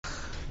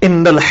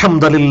إن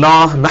الحمد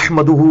لله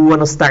نحمده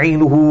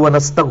ونستعينه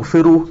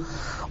ونستغفره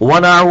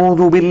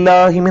ونعوذ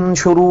بالله من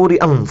شرور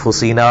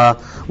أنفسنا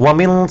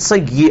ومن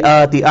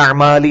سيئات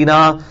أعمالنا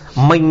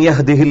من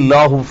يهده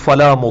الله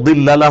فلا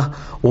مضل له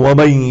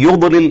ومن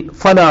يضلل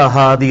فلا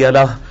هادي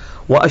له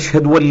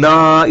وأشهد أن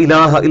لا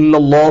إله إلا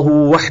الله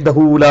وحده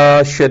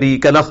لا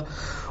شريك له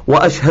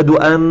وأشهد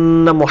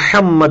أن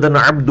محمدا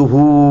عبده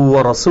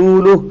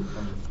ورسوله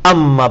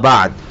أما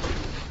بعد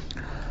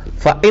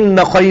فإن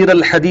خير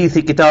الحديث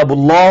كتاب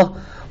الله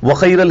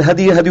وخير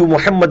الهدي هدي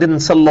محمد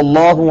صلى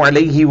الله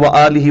عليه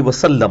وآله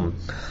وسلم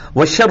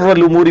وشر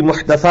الأمور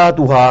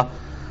محدثاتها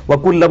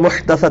وكل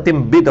محدثة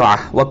بدعة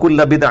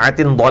وكل بدعة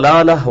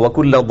ضلالة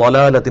وكل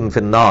ضلالة في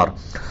النار.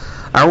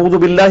 أعوذ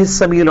بالله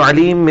السميع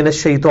العليم من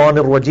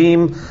الشيطان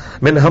الرجيم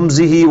من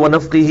همزه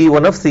ونفخه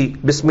ونفثه.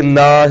 بسم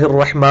الله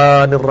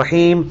الرحمن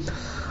الرحيم.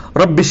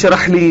 رب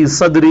اشرح لي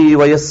صدري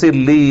ويسر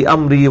لي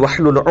أمري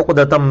واحلل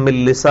عقدة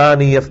من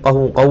لساني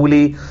يفقهوا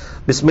قولي.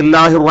 بسم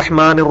الله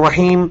الرحمن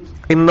الرحيم.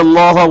 إن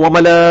الله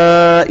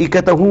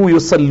وملائكته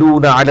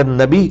يصلون على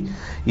النبي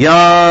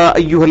يا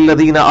أيها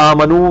الذين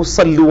آمنوا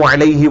صلوا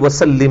عليه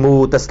وسلموا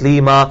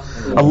تسليما.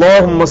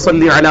 اللهم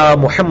صل على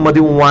محمد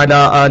وعلى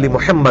آل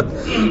محمد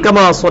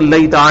كما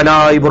صليت على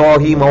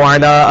إبراهيم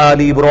وعلى آل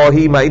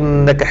إبراهيم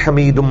إنك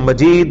حميد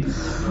مجيد.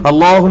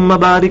 اللهم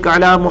بارك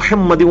على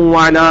محمد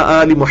وعلى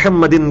آل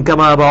محمد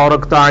كما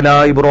باركت على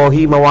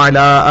إبراهيم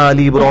وعلى آل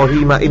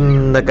إبراهيم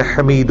إنك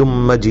حميد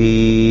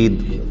مجيد.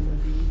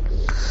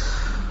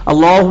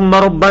 اللهم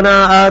ربنا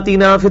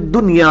آتنا في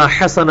الدنيا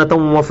حسنة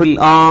وفي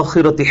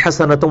الآخرة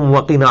حسنة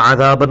وقنا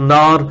عذاب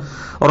النار.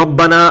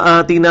 ربنا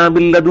آتنا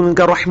من لدنك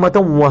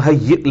رحمة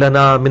وهيئ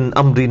لنا من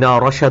أمرنا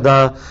رشدا.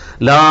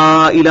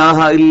 لا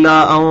إله إلا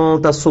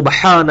أنت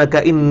سبحانك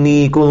إني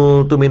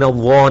كنت من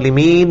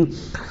الظالمين.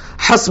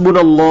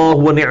 حسبنا الله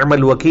ونعم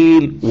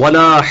الوكيل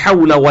ولا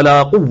حول ولا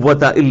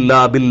قوة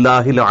إلا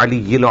بالله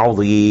العلي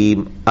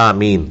العظيم.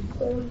 آمین.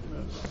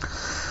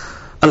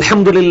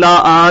 الحمدللہ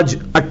آج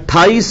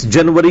 28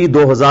 جنوری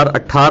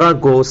 2018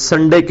 کو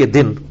سنڈے کے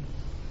دن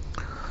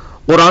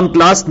قرآن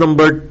کلاس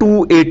نمبر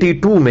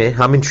 282 میں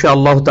ہم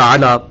انشاءاللہ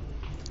تعالی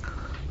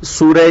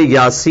سورہ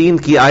یاسین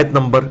کی آیت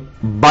نمبر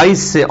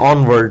 22 سے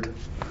آن ورڈ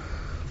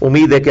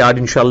امید ہے کہ آج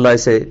انشاءاللہ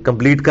اسے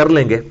کمپلیٹ کر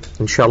لیں گے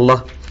انشاءاللہ.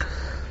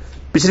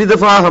 پچھلی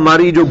دفعہ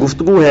ہماری جو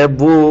گفتگو ہے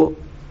وہ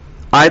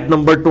آیت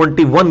نمبر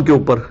 21 کے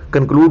اوپر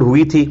کنکلوڈ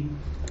ہوئی تھی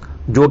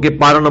جو کہ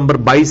پارہ نمبر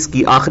 22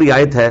 کی آخری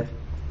آیت ہے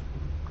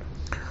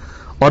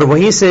اور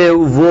وہیں سے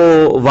وہ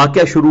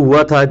واقعہ شروع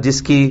ہوا تھا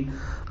جس کی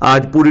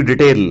آج پوری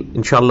ڈیٹیل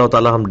انشاءاللہ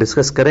تعالی ہم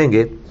ڈسکس کریں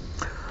گے.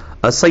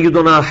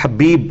 سیدنا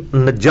حبیب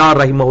نجار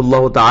رحمہ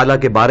اللہ تعالی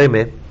کے بارے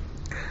میں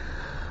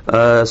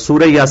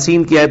سورہ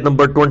یاسین کی آیت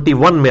نمبر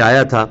 21 میں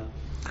آیا تھا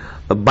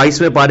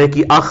 22ویں پارے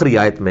کی آخری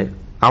آیت میں.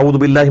 اعوذ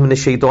باللہ من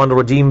الشیطان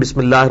الرجیم. بسم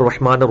اللہ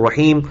الرحمن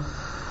الرحیم.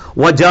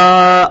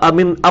 وجاء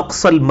من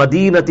اقصى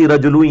المدینة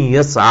رجل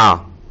يسعى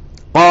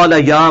قال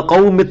یا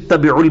قوم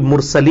اتبعوا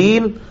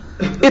المرسلین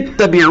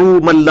اتبعوا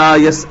من لا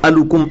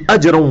يسألكم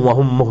اجرا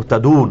وهم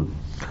مهتدون.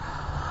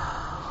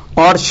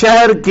 اور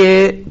شہر کے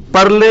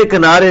پرلے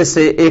کنارے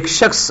سے ایک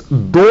شخص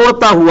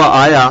دوڑتا ہوا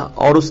آیا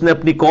اور اس نے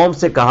اپنی قوم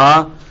سے کہا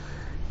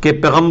کہ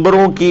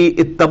پیغمبروں کی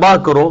اتباع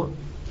کرو،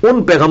 ان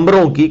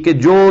پیغمبروں کی کہ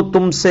جو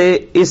تم سے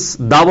اس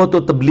دعوت و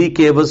تبلیغ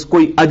کے عوض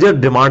کوئی اجر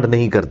ڈیمانڈ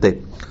نہیں کرتے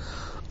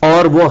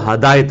اور وہ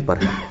ہدایت پر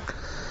ہے.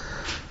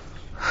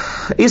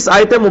 اس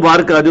آیت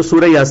مبارکہ جو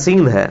سورہ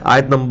یاسین ہے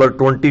آیت نمبر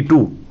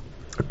 21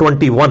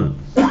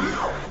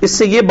 اس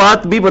سے یہ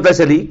بات بھی پتہ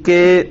چلی کہ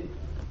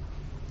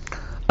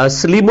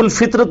سلیم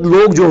الفطرت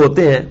لوگ جو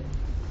ہوتے ہیں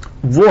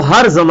وہ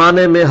ہر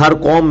زمانے میں ہر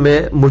قوم میں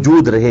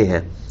موجود رہے ہیں.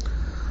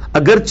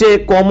 اگرچہ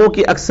قوموں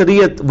کی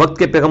اکثریت وقت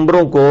کے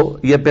پیغمبروں کو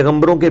یا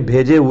پیغمبروں کے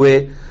بھیجے ہوئے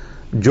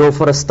جو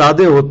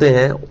فرستادے ہوتے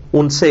ہیں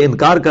ان سے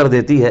انکار کر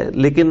دیتی ہے،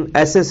 لیکن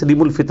ایسے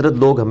سلیم الفطرت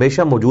لوگ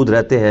ہمیشہ موجود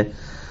رہتے ہیں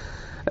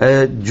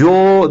جو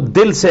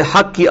دل سے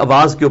حق کی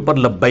آواز کے اوپر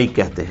لبیک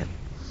کہتے ہیں.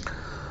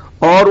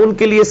 اور ان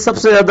کے لیے سب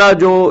سے زیادہ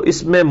جو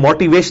اس میں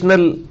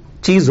موٹیویشنل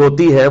چیز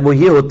ہوتی ہے وہ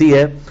یہ ہوتی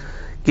ہے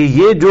کہ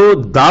یہ جو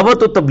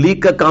دعوت و تبلیغ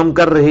کا کام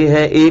کر رہے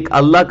ہیں، ایک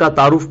اللہ کا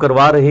تعارف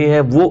کروا رہے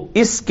ہیں، وہ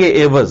اس کے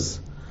عوض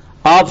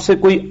آپ سے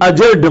کوئی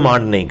اجر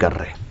ڈیمانڈ نہیں کر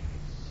رہے.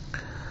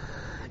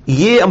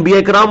 یہ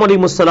انبیاء کرام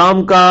علیہ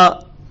السلام کا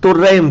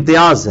ترہ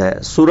امتیاز ہے.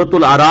 سورۃ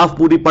الاعراف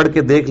پوری پڑھ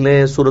کے دیکھ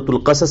لیں، سورۃ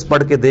القصص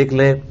پڑھ کے دیکھ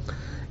لیں،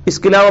 اس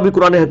کے علاوہ بھی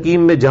قرآن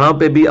حکیم میں جہاں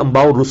پہ بھی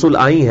انباء الرسل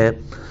آئی ہیں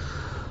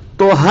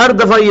تو ہر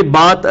دفعہ یہ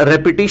بات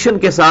ریپیٹیشن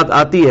کے ساتھ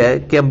آتی ہے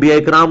کہ انبیاء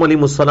کرام علیہ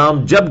السلام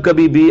جب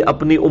کبھی بھی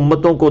اپنی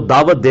امتوں کو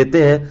دعوت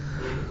دیتے ہیں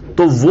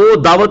تو وہ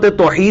دعوت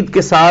توحید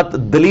کے ساتھ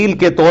دلیل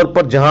کے طور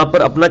پر جہاں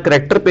پر اپنا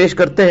کریکٹر پیش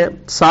کرتے ہیں،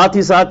 ساتھ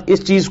ہی ساتھ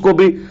اس چیز کو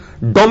بھی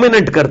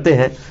ڈومیننٹ کرتے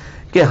ہیں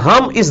کہ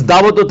ہم اس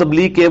دعوت و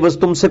تبلیغ کے عوض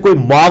تم سے کوئی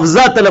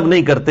معاوضہ طلب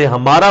نہیں کرتے،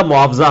 ہمارا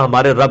معاوضہ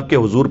ہمارے رب کے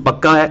حضور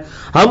پکا ہے،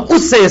 ہم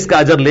اس سے اس کا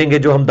اجر لیں گے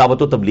جو ہم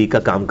دعوت و تبلیغ کا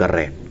کام کر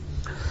رہے ہیں.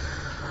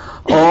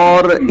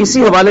 اور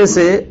اسی حوالے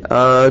سے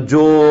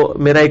جو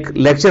میرا ایک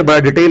لیکچر بڑا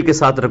ڈیٹیل کے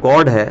ساتھ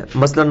ریکارڈ ہے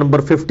مسئلہ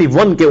نمبر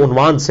 51 کے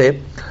عنوان سے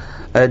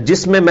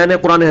جس میں میں نے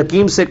قرآن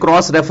حکیم سے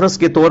کراس ریفرنس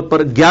کے طور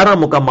پر 11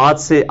 مقامات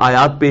سے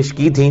آیات پیش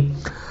کی تھیں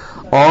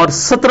اور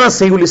 17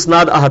 صحیح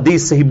الاسناد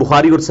احادیث صحیح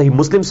بخاری اور صحیح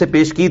مسلم سے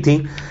پیش کی تھیں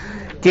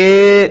کہ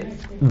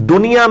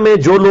دنیا میں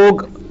جو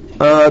لوگ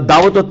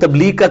دعوت و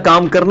تبلیغ کا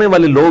کام کرنے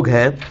والے لوگ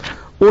ہیں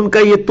ان کا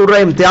یہ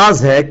طرح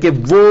امتیاز ہے کہ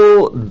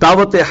وہ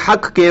دعوت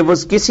حق کے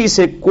عوض کسی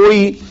سے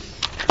کوئی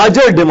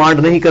اجر ڈیمانڈ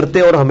نہیں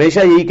کرتے اور ہمیشہ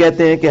یہی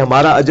کہتے ہیں کہ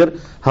ہمارا اجر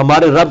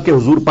ہمارے رب کے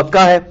حضور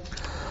پکا ہے.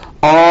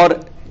 اور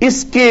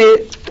اس کے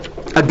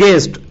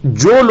اگینسٹ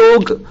جو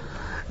لوگ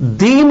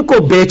دین کو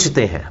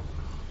بیچتے ہیں,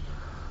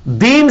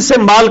 دین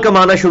سے مال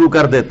کمانا شروع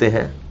کر دیتے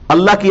ہیں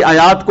اللہ کی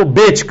آیات کو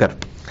بیچ کر,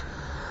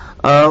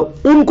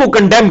 ان کو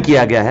کنڈیم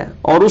کیا گیا ہے.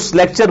 اور اس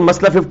لیکچر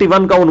مسئلہ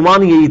 51 کا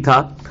عنوان یہی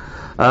تھا,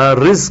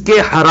 رزق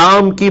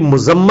حرام کی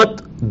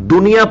مذمت,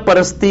 دنیا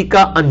پرستی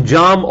کا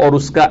انجام اور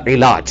اس کا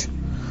علاج,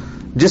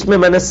 جس میں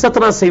میں نے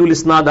 17 صحیح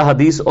الاسناد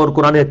احادیث اور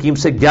قرآن حکیم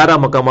سے 11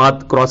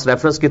 مقامات کراس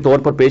ریفرنس کے طور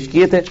پر پیش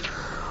کیے تھے.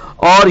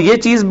 اور یہ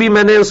چیز بھی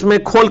میں نے اس میں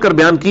کھول کر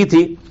بیان کی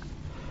تھی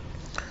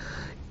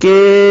کہ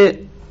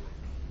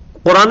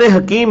قرآن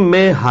حکیم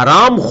میں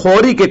حرام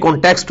خوری کے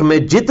کانٹیکسٹ میں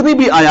جتنی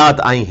بھی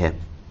آیات آئی ہیں,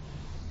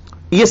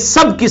 یہ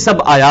سب کی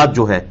سب آیات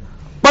جو ہیں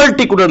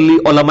پرٹیکولرلی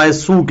علماء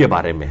سو کے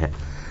بارے میں ہے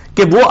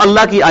کہ وہ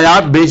اللہ کی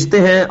آیات بیچتے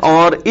ہیں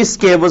اور اس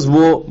کے عوض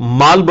وہ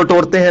مال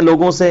بٹورتے ہیں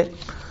لوگوں سے,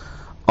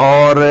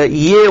 اور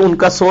یہ ان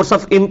کا سورس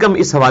آف انکم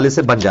اس حوالے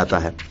سے بن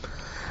جاتا ہے.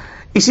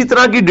 اسی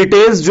طرح کی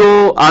ڈیٹیلز جو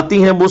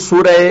آتی ہیں وہ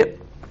سورہ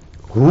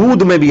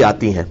ہود میں بھی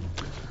آتی ہیں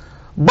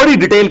بڑی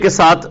ڈیٹیل کے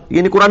ساتھ.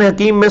 یعنی قرآن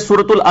حکیم میں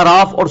سورۃ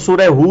الاعراف اور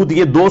سورہ ہود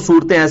یہ دو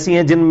صورتیں ایسی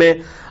ہیں جن میں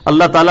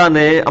اللہ تعالیٰ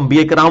نے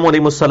انبیاء کرام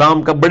علیہ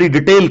السلام کا بڑی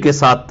ڈیٹیل کے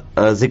ساتھ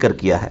ذکر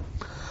کیا ہے,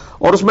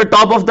 اور اس میں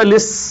ٹاپ آف دا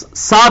لسٹ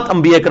 7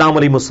 انبیاء کرام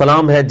علیہ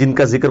السلام ہے جن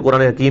کا ذکر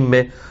قرآن حکیم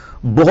میں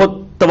بہت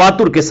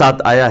تواتر کے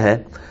ساتھ آیا ہے.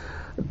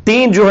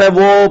 3 جو ہے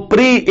وہ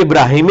پری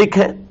ابراہیمک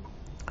ہے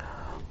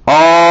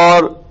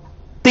اور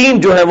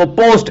 3 جو ہے وہ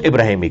پوسٹ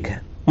ابراہیمک ہے.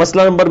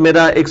 مسئلہ نمبر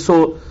میرا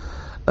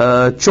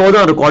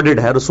 114 ریکارڈڈ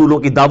ہے رسولوں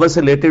کی دعوت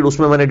سے ریلیٹڈ, اس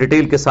میں میں نے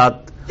ڈیٹیل کے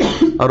ساتھ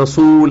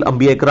رسول,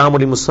 انبیاء کرام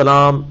علیہ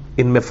السلام,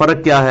 ان میں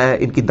فرق کیا ہے,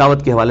 ان کی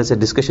دعوت کے حوالے سے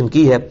ڈسکشن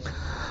کی ہے.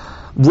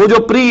 وہ جو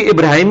پری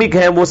ابراہیمک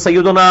ہیں وہ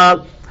سیدنا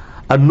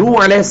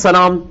نوح علیہ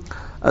السلام,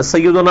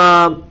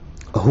 سیدنا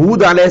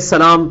ہود علیہ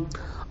السلام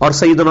اور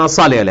سیدنا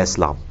صالح علیہ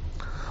السلام,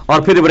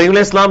 اور پھر ابراہیم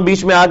علیہ السلام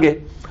بیچ میں آگے,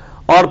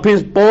 اور پھر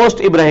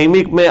پوسٹ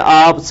ابراہیمک میں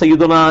آپ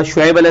سیدنا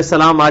شعیب علیہ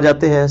السلام آ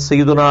جاتے ہیں,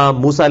 سیدنا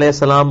موسیٰ علیہ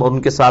السلام اور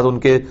ان کے ساتھ ان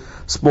کے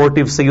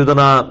سپورٹیو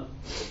سیدنا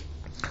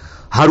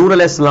ہارون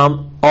علیہ السلام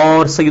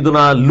اور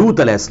سیدنا لوط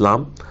علیہ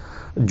السلام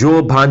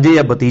جو بھانجے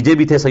یا بھتیجے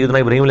بھی تھے سیدنا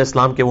ابراہیم علیہ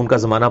السلام کے, ان کا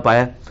زمانہ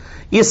پایا.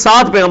 یہ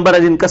 7 پیغمبر ہیں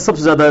جن کا سب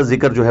سے زیادہ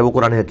ذکر جو ہے وہ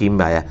قرآن حکیم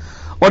میں آیا ہے,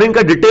 اور ان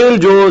کا ڈیٹیل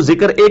جو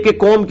ذکر ایک ایک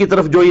قوم کی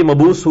طرف جو یہ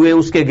مبعوث ہوئے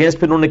اس کے اگینسٹ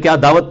پھر انہوں نے کیا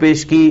دعوت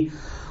پیش کی,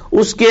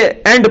 اس کے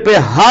اینڈ پہ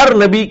ہر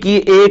نبی کی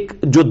ایک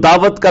جو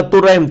دعوت کا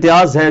طرح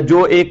امتیاز ہے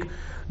جو ایک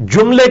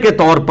جملے کے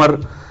طور پر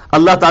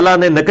اللہ تعالیٰ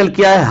نے نقل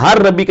کیا ہے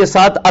ہر نبی کے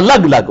ساتھ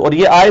الگ الگ, اور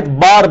یہ آیت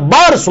بار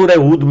بار سورہ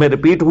ہود میں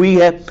ریپیٹ ہوئی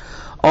ہے.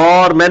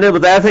 اور میں نے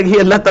بتایا تھا کہ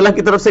اللہ تعالیٰ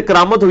کی طرف سے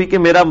کرامت ہوئی کہ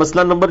میرا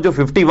مسئلہ نمبر جو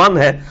 51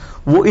 ہے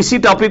وہ اسی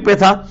ٹاپک پہ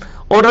تھا,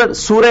 اور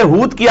سورہ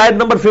ہود کی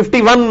آیت نمبر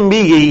 51 بھی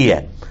یہی ہے.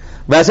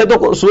 ویسے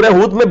تو سورہ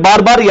ہود میں بار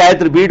بار یہ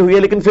آیت ریپیٹ ہوئی ہے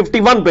لیکن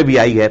 51 پہ بھی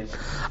آئی ہے.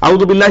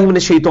 اعوذ باللہ من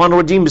الشیطان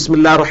الرجیم, بسم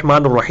اللہ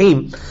الرحمن الرحیم.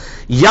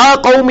 یا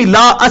قوم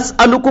لا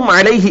اسألکم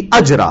علیہ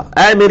اجرا,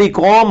 اے میری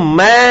قوم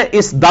میں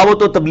اس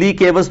دعوت و تبلیغ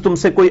کے عوض تم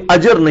سے کوئی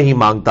اجر نہیں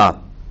مانگتا.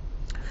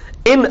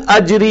 ان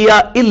اجری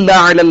الا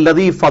علی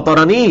الذی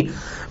فطرنی,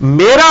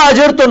 میرا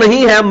اجر تو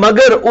نہیں ہے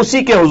مگر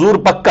اسی کے حضور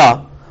پکا,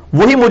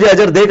 وہی مجھے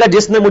اجر دے گا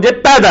جس نے مجھے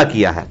پیدا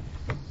کیا ہے.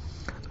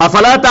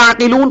 افلا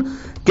تعقلون,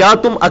 کیا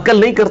تم عقل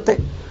نہیں کرتے,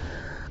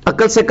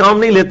 عقل سے کام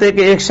نہیں لیتے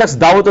کہ ایک شخص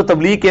دعوت و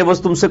تبلیغ کے عوض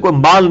تم سے کوئی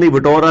مال نہیں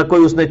بٹور رہا,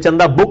 کوئی اس نے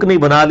چندہ بک نہیں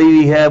بنا لی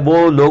ہوئی ہے,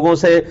 وہ لوگوں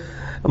سے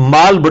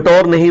مال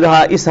بٹور نہیں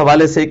رہا اس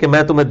حوالے سے کہ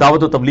میں تمہیں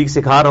دعوت و تبلیغ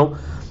سکھا رہا ہوں.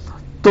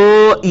 تو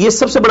یہ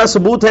سب سے بڑا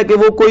ثبوت ہے کہ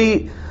وہ کوئی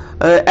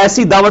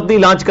ایسی دعوت نہیں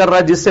لانچ کر رہا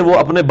جس سے وہ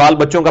اپنے بال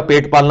بچوں کا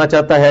پیٹ پالنا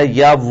چاہتا ہے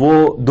یا وہ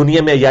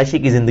دنیا میں عیاشی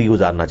کی زندگی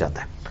گزارنا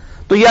چاہتا ہے.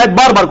 تو یہ آیت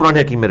بار بار قرآن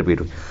حکیم میں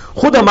ریپیٹ ہوئی.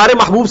 خود ہمارے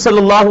محبوب صلی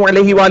اللہ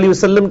علیہ وآلہ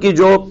وسلم کی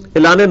جو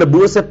اعلان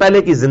نبوت سے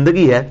پہلے کی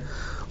زندگی ہے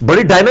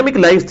بڑی ڈائنامک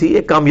لائف تھی.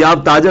 ایک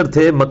کامیاب تاجر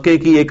تھے, مکے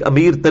کی ایک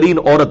امیر ترین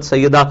عورت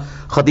سیدہ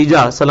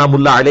خدیجہ سلام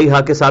اللہ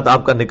علیہا کے ساتھ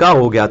آپ کا نکاح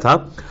ہو گیا تھا,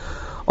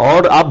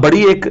 اور آپ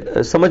بڑی ایک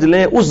سمجھ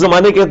لیں اس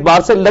زمانے کے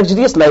اعتبار سے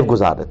لگژریس لائف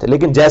گزار رہے تھے.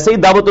 لیکن جیسے ہی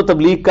دعوت و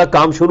تبلیغ کا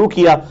کام شروع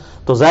کیا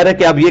تو ظاہر ہے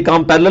کہ اب یہ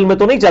کام پیرلل میں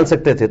تو نہیں چل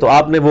سکتے تھے, تو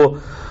آپ نے وہ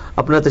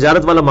اپنا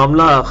تجارت والا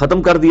معاملہ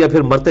ختم کر دیا.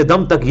 پھر مرتے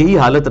دم تک یہی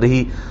حالت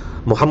رہی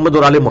محمد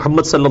اور آل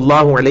محمد صلی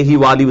اللہ علیہ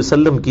وآلہ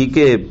وسلم کی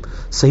کہ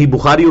صحیح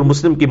بخاری اور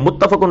مسلم کی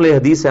متفق علیہ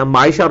حدیث ہے.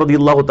 عائشہ رضی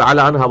اللہ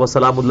تعالی عنہا و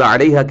سلام اللہ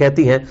علیہا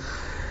کہتی ہیں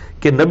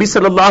کہ نبی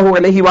صلی اللہ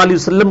علیہ وآلہ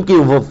وسلم کی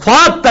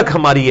وفات تک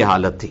ہماری یہ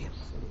حالت تھی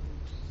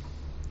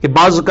کہ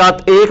بعض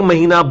اوقات 1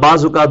 مہینہ,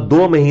 بعض اوقات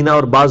 2 مہینہ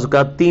اور بعض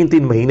اوقات 3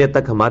 مہینے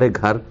تک ہمارے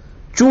گھر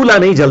چولہا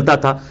نہیں جلتا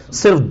تھا,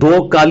 صرف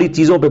 2 کالی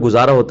چیزوں پہ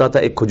گزارا ہوتا تھا,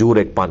 ایک کھجور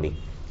ایک پانی.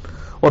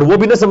 اور وہ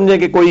بھی نہ سمجھیں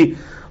کہ کوئی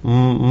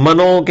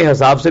منوں کے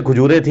حساب سے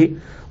کھجوریں تھی،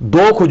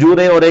 2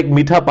 کھجوریں اور ایک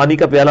میٹھا پانی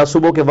کا پیالہ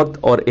صبح کے وقت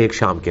اور ایک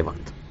شام کے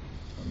وقت.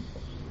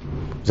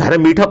 ظاہر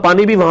میٹھا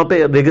پانی بھی وہاں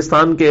پہ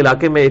ریگستان کے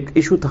علاقے میں ایک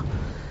ایشو تھا.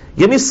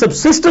 یعنی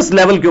سبسسٹنس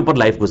لیول کے اوپر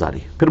لائف گزاری.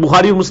 پھر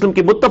بخاری و مسلم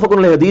کی متفق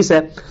علیہ حدیث ہے،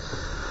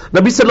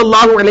 نبی صلی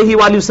اللہ علیہ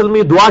وآلہ وسلم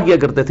یہ دعا کیا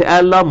کرتے تھے، اے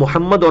اللہ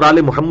محمد اور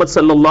آل محمد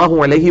صلی اللہ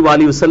علیہ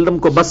وآلہ وسلم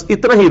کو بس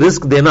اتنا ہی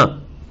رزق دینا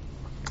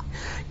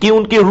کہ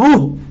ان کی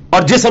روح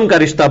اور جسم کا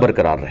رشتہ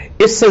برقرار رہے،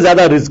 اس سے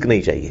زیادہ رزق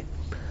نہیں چاہیے.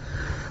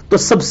 تو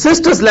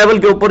سبسسٹنس لیول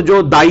کے اوپر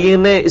جو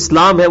داعین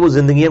اسلام ہے وہ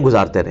زندگیاں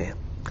گزارتے رہے.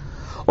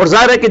 اور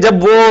ظاہر ہے کہ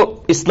جب وہ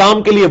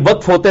اسلام کے لیے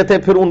وقف ہوتے تھے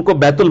پھر ان کو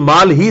بیت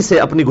المال ہی سے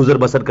اپنی گزر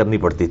بسر کرنی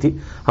پڑتی تھی.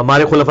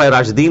 ہمارے خلفائے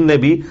راشدین نے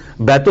بھی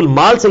بیت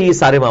المال سے یہ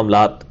سارے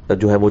معاملات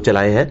جو ہے وہ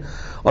چلائے ہیں.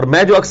 اور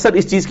میں جو اکثر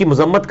اس چیز کی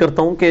مذمت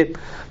کرتا ہوں کہ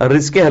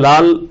رزق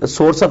حلال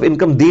سورس آف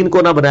انکم دین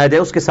کو نہ بنایا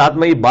جائے، اس کے ساتھ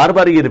میں یہ بار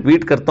بار یہ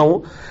ریپیٹ کرتا ہوں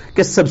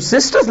کہ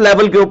سبسسٹنس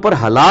لیول کے اوپر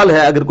حلال ہے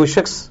اگر کوئی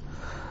شخص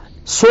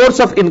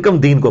سورس آف انکم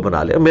دین کو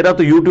بنا لے. میرا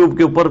تو یوٹیوب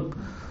کے اوپر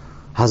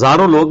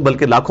ہزاروں لوگ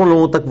بلکہ لاکھوں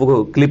لوگوں تک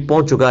وہ کلپ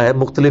پہنچ چکا ہے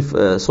مختلف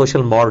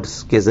سوشل موڈز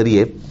کے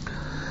ذریعے.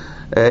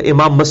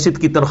 امام مسجد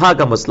کی تنخواہ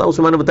کا مسئلہ، اس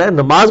میں نے بتایا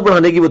نماز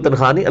پڑھانے کی وہ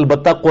تنخواہ نہیں،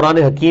 البتہ قرآن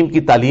حکیم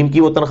کی تعلیم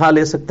کی وہ تنخواہ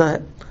لے سکتا ہے،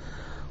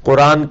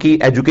 قرآن کی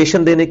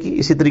ایجوکیشن دینے کی.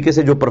 اسی طریقے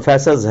سے جو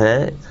پروفیسرز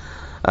ہیں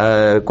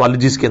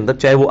کالجز کے اندر،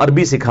 چاہے وہ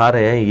عربی سکھا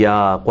رہے ہیں یا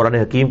قرآن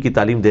حکیم کی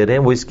تعلیم دے رہے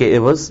ہیں، وہ اس کے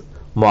عوض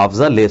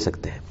معاوضہ لے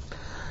سکتے ہیں.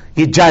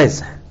 یہ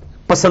جائز ہے،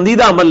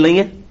 پسندیدہ عمل نہیں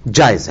ہے،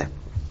 جائز ہے.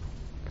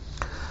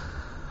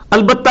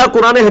 البتہ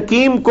قرآن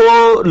حکیم کو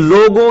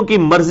لوگوں کی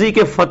مرضی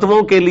کے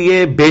فتووں کے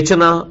لیے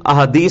بیچنا،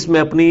 احادیث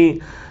میں اپنی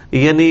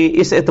یعنی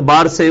اس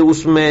اعتبار سے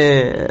اس میں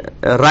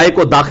رائے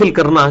کو داخل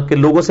کرنا کہ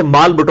لوگوں سے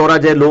مال بٹورا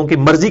جائے لوگوں کی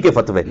مرضی کے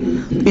فتوے،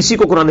 اسی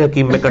کو قرآن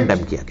حکیم میں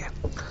کنڈیم کیا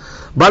گیا.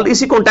 بل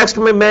اسی کانٹیکسٹ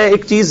میں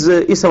ایک چیز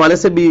اس حوالے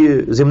سے بھی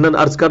ضمناً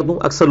عرض کر دوں.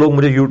 اکثر لوگ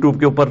مجھے یوٹیوب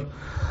کے اوپر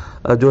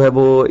جو ہے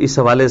وہ اس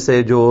حوالے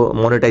سے جو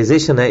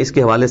مونیٹائزیشن ہے اس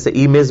کے حوالے سے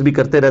ای میلز بھی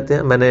کرتے رہتے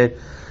ہیں. میں نے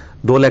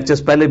 2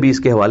 لیکچرز پہلے بھی اس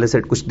کے حوالے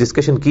سے کچھ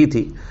ڈسکشن کی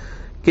تھی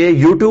کہ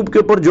یوٹیوب کے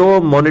اوپر جو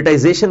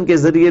مونیٹائزیشن کے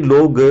ذریعے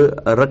لوگ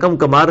رقم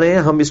کما رہے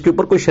ہیں، ہم اس کے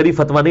اوپر کوئی شرعی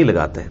فتویٰ نہیں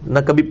لگاتے ہیں، نہ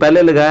کبھی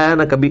پہلے لگایا ہے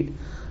نہ کبھی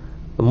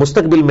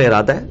مستقبل میں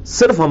ارادہ ہے.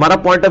 صرف ہمارا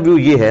پوائنٹ آف ویو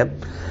یہ ہے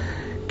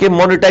کہ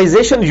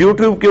مونیٹائزیشن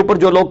یوٹیوب کے اوپر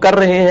جو لوگ کر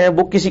رہے ہیں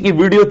وہ کسی کی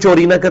ویڈیو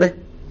چوری نہ کریں،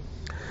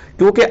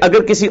 کیونکہ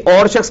اگر کسی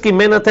اور شخص کی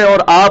محنت ہے اور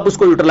آپ اس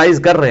کو یوٹیلائز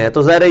کر رہے ہیں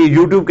تو ظاہر ہے یہ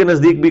یوٹیوب کے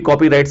نزدیک بھی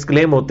کاپی رائٹس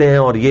کلیم ہوتے ہیں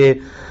اور یہ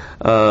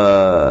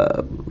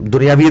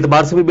دنیاوی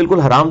اعتبار سے بھی بالکل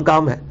حرام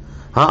کام ہے.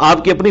 ہاں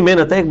آپ کی اپنی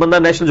محنت ہے، ایک بندہ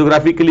نیشنل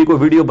جغرافی کے لیے کوئی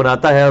ویڈیو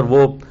بناتا ہے اور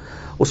وہ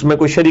اس میں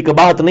کوئی شرعی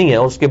قباحت نہیں ہے،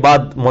 اس کے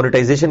بعد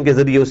مونیٹائزیشن کے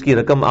ذریعے اس کی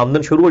رقم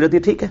آمدن شروع ہو جاتی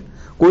ہے، ٹھیک ہے،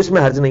 کوئی اس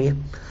میں حرج نہیں ہے.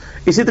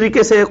 اسی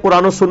طریقے سے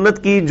قرآن و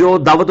سنت کی جو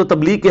دعوت و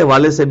تبلیغ کے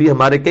حوالے سے بھی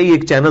ہمارے کئی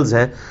ایک چینلز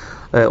ہیں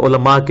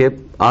علماء کے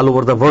آل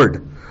اوور دا ورلڈ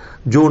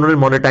جو انہوں نے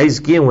مونیٹائز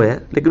کیے ہوئے ہیں.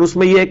 لیکن اس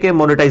میں یہ ہے کہ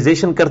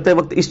مونیٹائزیشن کرتے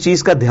وقت اس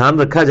چیز کا دھیان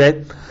رکھا جائے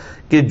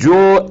کہ جو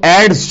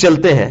ایڈز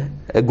چلتے ہیں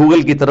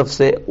گوگل کی طرف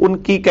سے ان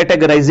کی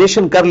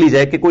کیٹیگرائزیشن کر لی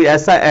جائے کہ کوئی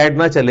ایسا ایڈ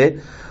نہ چلے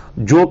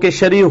جو کہ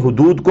شرعی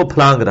حدود کو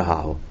پھلانگ رہا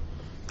ہو،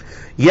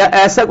 یا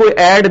ایسا کوئی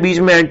ایڈ بیچ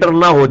میں انٹر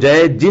نہ ہو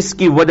جائے جس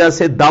کی وجہ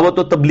سے دعوت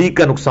و تبلیغ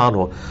کا نقصان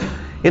ہو.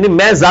 یعنی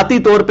میں ذاتی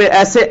طور پہ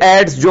ایسے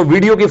ایڈز جو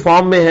ویڈیو کی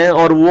فارم میں ہیں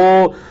اور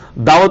وہ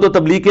دعوت و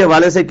تبلیغ کے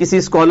حوالے سے کسی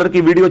اسکالر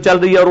کی ویڈیو چل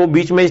رہی ہے اور وہ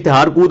بیچ میں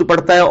اشتہار کود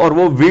پڑتا ہے اور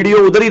وہ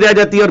ویڈیو ادھر ہی رہ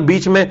جاتی ہے اور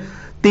بیچ میں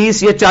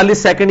 30 یا 40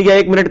 سیکنڈ یا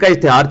 1 منٹ کا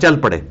اشتہار چل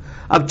پڑے،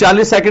 اب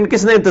 40 سیکنڈ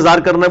کس نے انتظار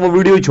کرنا ہے، وہ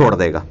ویڈیو ہی چھوڑ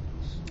دے گا.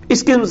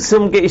 اس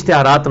قسم کے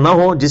اشتہارات نہ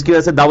ہو جس کی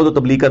وجہ سے دعوت و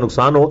تبلیغ کا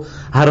نقصان ہو،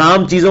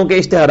 حرام چیزوں کے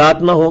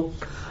اشتہارات نہ ہو.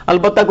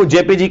 البتہ کوئی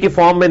جے پی جی کی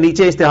فارم میں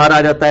نیچے اشتہار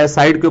آ جاتا ہے،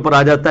 سائڈ کے اوپر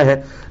آ جاتا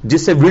ہے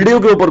جس سے ویڈیو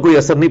کے اوپر کوئی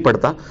اثر نہیں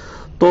پڑتا،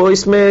 تو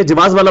اس میں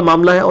جواز والا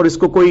معاملہ ہے اور اس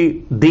کو کوئی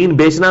دین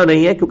بیچنا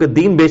نہیں ہے. کیونکہ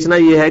دین بیچنا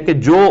یہ ہے کہ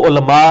جو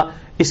علماء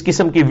اس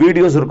قسم کی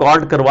ویڈیوز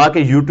ریکارڈ کروا کے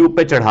یوٹیوب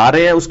پہ چڑھا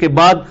رہے ہیں، اس کے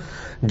بعد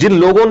جن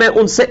لوگوں نے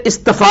ان سے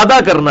استفادہ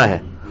کرنا ہے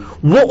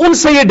وہ ان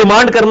سے یہ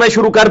ڈیمانڈ کرنا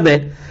شروع کر دیں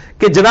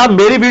کہ جناب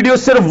میری ویڈیو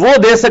صرف وہ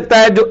دے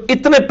سکتا ہے جو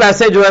اتنے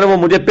پیسے جو ہے وہ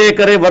مجھے پے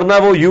کرے، ورنہ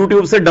وہ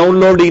یوٹیوب سے ڈاؤن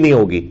لوڈ ہی نہیں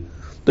ہوگی.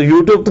 تو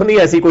یوٹیوب تو نہیں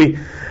ایسی کوئی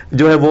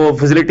جو ہے وہ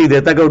فیسلٹی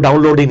دیتا کہ وہ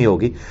ڈاؤن لوڈ ہی نہیں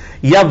ہوگی.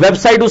 یا ویب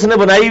سائٹ اس نے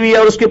بنائی ہوئی ہے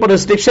اور اس کے اوپر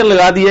ریسٹرکشن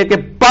لگا دی ہے کہ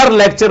پر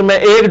لیکچر میں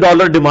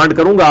 $1 ڈیمانڈ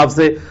کروں گا آپ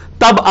سے،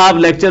 تب آپ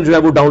لیکچر جو ہے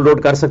وہ ڈاؤن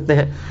لوڈ کر سکتے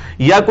ہیں.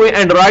 یا کوئی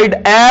اینڈرائڈ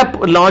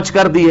ایپ لانچ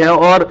کر دی ہے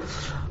اور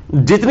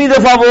جتنی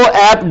دفعہ وہ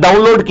ایپ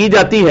ڈاؤن لوڈ کی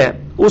جاتی ہے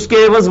اس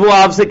کے عوض وہ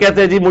آپ سے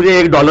کہتے ہیں جی مجھے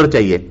 $1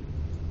 چاہیے.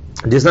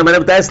 جس میں نے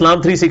بتایا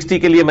اسلام 360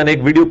 کے لیے میں نے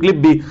ایک ویڈیو کلپ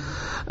بھی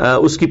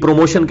اس کی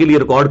پروموشن کے لیے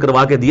ریکارڈ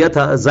کروا کے دیا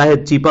تھا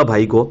زاہد چیپا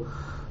بھائی کو،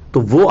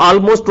 تو وہ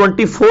آلموسٹ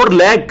 24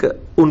 لاکھ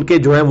ان کے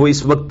جو ہیں وہ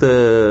اس وقت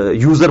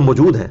یوزر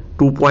موجود ہیں،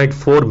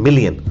 2.4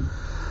 ملین.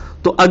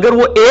 تو اگر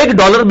وہ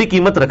 $1 بھی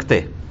قیمت رکھتے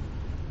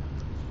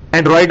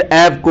اینڈرائڈ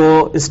ایپ کو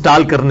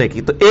انسٹال کرنے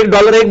کی تو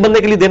 $1 ایک بندے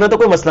کے لیے دینا تو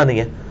کوئی مسئلہ نہیں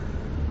ہے،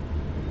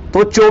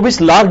 تو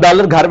 $24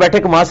 لاکھ گھر بیٹھے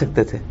کما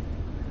سکتے تھے.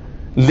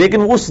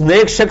 لیکن اس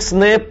نیک شخص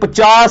نے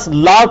 $50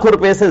 لاکھ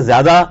سے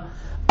زیادہ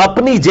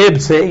اپنی جیب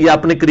سے یا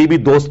اپنے قریبی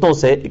دوستوں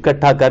سے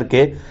اکٹھا کر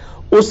کے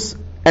اس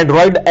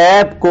اینڈرائڈ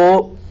ایپ کو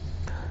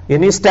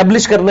یعنی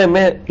اسٹیبلش کرنے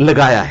میں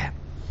لگایا ہے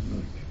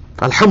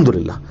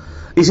الحمدللہ.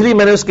 اس لیے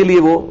میں نے اس کے لیے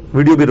وہ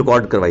ویڈیو بھی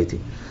ریکارڈ کروائی تھی.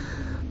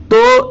 تو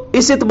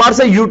اس اعتبار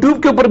سے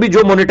یوٹیوب کے اوپر بھی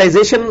جو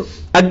مونیٹائزیشن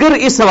اگر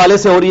اس حوالے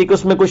سے ہو رہی ہے کہ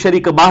اس میں کوئی شرعی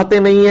قباحتیں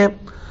نہیں ہیں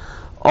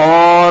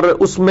اور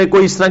اس میں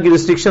کوئی اس طرح کی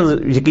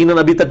ریسٹرکشن یقیناً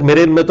ابھی تک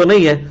میرے علم میں تو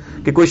نہیں ہے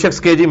کہ کوئی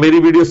شخص کہ جی میری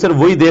ویڈیو صرف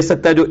وہی دے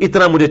سکتا ہے جو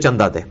اتنا مجھے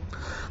چندہ دے.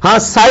 ہاں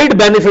سائیڈ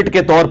بینیفٹ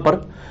کے طور پر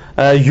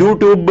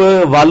یوٹیوب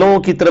والوں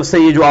کی طرف سے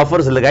یہ جو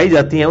آفرز لگائی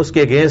جاتی ہیں اس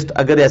کے اگینسٹ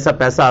اگر ایسا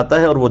پیسہ آتا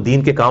ہے اور وہ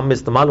دین کے کام میں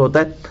استعمال ہوتا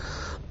ہے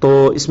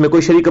تو اس میں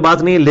کوئی شریک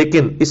بات نہیں ہے.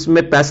 لیکن اس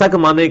میں پیسہ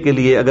کمانے کے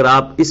لیے اگر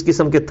آپ اس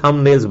قسم کے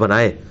تھم نیلز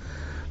بنائے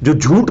جو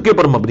جھوٹ کے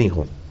اوپر مبنی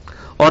ہوں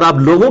اور آپ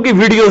لوگوں کی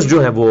ویڈیوز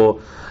جو ہیں وہ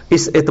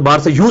اس اعتبار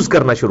سے یوز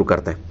کرنا شروع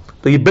کرتے ہیں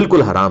تو یہ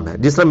بالکل حرام ہے.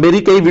 جس طرح میری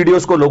کئی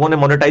ویڈیوز کو لوگوں نے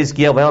مونیٹائز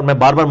کیا ہوا ہے اور میں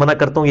بار بار منع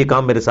کرتا ہوں یہ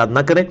کام میرے ساتھ نہ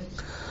کریں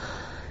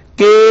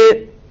کہ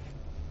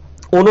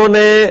انہوں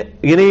نے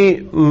یعنی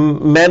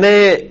میں نے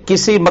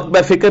کسی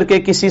مکتبہ فکر کے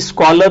کسی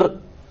اسکالر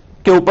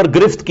کے اوپر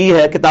گرفت کی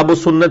ہے کتاب و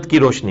سنت کی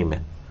روشنی میں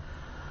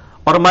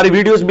اور ہماری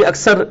ویڈیوز بھی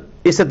اکثر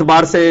اس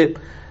اعتبار سے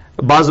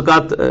بعض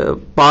اوقات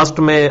پاسٹ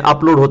میں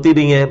اپلوڈ ہوتی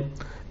رہی ہیں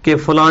کہ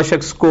فلاں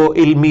شخص کو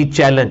علمی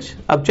چیلنج.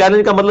 اب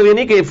چیلنج کا مطلب یہ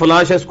نہیں کہ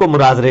فلاں شخص کو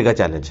مناظرے کا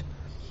چیلنج.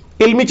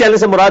 علمی چیلنج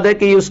سے مراد ہے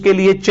کہ یہ اس کے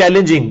لیے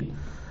چیلنجنگ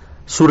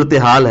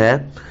صورتحال ہے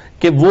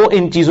کہ وہ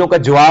ان چیزوں کا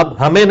جواب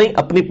ہمیں نہیں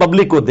اپنی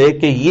پبلک کو دے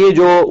کہ یہ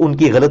جو ان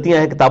کی غلطیاں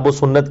ہیں کتاب و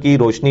سنت کی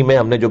روشنی میں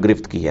ہم نے جو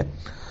گرفت کی ہے.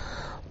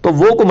 تو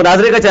وہ کوئی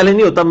مناظرے کا چیلنج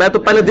نہیں ہوتا. میں تو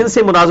پہلے دن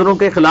سے مناظروں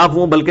کے خلاف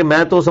ہوں بلکہ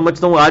میں تو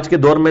سمجھتا ہوں آج کے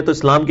دور میں تو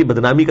اسلام کی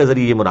بدنامی کا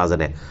ذریعہ یہ مناظر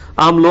ہے.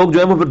 عام لوگ جو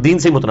ہے وہ پھر دین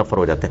سے ہی متنفر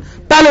ہو جاتے ہیں.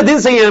 پہلے دن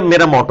سے یہ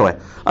میرا موٹو ہے.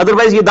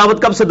 ادروائز یہ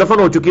دعوت کب سے دفن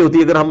ہو چکی ہوتی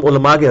ہے اگر ہم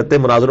علماء کے ہتھے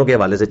مناظروں کے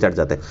حوالے سے چڑھ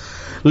جاتے.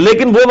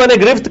 لیکن وہ میں نے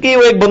گرفت کی,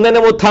 وہ ایک بندے نے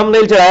وہ تھم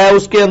نیل چڑھایا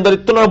اس کے اندر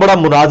اتنا بڑا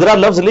مناظرہ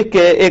لفظ لکھ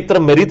کے ایک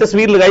طرف میری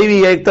تصویر لگائی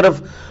ہوئی ہے ایک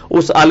طرف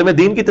اس عالم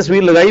دین کی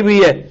تصویر لگائی ہوئی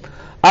ہے.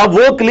 اب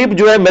وہ کلپ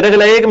جو ہے میرے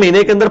خیال 1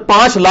 مہینے کے اندر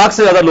 5 لاکھ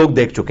سے زیادہ لوگ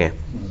دیکھ چکے ہیں.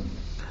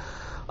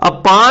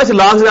 اب 5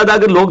 لاکھ سے زیادہ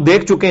اگر لوگ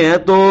دیکھ چکے ہیں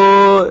تو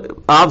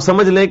آپ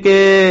سمجھ لیں کہ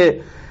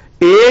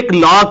 1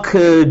 لاکھ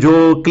جو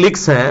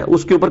کلکس ہیں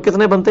اس کے اوپر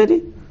کتنے بنتے ہیں جی؟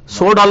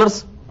 $100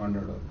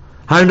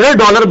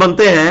 $100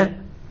 بنتے ہیں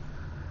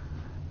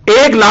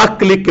 1 لاکھ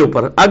کلک کے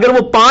اوپر. اگر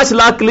وہ 5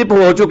 لاکھ کلپ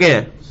ہو چکے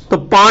ہیں تو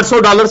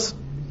 $500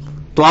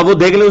 تو آپ وہ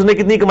دیکھ لیں اس نے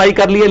کتنی کمائی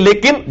کر لی ہے.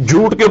 لیکن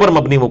جھوٹ کے اوپر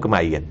مبنی وہ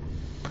کمائی ہے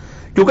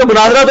کیونکہ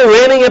مناظرہ تو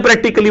ہوئے نہیں ہے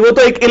پریکٹیکلی, وہ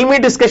تو ایک علمی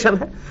ڈسکشن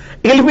ہے.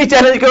 علمی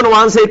چیلنج کے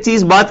عنوان سے ایک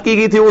چیز بات کی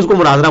گئی تھی اس کو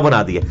مناظرہ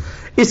بنا دیا.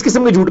 اس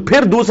قسم کے جھوٹ.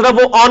 پھر دوسرا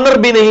وہ آنر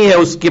بھی نہیں ہے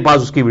اس کے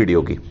پاس اس کی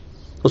ویڈیو کی,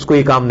 اس کو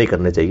یہ کام نہیں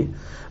کرنے چاہیے.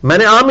 میں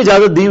نے عام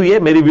اجازت دی ہوئی ہے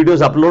میری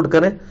ویڈیوز اپلوڈ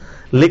کریں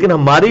لیکن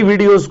ہماری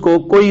ویڈیوز کو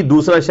کوئی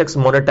دوسرا شخص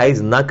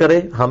مونیٹائز نہ کرے.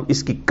 ہم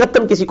اس کی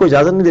قطعاً کسی کو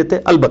اجازت نہیں دیتے.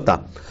 البتہ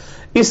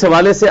اس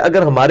حوالے سے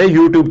اگر ہمارے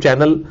یوٹیوب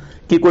چینل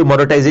کی کوئی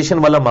مونیٹائزیشن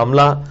والا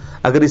معاملہ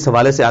اگر اس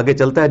حوالے سے آگے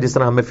چلتا ہے جس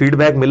طرح ہمیں فیڈ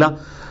بیک ملا,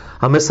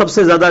 ہمیں سب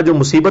سے زیادہ جو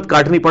مصیبت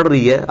کاٹنی پڑ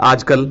رہی ہے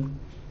آج کل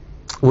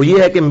وہ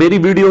یہ ہے کہ میری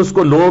ویڈیوز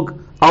کو لوگ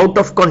آؤٹ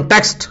آف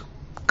کانٹیکسٹ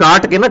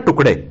کاٹ کے نا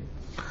ٹکڑے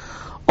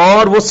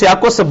اور وہ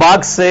سیاق و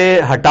سباق سے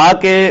ہٹا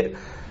کے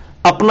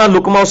اپنا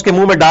لقمہ اس کے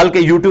منہ میں ڈال کے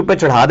یوٹیوب پہ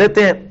چڑھا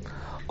دیتے ہیں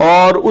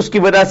اور اس کی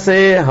وجہ سے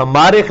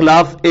ہمارے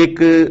خلاف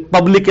ایک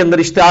پبلک کے اندر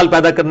اشتعال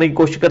پیدا کرنے کی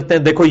کوشش کرتے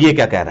ہیں. دیکھو یہ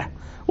کیا کہہ رہا ہے.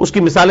 اس کی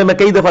مثالیں میں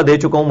کئی دفعہ دے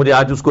چکا ہوں, مجھے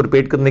آج اس کو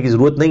ریپیٹ کرنے کی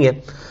ضرورت نہیں ہے.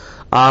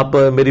 آپ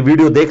میری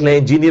ویڈیو دیکھ لیں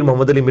انجینئر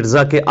محمد علی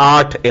مرزا کے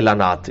 8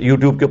 اعلانات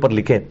یوٹیوب کے اوپر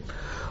لکھیں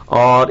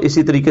اور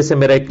اسی طریقے سے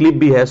میرا ایک کلپ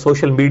بھی ہے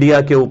سوشل میڈیا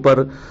کے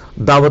اوپر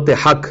دعوت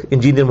حق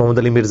انجینئر محمد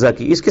علی مرزا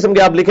کی. اس قسم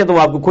کے آپ لکھیں تو وہ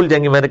آپ کو کھل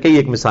جائیں گے. میں نے کئی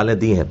ایک مثالیں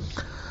دی ہیں.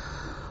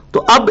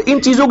 تو اب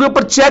ان چیزوں کے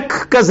اوپر چیک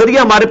کا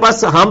ذریعہ ہمارے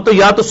پاس, ہم تو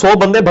یا تو 100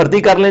 بندے بھرتی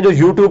کر لیں جو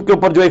یوٹیوب کے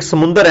اوپر جو ایک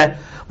سمندر ہے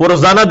وہ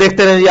روزانہ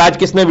دیکھتے رہیں آج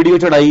کس نے ویڈیو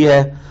چڑھائی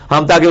ہے,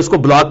 ہم تاکہ اس کو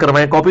بلاک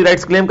کروائیں. کاپی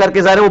رائٹس کلیم کر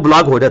کے ظاہر ہے وہ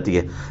بلاک ہو جاتی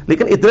ہے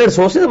لیکن اتنے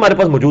ریسورسز ہمارے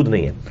پاس موجود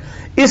نہیں ہے.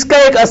 اس کا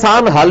ایک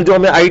آسان حل جو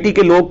ہمیں آئی ٹی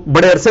کے لوگ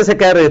بڑے عرصے سے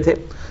کہہ رہے تھے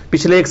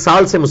پچھلے 1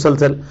 سال سے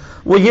مسلسل,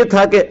 وہ یہ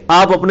تھا کہ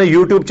آپ اپنے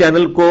یوٹیوب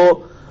چینل کو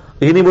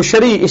یعنی وہ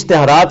شرعی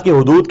اشتہارات کی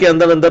حدود کے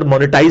اندر اندر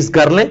مونیٹائز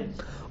کر لیں.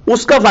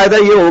 اس کا فائدہ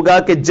یہ ہوگا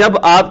کہ جب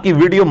آپ کی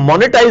ویڈیو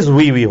مونیٹائز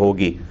ہوئی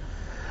ہوگی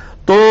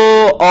تو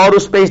اور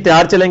اس پہ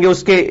اشتہار چلیں گے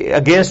اس کے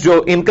اگینسٹ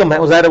جو انکم ہے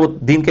وہ ظاہر ہے وہ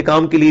دین کے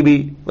کام کے لیے بھی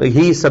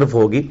ہی صرف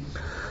ہوگی,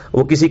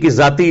 وہ کسی کی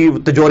ذاتی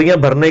تجوریاں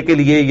بھرنے کے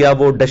لیے یا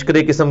وہ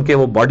ڈشکرے قسم کے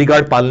وہ باڈی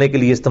گارڈ پالنے کے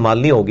لیے استعمال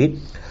نہیں ہوگی.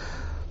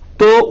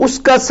 تو اس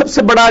کا سب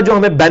سے بڑا جو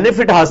ہمیں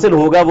بینیفٹ حاصل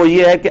ہوگا وہ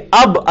یہ ہے کہ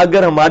اب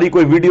اگر ہماری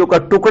کوئی ویڈیو کا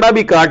ٹکڑا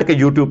بھی کاٹ کے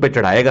یوٹیوب پہ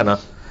چڑھائے گا نا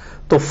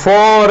تو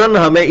فوراً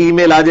ہمیں ای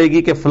میل آ جائے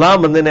گی کہ فلاں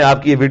بندے نے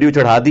آپ کی یہ ویڈیو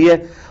چڑھا دی ہے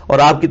اور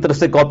آپ کی طرف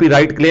سے کاپی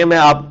رائٹ کلیم ہے.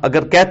 آپ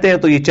اگر کہتے ہیں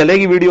تو یہ چلے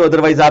گی ویڈیو,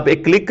 ادروائز آپ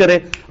ایک کلک کریں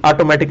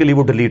آٹومیٹکلی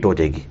وہ ڈیلیٹ ہو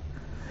جائے گی.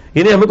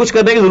 یعنی ہمیں کچھ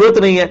کرنے کی ضرورت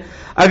نہیں ہے.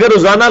 اگر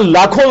روزانہ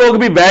لاکھوں لوگ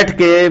بھی بیٹھ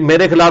کے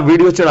میرے خلاف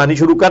ویڈیو چڑھانی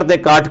شروع کر دیں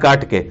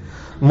کاٹ کے,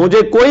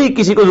 مجھے کوئی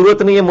کسی کو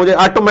ضرورت نہیں ہے, مجھے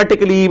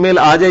آٹومیٹکلی ای میل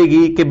آ جائے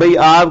گی کہ بھئی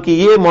آپ کی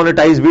یہ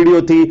مونیٹائز ویڈیو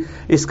تھی,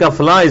 اس کا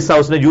فلاں حصہ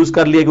اس نے یوز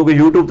کر لیا, کیونکہ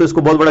یوٹیوب تو اس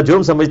کو بہت بڑا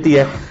جرم سمجھتی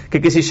ہے کہ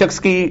کسی شخص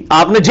کی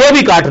آپ نے جیب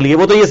ہی کاٹ لی ہے.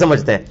 وہ تو یہ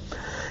سمجھتے ہیں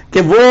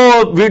کہ وہ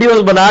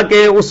ویڈیوز بنا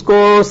کے اس کو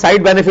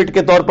سائڈ بینیفٹ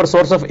کے طور پر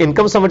سورس آف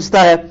انکم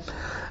سمجھتا ہے.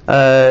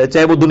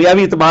 چاہے وہ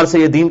دنیاوی اعتبار سے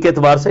یا دین کے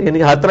اعتبار سے،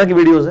 یعنی ہر طرح کی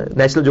ویڈیوز ہیں،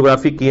 نیشنل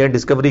جغرافک کی ہیں،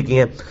 ڈسکوری کی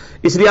ہیں.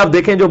 اس لیے آپ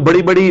دیکھیں جو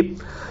بڑی بڑی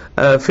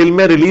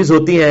فلمیں ریلیز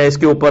ہوتی ہیں اس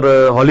کے اوپر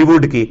ہالی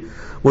ووڈ کی،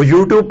 وہ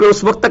یوٹیوب پہ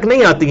اس وقت تک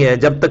نہیں آتی ہیں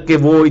جب تک کہ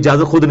وہ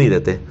اجازت خود نہیں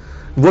دیتے،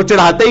 وہ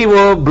چڑھاتے ہی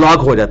وہ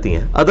بلاک ہو جاتی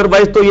ہیں.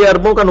 ادروائز تو یہ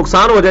اربوں کا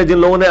نقصان ہو جائے جن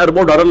لوگوں نے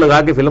اربوں ڈالر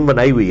لگا کے فلم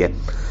بنائی ہوئی ہے.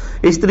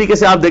 اس طریقے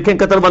سے آپ دیکھیں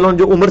قطر والوں نے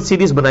جو عمر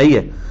سیریز بنائی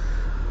ہے،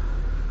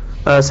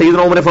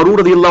 سیدنا عمر فاروق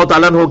رضی اللہ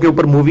تعالیٰ عنہ کے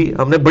اوپر مووی،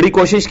 ہم نے بڑی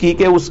کوشش کی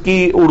کہ اس کی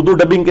اردو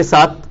ڈبنگ کے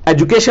ساتھ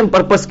ایجوکیشن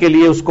پرپس کے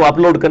لیے اس کو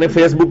اپلوڈ کریں.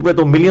 فیس بک پہ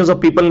تو ملینز آف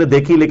پیپل نے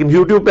دیکھی، لیکن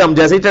یوٹیوب پہ ہم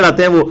جیسے ہی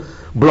چڑھاتے ہیں وہ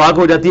بلاک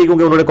ہو جاتی ہے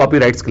کیونکہ انہوں نے کاپی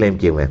رائٹس کلیم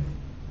کیے ہوئے ہیں.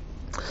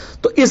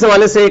 تو اس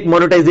حوالے سے ایک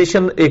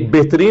مونیٹائزیشن ایک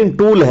بہترین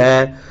ٹول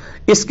ہے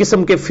اس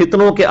قسم کے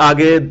فتنوں کے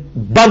آگے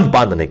بند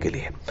باندھنے کے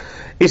لیے.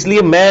 اس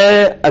لیے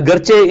میں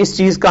اگرچہ اس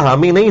چیز کا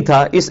حامی نہیں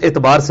تھا اس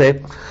اعتبار سے،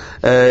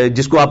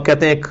 جس کو آپ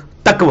کہتے ہیں ایک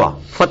تقوی،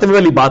 فتوی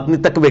والی بات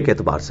نہیں، تقوی کے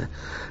اعتبار سے،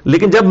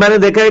 لیکن جب میں نے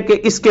دیکھا ہے کہ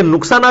اس کے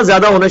نقصانات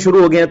زیادہ ہونے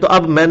شروع ہو گئے ہیں تو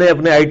اب میں نے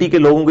اپنے آئی ٹی کے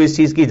لوگوں کو اس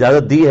چیز کی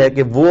اجازت دی ہے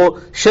کہ وہ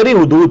شرعی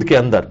حدود کے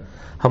اندر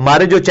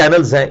ہمارے جو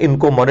چینلز ہیں ان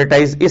کو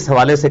مونیٹائز اس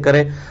حوالے سے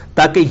کریں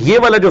تاکہ یہ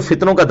والا جو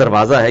فتنوں کا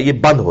دروازہ ہے یہ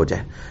بند ہو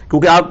جائے.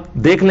 کیونکہ آپ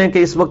دیکھ لیں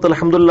کہ اس وقت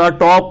الحمدللہ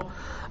ٹاپ،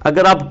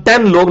 اگر آپ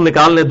 10 لوگ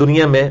نکال لیں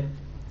دنیا میں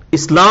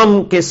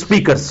اسلام کے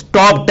سپیکرز،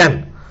 ٹاپ 10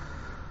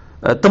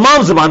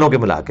 تمام زبانوں کے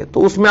ملا کے،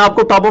 تو اس میں آپ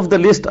کو ٹاپ آف دا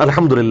لسٹ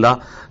الحمدللہ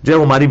جو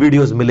ہے ہماری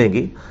ویڈیوز ملیں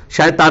گی.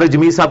 شاید طارق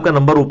جمیل صاحب کا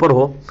نمبر اوپر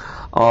ہو،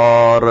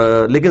 اور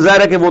لیکن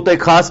ظاہر ہے کہ وہ تو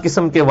ایک خاص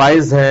قسم کے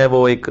وائز ہیں،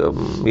 وہ ایک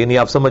یعنی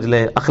آپ سمجھ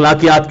لیں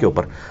اخلاقیات کے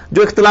اوپر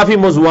جو اختلافی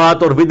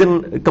موضوعات اور ود ان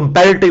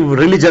کمپیریٹیو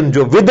ریلیجن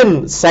جو within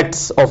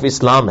sects of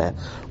Islam ہے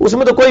اس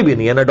میں تو کوئی بھی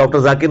نہیں ہے، نہ ڈاکٹر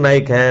ذاکر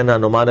نائک ہے، نہ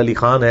نعمان علی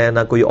خان ہے،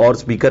 نہ کوئی اور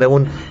سپیکر ہے،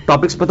 ان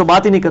ٹاپکس پہ تو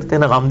بات ہی نہیں کرتے،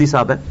 نہ غامدی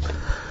صاحب ہے.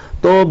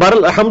 تو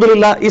بہرحال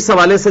الحمدللہ اس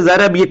حوالے سے ظاہر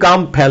ہے اب یہ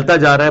کام پھیلتا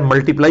جا رہا ہے،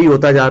 ملٹی پلائی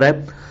ہوتا جا رہا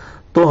ہے،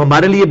 تو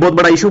ہمارے لیے بہت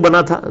بڑا ایشو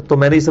بنا تھا. تو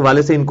میں نے اس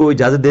حوالے سے ان کو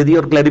اجازت دے دی،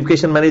 اور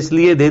کلیریفیکیشن میں نے اس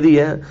لیے دے دی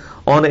ہے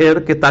آن ایئر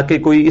کہ تاکہ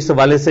کوئی اس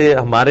حوالے سے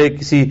ہمارے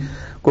کسی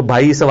کو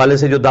بھائی اس حوالے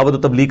سے جو دعوت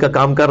و تبلیغ کا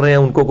کام کر رہے ہیں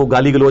ان کو کوئی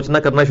گالی گلوچ نہ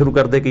کرنا شروع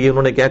کر دے کہ یہ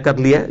انہوں نے کیا کر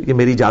لیا ہے، یہ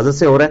میری اجازت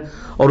سے ہو رہا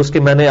ہے، اور اس کے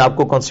میں نے آپ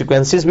کو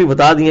کانسیکوینسز بھی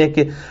بتا دیے ہیں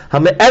کہ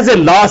ہمیں ایز اے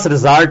لاسٹ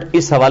ریزارٹ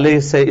اس حوالے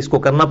سے اس کو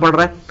کرنا پڑ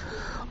رہا ہے.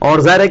 اور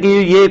ظاہر ہے کہ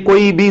یہ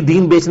کوئی بھی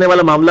دین بیچنے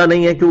والا معاملہ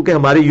نہیں ہے، کیونکہ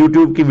ہماری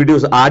یوٹیوب کی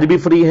ویڈیوز آج بھی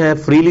فری ہیں،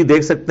 فریلی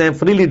دیکھ سکتے ہیں،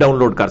 فریلی ڈاؤن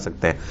لوڈ کر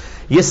سکتے ہیں.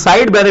 یہ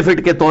سائیڈ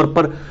بینیفٹ کے طور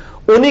پر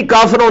انہی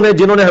کافروں نے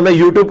جنہوں نے ہمیں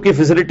یوٹیوب کی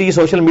فیسلٹی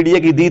سوشل میڈیا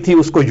کی دی تھی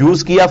اس کو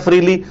یوز کیا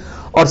فریلی،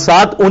 اور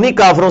ساتھ انہی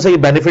کافروں سے یہ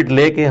بینیفٹ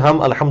لے کہ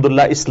ہم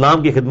الحمدللہ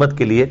اسلام کی خدمت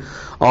کے لیے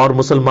اور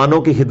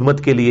مسلمانوں کی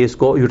خدمت کے لیے اس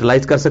کو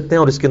یوٹیلائز کر سکتے ہیں.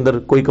 اور اس کے اندر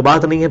کوئی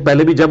بات نہیں ہے.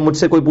 پہلے بھی جب مجھ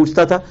سے کوئی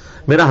پوچھتا تھا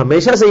میرا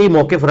ہمیشہ سے یہی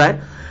موقف رہا ہے.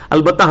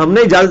 البتہ ہم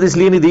نے اجازت اس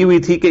لیے نہیں دی ہوئی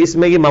تھی کہ اس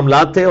میں یہ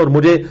معاملات تھے، اور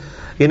مجھے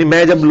یعنی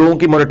میں جب لوگوں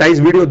کی مونیٹائز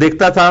ویڈیو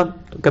دیکھتا تھا،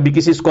 کبھی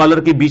کسی اسکالر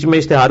کی بیچ میں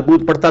اشتہار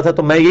کود پڑتا تھا،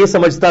 تو میں یہ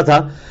سمجھتا تھا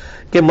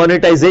کہ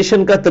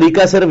مونیٹائزیشن کا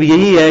طریقہ صرف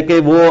یہی ہے کہ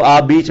وہ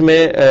آپ بیچ میں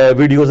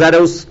ویڈیو ظاہر ہے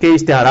اس کے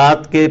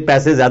اشتہارات کے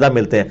پیسے زیادہ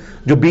ملتے ہیں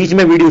جو بیچ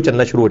میں ویڈیو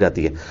چلنا شروع ہو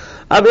جاتی ہے.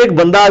 اب ایک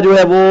بندہ جو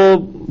ہے وہ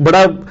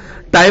بڑا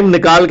ٹائم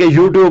نکال کے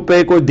یوٹیوب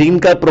پہ کوئی دین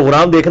کا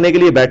پروگرام دیکھنے کے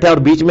لیے بیٹھا ہے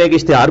اور بیچ میں ایک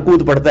اشتہار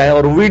کود پڑتا ہے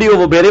اور ویڈیو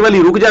وہ بیرے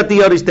والی رک جاتی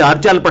ہے اور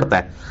اشتہار چل پڑتا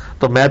ہے،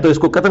 تو میں تو اس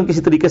کو قطعاً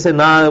کسی طریقے سے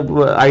نہ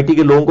آئی ٹی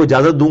کے لوگوں کو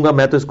اجازت دوں گا.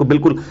 میں تو اس کو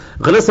بالکل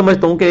غلط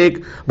سمجھتا ہوں کہ ایک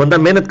بندہ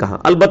محنت کہاں،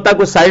 البتہ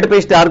کوئی سائڈ پہ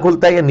اشتہار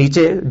کھلتا ہے یا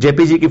نیچے جے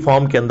پی جی کی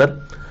فارم کے اندر،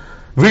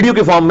 ویڈیو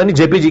کی فارم میں نہیں،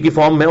 جے پی جی کی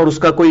فارم میں، اور اس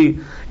کا کوئی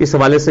اس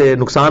حوالے سے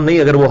نقصان نہیں،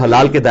 اگر وہ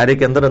حلال کے دائرے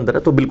کے اندر ہے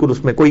تو بالکل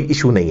اس میں کوئی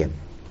ایشو نہیں ہے.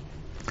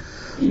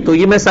 تو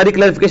یہ میں ساری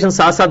کلیریفیکیشن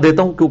ساتھ ساتھ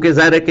دیتا ہوں کیونکہ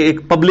ظاہر ہے کہ ایک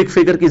پبلک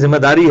فگر کی ذمہ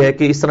داری ہے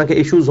کہ اس طرح کے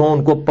ایشوز ہوں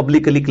ان کو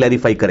پبلکلی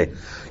کلیریفائی کرے،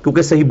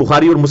 کیونکہ صحیح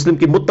بخاری اور مسلم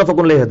کی متفق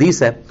علیہ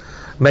حدیث ہے.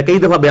 میں کئی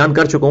دفعہ بیان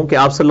کر چکا ہوں کہ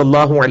آپ صلی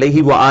اللہ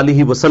علیہ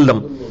وآلہ وسلم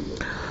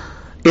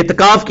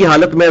اعتکاف کی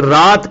حالت میں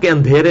رات کے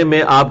اندھیرے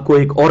میں آپ کو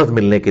ایک عورت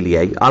ملنے کے لیے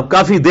آئی. آپ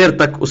کافی دیر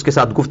تک اس کے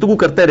ساتھ گفتگو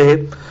کرتے رہے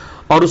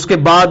اور اس کے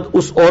بعد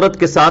اس عورت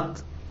کے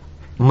ساتھ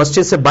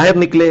مسجد سے باہر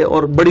نکلے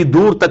اور بڑی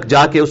دور تک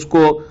جا کے اس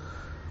کو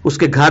اس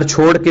کے گھر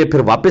چھوڑ کے پھر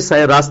واپس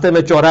آئے. راستے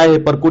میں چوراہے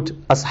پر کچھ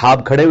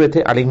اصحاب کھڑے ہوئے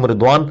تھے علیہم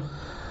رضوان،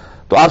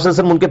 تو آپ صلی اللہ علیہ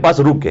وسلم ان کے پاس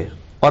رک گئے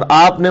اور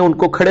آپ نے ان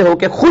کو کھڑے ہو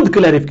کے خود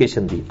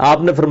کلیریفیکیشن دی.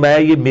 آپ نے فرمایا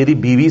یہ میری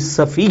بیوی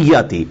صفیہ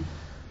تھی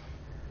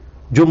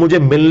جو مجھے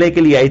ملنے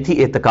کے لیے آئی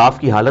تھی اعتکاف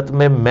کی حالت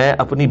میں. میں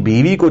اپنی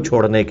بیوی کو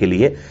چھوڑنے کے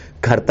لیے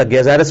گھر تک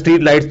گیا. ظاہر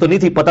اسٹریٹ لائٹس تو نہیں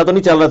تھی، پتہ تو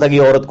نہیں چل رہا تھا کہ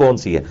یہ عورت کون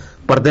سی ہے،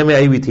 پردے میں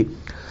آئی ہوئی تھی.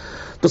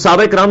 تو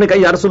صحابہ کرام نے کہا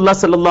یا رسول اللہ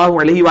صلی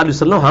اللہ علیہ وآلہ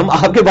وسلم ہم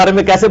آپ کے بارے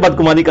میں کیسے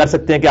بدگمانی کر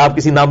سکتے ہیں کہ آپ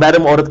کسی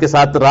نامحرم عورت کے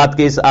ساتھ رات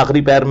کے اس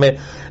آخری پہر میں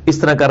اس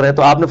طرح کر رہے ہیں.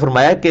 تو آپ نے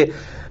فرمایا کہ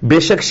بے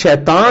شک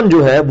شیطان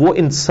جو ہے وہ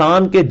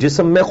انسان کے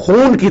جسم میں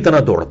خون کی طرح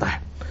دوڑتا ہے،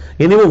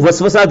 یعنی وہ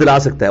وسوسہ دلا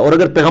سکتا ہے، اور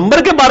اگر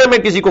پیغمبر کے بارے میں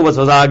کسی کو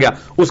وسوسہ آ گیا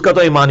اس کا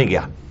تو ایمان ہی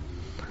گیا،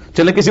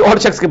 چلے کسی اور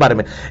شخص کے بارے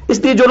میں. اس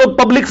لیے جو لوگ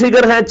پبلک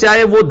فگر ہیں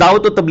چاہے وہ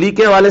دعوت و تبلیغ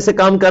کے حوالے سے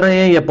کام کر رہے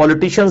ہیں یا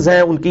پولیٹیشنز ہیں،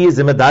 ان کی یہ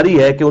ذمہ داری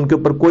ہے کہ ان کے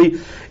اوپر کوئی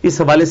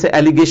اس حوالے سے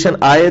ایلیگیشن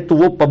آئے تو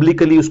وہ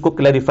پبلکلی اس کو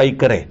کلیریفائی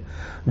کریں.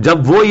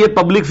 جب وہ یہ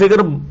پبلک فگر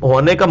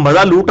ہونے کا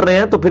مزہ لوٹ رہے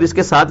ہیں تو پھر اس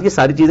کے ساتھ یہ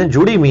ساری چیزیں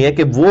جڑی ہوئی ہیں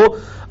کہ وہ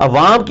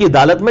عوام کی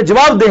عدالت میں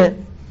جواب دیں.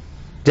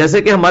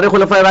 جیسے کہ ہمارے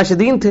خلفائے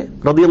راشدین تھے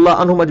رضی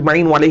اللہ عنہم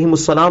اجمعین وعلیہم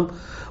السلام،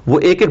 وہ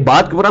ایک ایک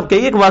بات کے اوپر، آپ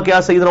کئی ایک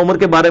واقعات سیدنا عمر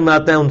کے بارے میں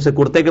آتے ہیں، ان سے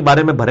کرتے کے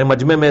بارے میں بھرے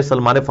مجمع میں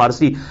سلمان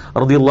فارسی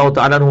رضی اللہ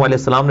تعالیٰ عنہ علیہ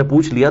السلام نے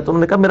پوچھ لیا، تو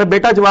انہوں نے کہا میرا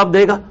بیٹا جواب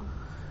دے گا.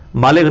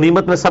 مال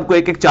غنیمت میں سب کو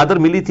ایک ایک چادر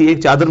ملی تھی،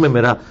 ایک چادر میں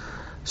میرا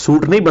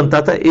سوٹ نہیں بنتا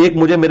تھا، ایک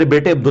مجھے میرے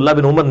بیٹے عبداللہ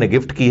بن عمر نے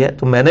گفٹ کی ہے،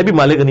 تو میں نے بھی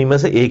مال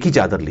غنیمت سے ایک ہی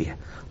چادر لی ہے.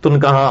 تو انہوں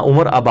نے کہا ہاں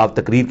عمر اب آپ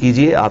تقریر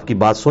کیجئے، آپ کی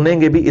بات سنیں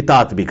گے بھی،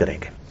 اطاعت بھی کریں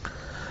گے.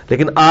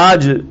 لیکن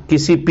آج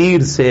کسی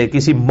پیر سے،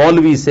 کسی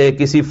مولوی سے،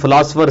 کسی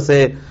فلاسفر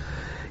سے،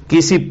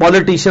 کسی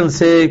پولیٹیشین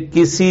سے،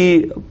 کسی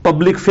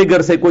پبلک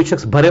فگر سے کوئی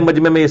شخص بھرے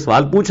مجمع میں یہ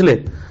سوال پوچھ لے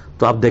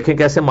تو آپ دیکھیں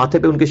کیسے ماتھے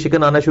پہ ان کے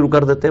شکن آنا شروع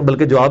کر دیتے ہیں،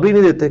 بلکہ جواب ہی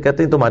نہیں دیتے،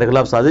 کہتے ہیں تمہارے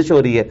خلاف سازش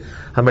ہو رہی ہے،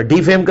 ہمیں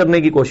ڈی فیم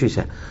کرنے کی کوشش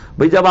ہے.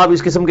 بھئی جب آپ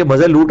اس قسم کے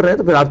مزے لوٹ رہے ہیں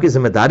تو پھر آپ کی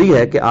ذمہ داری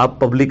ہے کہ آپ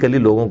پبلکلی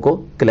لوگوں کو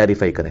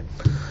کلیریفائی کریں.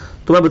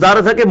 تو میں بتا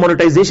رہا تھا کہ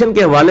مونیٹائزیشن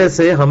کے حوالے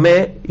سے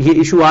ہمیں یہ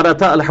ایشو آ رہا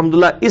تھا،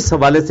 الحمدللہ اس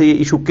حوالے سے یہ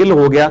ایشو کل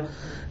ہو گیا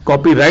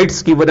کاپی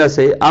رائٹس کی وجہ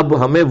سے.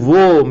 اب ہمیں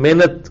وہ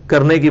محنت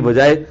کرنے کی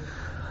بجائے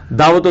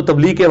دعوت و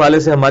تبلیغ کے حوالے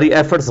سے ہماری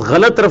ایفرٹس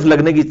غلط طرف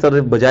لگنے کی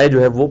طرف بجائے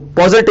جو ہے وہ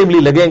پازیٹیولی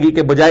لگیں گی،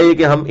 کہ بجائے یہ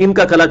کہ ہم ان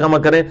کا کلا کما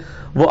کریں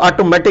وہ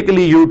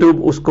آٹومیٹکلی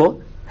یوٹیوب اس کو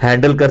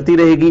ہینڈل کرتی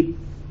رہے گی.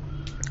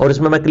 اور اس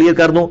میں کلیئر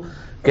کر دوں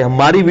کہ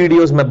ہماری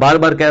ویڈیوز، میں بار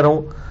بار کہہ رہا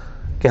ہوں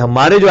کہ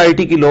ہمارے جو آئی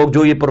ٹی کی لوگ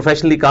جو یہ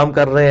پروفیشنلی کام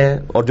کر رہے ہیں،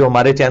 اور جو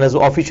ہمارے چینلز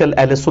آفیشیل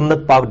اہل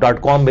سنت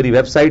پاک.com میری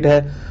ویب سائٹ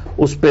ہے،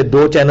 اس پہ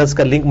 2 چینلز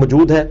کا لنک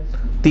موجود ہے.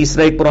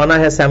 تیسرا ایک پرانا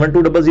ہے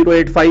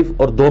 720085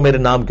 اور 2 میرے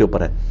نام کے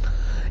اوپر ہے.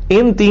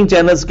 ان 3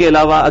 چینلز کے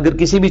علاوہ اگر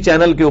کسی بھی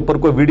چینل کے اوپر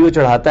کوئی ویڈیو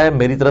چڑھاتا ہے،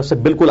 میری طرف سے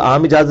بالکل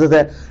عام اجازت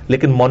ہے،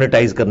 لیکن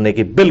مونیٹائز کرنے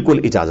کی بالکل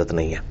اجازت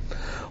نہیں ہے.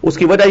 اس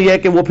کی وجہ یہ ہے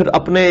کہ وہ پھر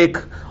اپنے ایک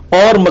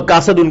اور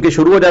مقاصد ان کے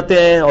شروع ہو جاتے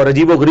ہیں اور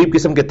عجیب و غریب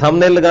قسم کے تھمب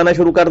نیل لگانا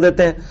شروع کر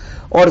دیتے ہیں.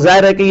 اور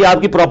ظاہر ہے کہ یہ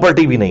آپ کی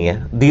پراپرٹی بھی نہیں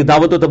ہے،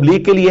 دعوت و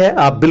تبلیغ کے لیے ہے،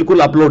 آپ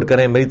بالکل اپلوڈ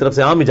کریں، میری طرف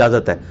سے عام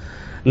اجازت ہے،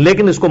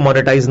 لیکن اس کو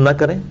مونیٹائز نہ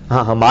کریں.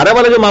 ہاں ہمارا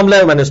والا جو معاملہ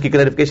ہے میں نے اس کی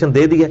کلیریفیکیشن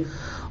دے دی ہے،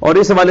 اور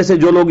اس حوالے سے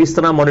جو لوگ اس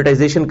طرح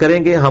مونیٹائزیشن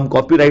کریں گے، ہم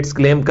کاپی رائٹس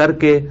کلیم کر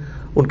کے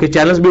ان کے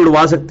چینلز بھی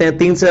اڑوا سکتے ہیں.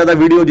 3 سے زیادہ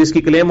ویڈیو جس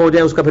کی کلیم ہو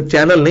جائے اس کا پھر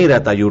چینل نہیں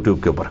رہتا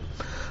یوٹیوب کے اوپر،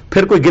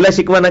 پھر کوئی گلا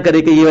شکوہ نہ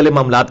کرے کہ یہ والے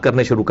معاملات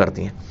کرنے شروع کر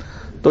دیے.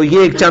 تو یہ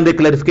ایک چند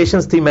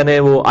کلیریفیکیشنز تھی. میں نے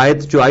وہ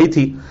آیت جو آئی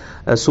تھی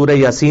سورہ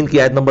یاسین کی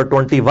آیت نمبر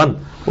 21،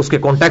 اس کے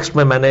کانٹیکسٹ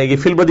میں نے یہ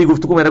فی البدی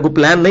گفتگو، میرا کوئی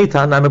پلان نہیں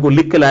تھا، نہ میں کوئی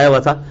لکھ کے لایا ہوا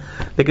تھا،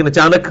 لیکن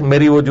اچانک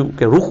میری وہ جو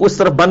کہ رخ اس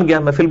طرف بن گیا.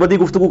 میں فی البدی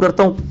گفتگو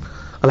کرتا ہوں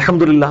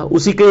الحمدللہ،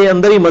 اسی کے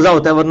اندر ہی مزہ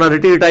ہوتا ہے، ورنہ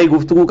رٹی رٹائی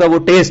گفتگو کا وہ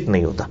ٹیسٹ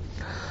نہیں ہوتا.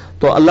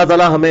 تو اللہ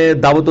تعالی ہمیں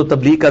دعوت و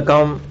تبلیغ کا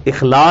کام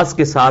اخلاص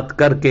کے ساتھ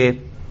کر کے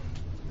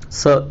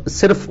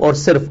صرف اور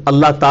صرف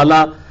اللہ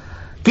تعالی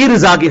کی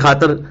رضا کی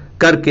خاطر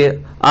کر کے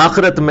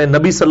آخرت میں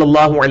نبی صلی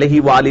اللہ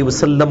علیہ وآلہ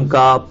وسلم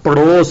کا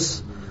پڑوس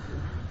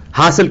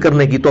حاصل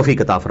کرنے کی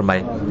توفیق عطا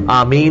فرمائے.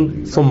 آمین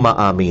ثم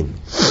آمین.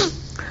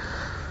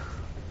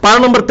 پارا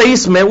نمبر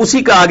 23 میں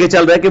اسی کا آگے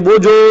چل رہا ہے کہ وہ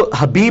جو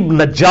حبیب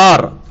نجار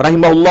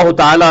رحمہ اللہ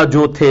تعالی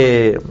جو تھے،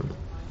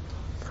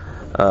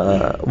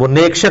 وہ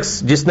نیک شخص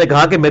جس نے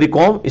کہا کہ میری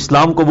قوم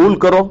اسلام قبول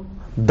کرو،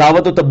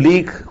 دعوت و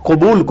تبلیغ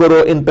قبول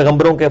کرو ان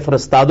پیغمبروں کے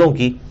فرستادوں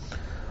کی،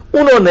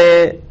 انہوں نے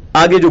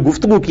آگے جو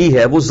گفتگو کی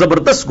ہے وہ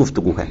زبردست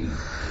گفتگو ہے.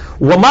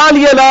 وَمَا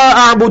لِيَ لَا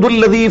أَعْبُدُ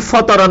الَّذِي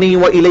فَطَرَنِي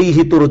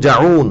وَإِلَيْهِ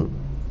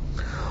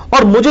تُرْجَعُونَ،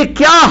 اور مجھے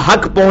کیا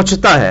حق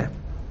پہنچتا ہے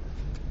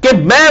کہ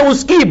میں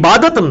اس کی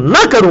عبادت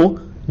نہ کروں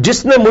جس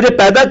نے مجھے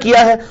پیدا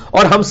کیا ہے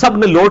اور ہم سب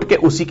نے لوٹ کے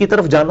اسی کی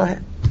طرف جانا ہے.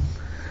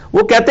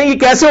 وہ کہتے ہیں یہ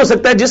کیسے ہو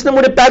سکتا ہے، جس نے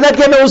مجھے پیدا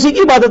کیا میں اسی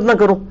کی عبادت نہ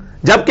کروں،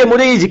 جبکہ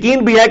مجھے یہ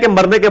یقین بھی ہے کہ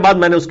مرنے کے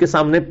بعد میں نے اس کے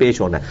سامنے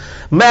پیش ہونا ہے.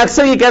 میں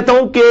اکثر یہ کہتا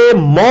ہوں کہ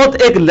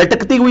موت ایک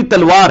لٹکتی ہوئی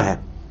تلوار ہے.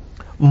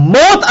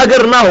 موت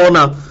اگر نہ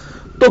ہونا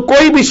تو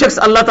کوئی بھی شخص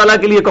اللہ تعالیٰ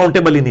کے لیے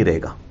اکاؤنٹیبل ہی نہیں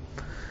رہے گا،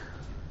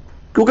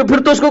 کیونکہ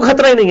پھر تو اس کو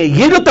خطرہ ہی نہیں ہے.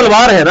 یہ جو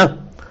تلوار ہے نا،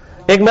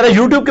 ایک میرا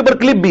یوٹیوب کے اوپر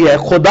کلپ بھی ہے،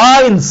 خدا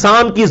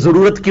انسان کی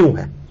ضرورت کیوں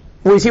ہے،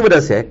 وہ اسی وجہ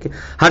سے ہے کہ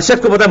ہر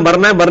شخص کو پتا ہے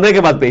مرنا ہے، مرنے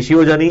کے بعد پیشی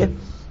ہو جانی ہے،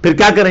 پھر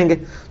کیا کریں گے.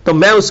 تو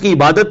میں اس کی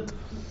عبادت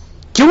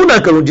کیوں نہ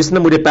کروں جس نے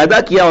مجھے پیدا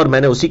کیا اور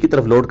میں نے اسی کی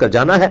طرف لوٹ کر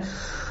جانا ہے.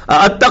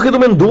 اتخذ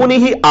من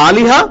دونہ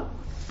آلہہ،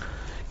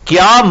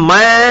 کیا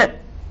میں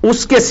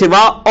اس کے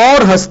سوا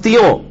اور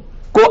ہستیوں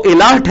کو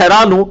الہ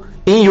ٹھہرا لوں.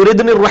 ان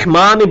یردنی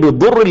الرحمن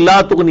بضر لا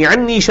تغنی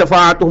عنی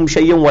شفاعتهم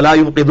شیئا ولا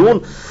ينقذون،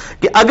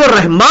 کہ اگر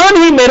رحمان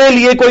ہی میرے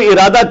لیے کوئی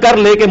ارادہ کر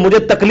لے کہ مجھے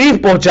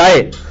تکلیف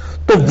پہنچائے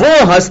تو وہ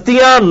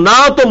ہستیاں نہ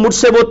تو مجھ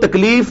سے وہ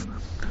تکلیف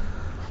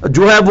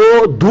جو ہے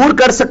وہ دور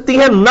کر سکتی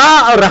ہیں،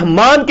 نہ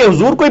رحمان کے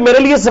حضور کوئی میرے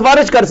لیے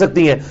سفارش کر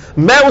سکتی ہیں.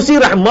 میں اسی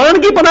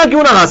رحمان کی پناہ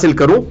کیوں نہ حاصل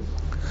کروں.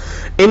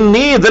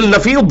 انی ذی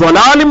لفی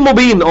ضلال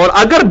مبین، اور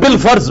اگر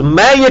بالفرض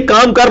میں یہ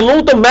کام کر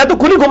لوں تو میں تو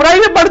کھلی گمراہی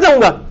میں پڑ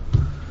جاؤں گا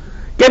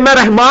کہ میں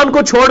رحمان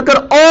کو چھوڑ کر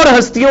اور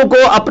ہستیوں کو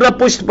اپنا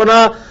پشت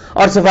پناہ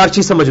اور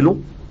سفارشی سمجھ لوں.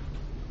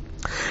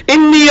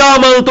 انی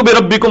آمنت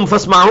بربکم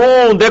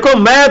فاسمعون، دیکھو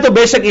میں تو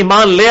بے شک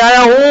ایمان لے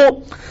آیا ہوں،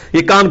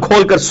 یہ کان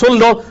کھول کر سن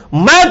لو،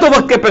 میں تو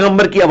وقت کے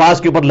پیغمبر کی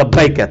آواز کے اوپر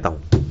لبیک کہتا ہوں.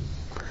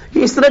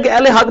 یہ اس طرح کے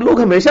اہل حق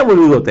لوگ ہمیشہ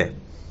موجود ہوتے ہیں،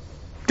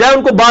 چاہے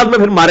ان کو بعد میں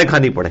پھر مارے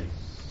کھانی پڑے.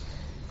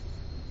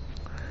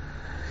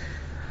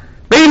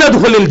 قیل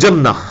ادخل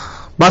الجنہ،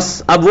 بس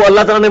اب وہ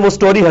اللہ تعالیٰ نے وہ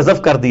سٹوری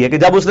حذف کر دی ہے کہ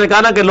جب اس نے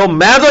کہا نا کہ لو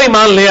میں تو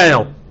ایمان لے آیا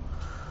ہوں،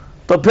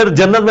 تو پھر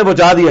جنت میں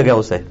پہنچا دیا گیا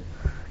اسے.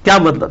 کیا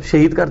مطلب؟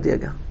 شہید کر دیا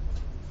گیا.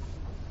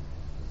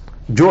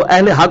 جو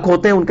اہل حق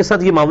ہوتے ہیں ان کے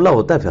ساتھ یہ معاملہ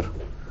ہوتا ہے. پھر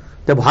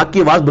جب حق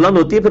کی آواز بلند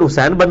ہوتی ہے پھر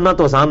حسین بننا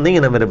تو آسان نہیں ہے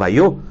نا میرے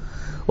بھائیوں.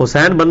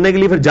 حسین بننے کے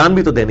لیے پھر جان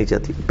بھی تو دینی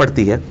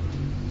پڑتی ہے.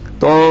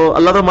 تو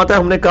اللہ تعالیٰ فرماتا ہے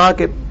ہم نے کہا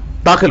کہ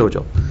داخل ہو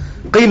جاؤ،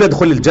 قیل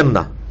ادخل الجنہ،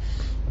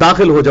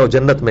 داخل ہو جاؤ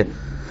جنت میں.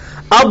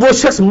 اب وہ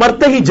شخص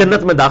مرتے ہی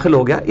جنت میں داخل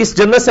ہو گیا. اس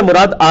جنت سے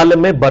مراد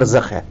عالم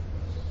برزخ ہے،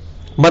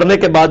 مرنے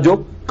کے بعد جو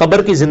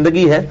قبر کی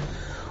زندگی ہے.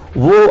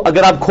 وہ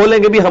اگر آپ کھولیں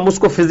گے بھی ہم اس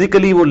کو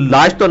فزیکلی وہ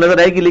لاش تو نظر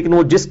آئے گی، لیکن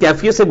وہ جس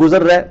کیفیت سے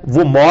گزر رہا ہے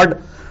وہ موڈ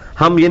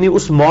ہم یعنی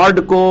اس موڈ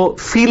کو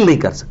فیل نہیں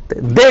کر سکتے،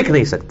 دیکھ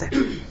نہیں سکتے.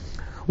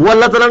 وہ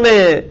اللہ تعالیٰ نے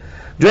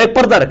جو ایک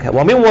پردہ رکھا ہے،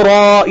 وَمِن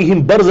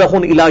وَرَائِهِمْ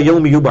بَرْزَخٌ إِلَى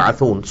يَوْمِ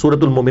يُبْعَثُونَ،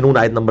 سورۃ المومنون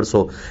آیت نمبر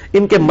 100.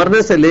 ان کے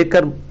مرنے سے لے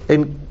کر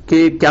ان کے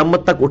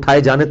قیامت تک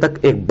اٹھائے جانے تک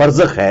ایک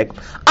برزخ ہے، ایک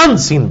ان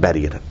سین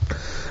بیریئر ہے.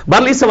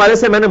 بہرحال اس حوالے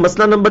سے میں نے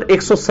مسئلہ نمبر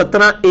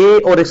 117A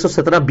اور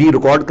 117B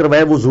ریکارڈ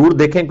کروایا، وہ ضرور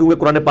دیکھیں کیونکہ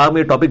قرآن پاک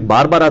میں یہ ٹاپک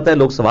بار بار آتا ہے.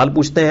 لوگ سوال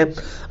پوچھتے ہیں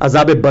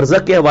عذاب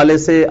برزخ کے حوالے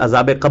سے،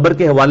 عذاب قبر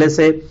کے حوالے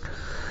سے.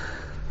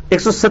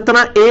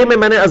 117A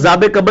میں نے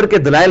عذاب قبر کے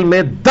دلائل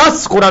میں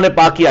 10 قرآن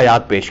پاک کی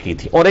آیات پیش کی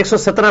تھی، اور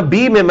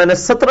 117B میں نے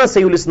 17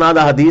 صحیح الاسناد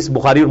احادیث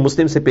بخاری اور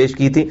مسلم سے پیش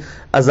کی تھی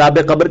عذاب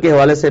قبر کے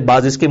حوالے سے.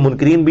 بعض اس کے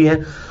منکرین بھی ہیں،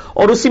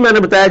 اور اسی میں نے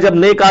بتایا جب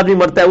نیک آدمی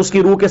مرتا ہے اس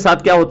کی روح کے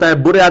ساتھ کیا ہوتا ہے،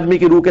 برے آدمی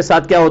کی روح کے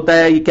ساتھ کیا ہوتا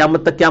ہے، یہ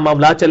قیامت تک کیا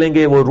معاملات چلیں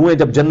گے. وہ روحیں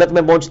جب جنت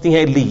میں پہنچتی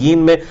ہیں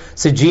علیین میں،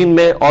 سجین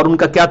میں، اور ان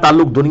کا کیا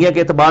تعلق دنیا کے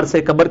اعتبار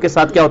سے قبر کے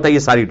ساتھ کیا ہوتا ہے، یہ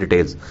ساری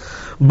ڈیٹیلز.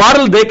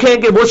 بہرحال دیکھیں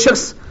کہ وہ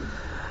شخص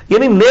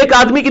یعنی نیک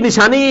آدمی کی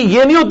نشانی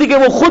یہ نہیں ہوتی کہ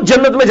وہ خود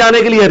جنت میں جانے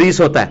کے لیے حریص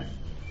ہوتا ہے.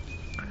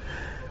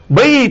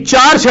 بھئی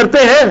 4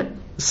 شرطیں ہیں،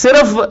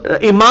 صرف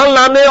ایمان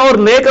لانے اور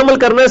نیک عمل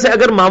کرنے سے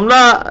اگر معاملہ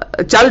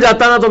چل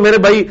جاتا نا تو میرے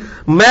بھائی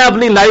میں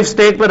اپنی لائف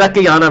سٹیج پہ رکھ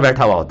کے یہاں نہ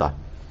بیٹھا ہوا ہوتا.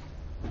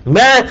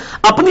 میں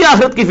اپنی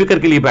آخرت کی فکر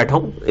کے لیے بیٹھا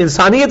ہوں،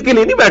 انسانیت کے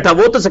لیے نہیں بیٹھا،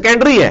 وہ تو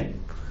سیکنڈری ہے.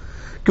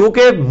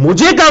 کیونکہ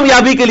مجھے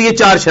کامیابی کے لیے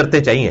 4 شرطیں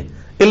چاہیے.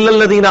 الا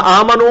الذین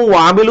آمنوا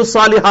وعملوا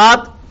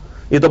الصالحات،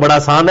 یہ تو بڑا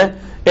آسان ہے.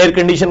 ایئر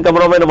کنڈیشن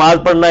کمروں میں نماز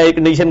پڑھنا، ایئر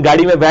کنڈیشن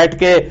گاڑی میں بیٹھ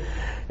کے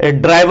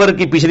ڈرائیور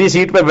کی پچھلی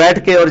سیٹ پہ بیٹھ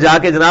کے اور جا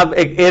کے جناب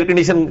ایک ایئر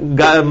کنڈیشن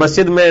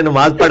مسجد میں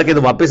نماز پڑھ کے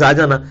تو واپس آ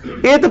جانا،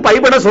 یہ تو بھائی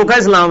بڑا سوکھا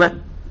اسلام ہے.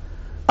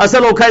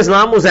 اصل اوکھا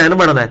اسلام حسین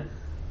بننا ہے.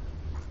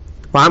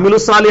 وعملوا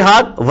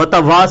الصالحات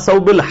وتواصوا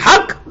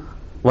بالحق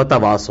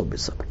وتواصوا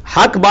بالصبر،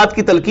 حق بات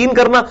کی تلقین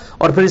کرنا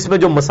اور پھر اس میں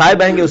جو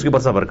مصائب آئیں گے اس کے اوپر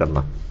صبر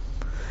کرنا.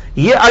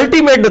 یہ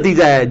الٹیمیٹ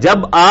نتیجہ ہے.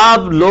 جب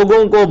آپ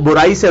لوگوں کو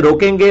برائی سے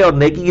روکیں گے اور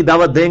نیکی کی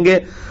دعوت دیں گے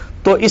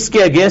تو اس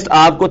کے اگینسٹ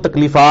آپ کو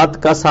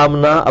تکلیفات کا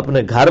سامنا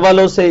اپنے گھر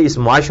والوں سے، اس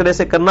معاشرے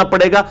سے کرنا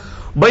پڑے گا.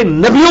 بھائی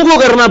نبیوں کو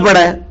کرنا پڑا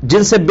ہے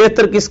جن سے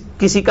بہتر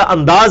کسی کا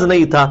انداز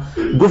نہیں تھا،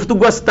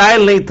 گفتگو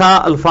سٹائل نہیں تھا،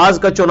 الفاظ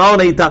کا چناؤ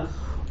نہیں تھا،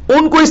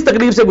 ان کو اس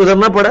تکلیف سے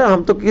گزرنا پڑا ہے.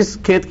 ہم تو کس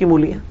کھیت کی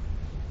مولی ہیں.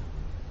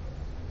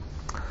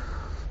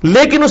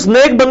 لیکن اس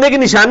نیک بندے کی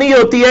نشانی یہ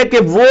ہوتی ہے کہ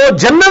وہ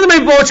جنت میں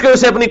پہنچ کے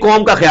اسے اپنی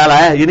قوم کا خیال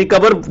آیا ہے. یعنی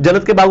قبر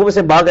جنت کے باغوں میں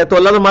سے باغ ہے. تو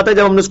اللہ نے فرماتا ہے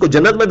جب ہم نے اس کو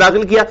جنت میں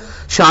داخل کیا،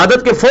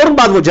 شہادت کے فوراً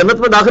بعد وہ جنت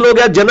میں داخل ہو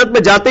گیا. جنت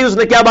میں جاتے ہی اس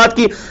نے کیا بات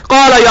کی؟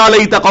 قال یا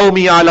لیت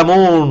قومی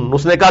یعلمون،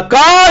 اس نے کہا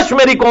کاش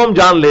میری قوم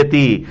جان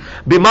لیتی،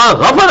 بما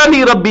غفر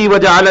لی ربی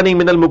وجعلنی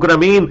من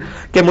المکرمین،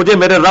 کہ مجھے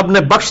میرے رب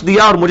نے بخش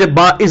دیا اور مجھے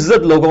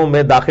باعزت لوگوں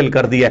میں داخل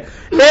کر دیا.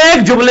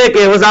 ایک جملے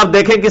کے عوض آپ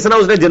دیکھیں کس طرح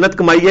اس نے جنت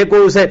کمائی ہے.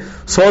 کوئی اسے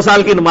 100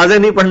 سال کی نمازیں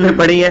نہیں پڑھنے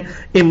پڑی ہیں،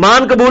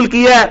 ایمان قبول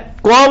کیا ہے،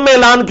 قوم میں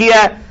اعلان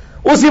کیا ہے،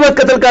 اسی وقت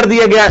قتل کر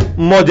دیا گیا،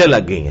 موجیں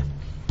لگ گئی ہیں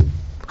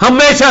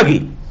ہمیشہ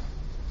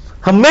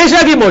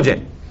کی موجیں.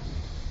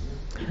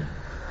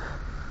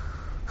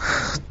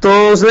 تو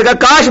اس نے کہا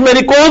کاش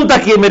میری قوم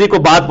تک یہ میری کو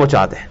بات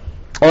پہنچا دے.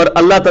 اور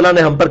اللہ تعالیٰ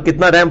نے ہم پر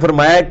کتنا رحم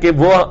فرمایا ہے کہ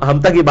وہ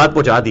ہم تک یہ بات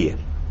پہنچا دی ہے.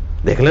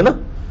 دیکھ لینا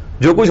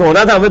جو کچھ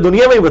ہونا تھا ہمیں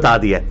دنیا میں ہی بتا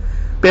دیا،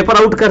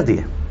 پیپر آؤٹ کر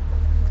دیا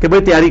کہ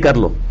بھئی تیاری کر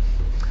لو.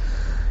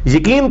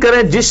 یقین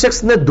کریں جس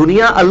شخص نے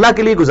دنیا اللہ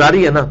کے لیے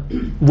گزاری ہے نا،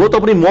 وہ تو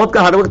اپنی موت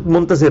کا ہر وقت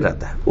منتظر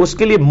رہتا ہے. اس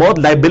کے لیے موت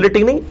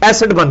لائبلٹی نہیں،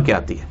 ایسٹ بن کے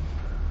آتی ہے.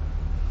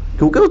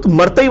 کیونکہ وہ تو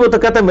مرتا ہی وہ تو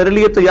کہتا ہے میرے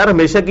لیے تو یار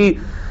ہمیشہ کی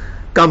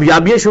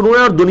کامیابیاں شروع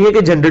ہیں اور دنیا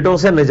کے جھنڈٹوں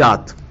سے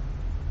نجات،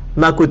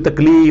 نہ کوئی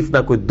تکلیف،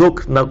 نہ کوئی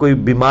دکھ، نہ کوئی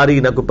بیماری،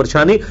 نہ کوئی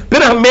پریشانی،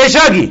 پھر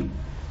ہمیشہ کی.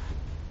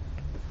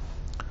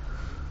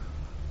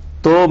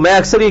 تو میں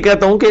اکثر یہ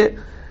کہتا ہوں کہ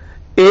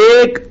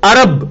 1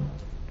 ارب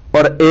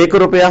اور 1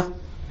 روپیہ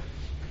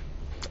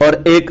اور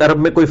 1 ارب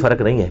میں کوئی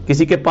فرق نہیں ہے.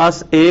 کسی کے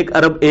پاس 1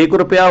 ارب 1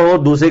 روپیہ ہو،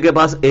 دوسرے کے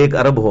پاس 1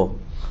 ارب ہو،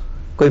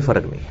 کوئی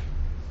فرق نہیں ہے.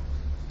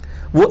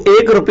 وہ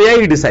 1 روپیہ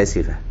ہی ڈیسائسو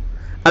ہے.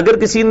 اگر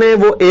کسی نے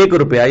وہ 1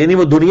 روپیہ یعنی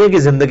وہ دنیا کی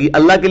زندگی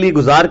اللہ کے لیے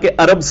گزار کے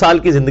ارب سال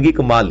کی زندگی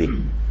کما لی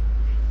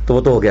تو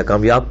وہ تو ہو گیا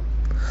کامیاب.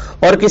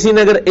 اور کسی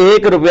نے اگر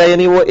 1 روپیہ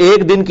یعنی وہ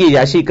 1 دن کی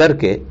عیاشی کر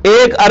کے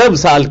 1 ارب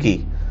سال کی،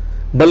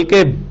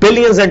 بلکہ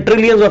billions and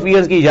trillions of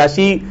years کی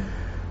عیاشی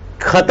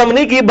ختم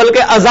نہیں کی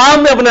بلکہ عذاب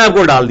میں اپنے آپ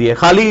کو ڈال دیے.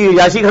 خالی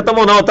عیاشی ختم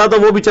ہونا ہوتا تو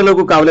وہ بھی چلو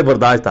کوئی قابل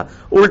برداشت تھا،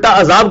 الٹا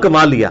عذاب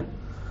کما لیا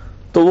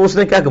تو وہ اس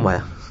نے کیا کمایا؟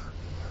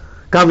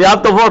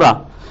 کامیاب تو وہ رہا.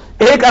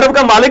 1 ارب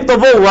کا مالک تو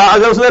وہ ہوا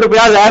اگر اس نے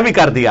روپیہ ضائع بھی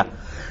کر دیا.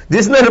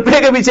 جس نے روپے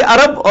کے پیچھے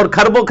ارب اور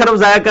خربوں خرب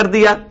ضائع کر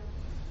دیا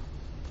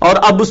اور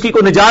اب اس کی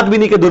کوئی نجات بھی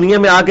نہیں کہ دنیا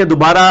میں آ کے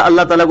دوبارہ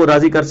اللہ تعالیٰ کو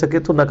راضی کر سکے,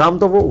 تو ناکام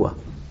تو وہ ہوا.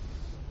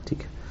 ٹھیک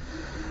ہے,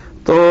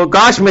 تو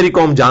کاش میری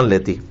قوم جان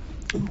لیتی.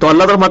 تو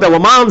اللہ تعالیٰ فرماتا ہے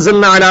وما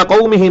انزلنا علی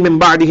قومہ من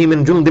بعدہ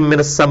من جند من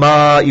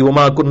السماء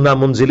وما كنا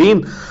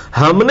منزلین,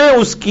 ہم نے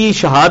اس کی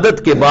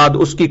شہادت کے بعد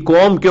اس کی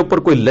قوم کے اوپر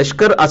کوئی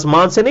لشکر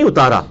آسمان سے نہیں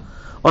اتارا,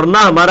 اور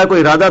نہ ہمارا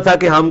کوئی ارادہ تھا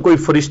کہ ہم کوئی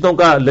فرشتوں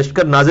کا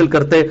لشکر نازل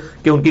کرتے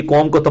کہ ان کی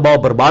قوم کو تباہ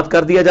و برباد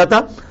کر دیا جاتا.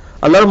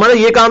 اللہ ہمارا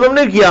یہ کام ہم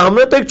نے کیا, ہم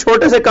نے تو ایک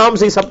چھوٹے سے کام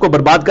سے ہی سب کو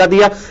برباد کر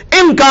دیا.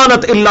 ان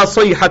کانت الا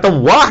صیحۃ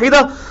واحدہ,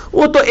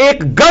 وہ تو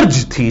ایک گرج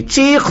تھی,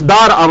 چیخ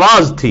دار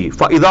آواز تھی.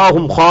 فاذا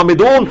هم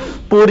خامدون,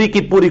 پوری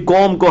کی پوری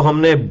قوم کو ہم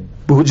نے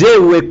بھجے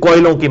ہوئے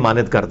کوئلوں کی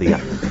مانند کر دیا.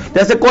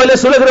 جیسے کوئلے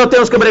سلگ رہے ہوتے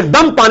ہیں اس کے اوپر ایک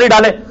دم پانی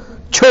ڈالے,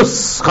 چھس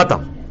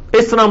ختم.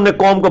 اس طرح ہم نے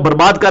قوم کو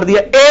برباد کر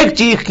دیا ایک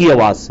چیخ کی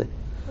آواز سے.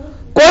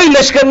 کوئی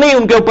لشکر نہیں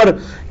ان کے اوپر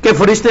کہ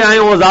فرشتے آئے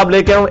وہ عذاب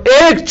لے کے آئے,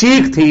 ایک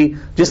چیخ تھی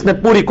جس نے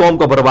پوری قوم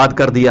کو برباد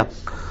کر دیا.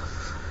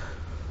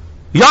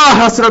 یا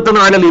حسرتن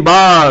علی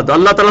العباد,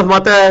 اللہ تعالیٰ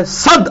فرماتا ہے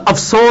صد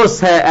افسوس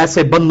ہے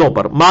ایسے بندوں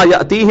پر. ما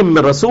یاتیہم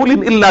من رسول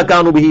الا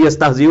کانوا بہ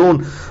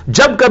یستہزئون,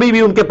 جب کبھی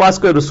بھی ان کے پاس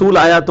کوئی رسول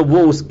آیا تو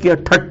وہ اس کی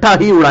ٹھٹھا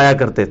ہی اڑایا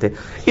کرتے تھے.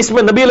 اس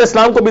میں نبی علیہ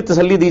السلام کو بھی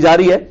تسلی دی جا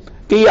رہی ہے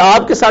کہ یہ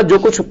آپ کے ساتھ جو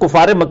کچھ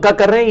کفار مکہ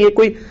کر رہے ہیں یہ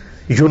کوئی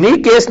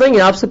یونیک کیس نہیں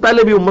ہے, آپ سے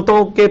پہلے بھی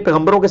امتوں کے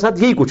پیغمبروں کے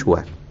ساتھ یہی کچھ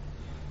ہوا ہے.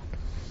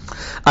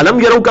 الم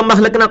یروا کما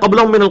اہلکنا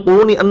قبلہم من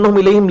القرون انہم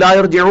الیہم لا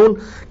یرجعون,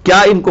 کیا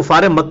ان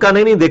کفار مکہ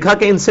نے نہیں دیکھا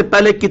کہ ان سے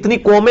پہلے کتنی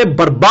قومیں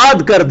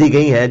برباد کر دی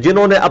گئی ہیں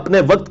جنہوں نے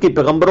اپنے وقت کی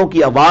پیغمبروں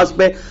کی آواز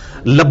پہ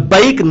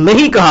لبیک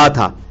نہیں کہا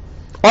تھا,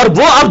 اور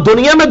وہ اب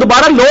دنیا میں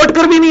دوبارہ لوٹ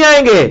کر بھی نہیں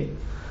آئیں گے,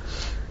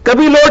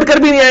 کبھی لوٹ کر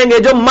بھی نہیں آئیں گے.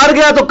 جو مر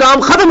گیا تو کام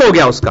ختم ہو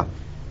گیا اس کا.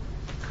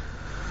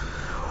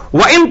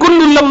 وَإِن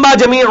كُلٌّ لَمَّا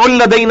جَمِيعٌ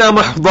لَدَيْنَا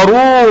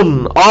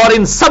مُحْضَرُونَ, اور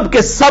ان سب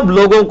کے سب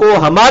لوگوں کو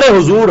ہمارے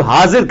حضور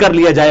حاضر کر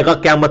لیا جائے گا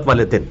قیامت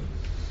والے دن.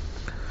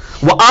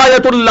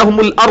 وَآیَةٌ لَهُمُ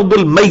الْأَرْضُ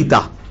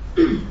الْمَيْتَةُ,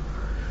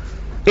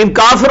 ان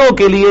کافروں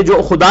کے لیے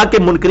جو خدا کے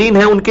منکرین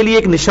ہیں ان کے لیے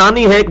ایک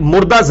نشانی ہے ایک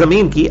مردہ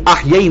زمین کی.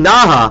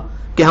 احییناها,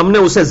 کہ ہم نے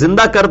اسے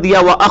زندہ کر دیا.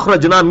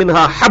 وَأَخْرَجْنَا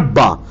مِنْهَا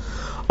حَبًّا,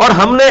 اور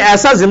ہم نے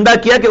ایسا زندہ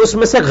کیا کہ اس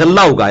میں سے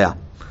غلہ اگایا.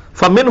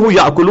 فَمِنْهُ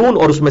يَأْكُلُونَ,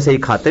 اور اس میں سے ہی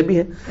کھاتے بھی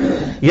ہیں.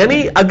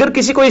 یعنی اگر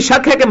کسی کو یہ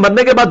شک ہے کہ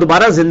مرنے کے بعد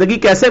دوبارہ زندگی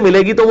کیسے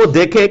ملے گی تو وہ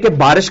دیکھے کہ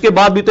بارش کے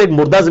بعد بھی تو ایک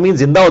مردہ زمین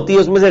زندہ ہوتی ہے,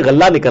 اس میں سے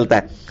غلہ نکلتا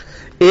ہے.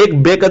 ایک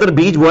بے قدر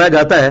بیج بویا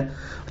جاتا ہے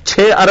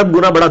 6 ارب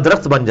گنا بڑا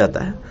درخت بن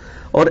جاتا ہے,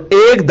 اور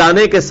ایک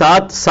دانے کے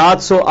ساتھ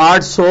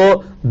 700-800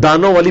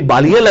 دانوں والی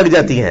بالیاں لگ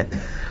جاتی ہیں.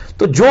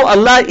 تو جو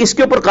اللہ اس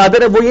کے اوپر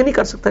قادر ہے وہ یہ نہیں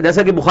کر سکتا.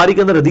 جیسا کہ بخاری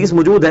کے اندر حدیث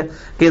موجود ہے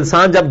کہ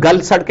انسان جب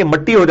گل سڑ کے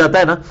مٹی ہو جاتا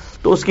ہے نا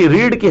تو اس کی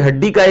ریڑھ کی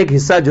ہڈی کا ایک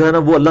حصہ جو ہے نا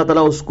وہ اللہ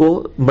تعالیٰ اس کو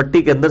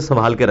مٹی کے اندر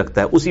سنبھال کے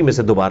رکھتا ہے, اسی میں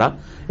سے دوبارہ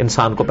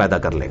انسان کو پیدا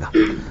کر لے گا,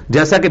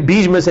 جیسا کہ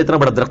بیج میں سے اتنا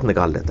بڑا درخت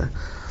نکال دیتا ہے.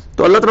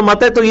 تو اللہ تعالیٰ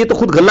ماتا ہے تو یہ تو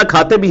خود غلہ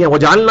کھاتے بھی ہیں.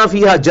 وَجَعَلْنَا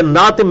فِيهَا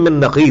جَنَّاتٍ مِّن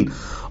نَخِيلٍ,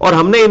 اور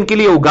ہم نے ان کے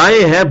لیے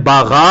اگائے ہیں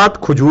باغات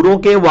کھجوروں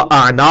کے,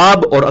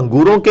 وَأَعْنَابٍ, اور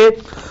انگوروں کے.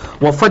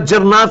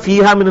 وَفَجَّرْنَا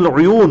فِيهَا مِنَ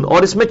الْعُيُونِ,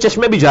 اور اس میں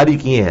چشمے بھی جاری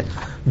کیے ہیں.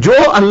 جو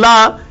اللہ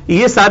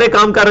یہ سارے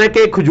کام کر رہے ہیں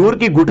کہ کھجور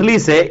کی گٹھلی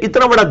سے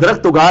اتنا بڑا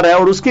درخت اگا رہا ہے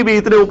اور اس کی بھی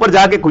اتنے اوپر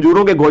جا کے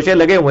کھجوروں کے گوشے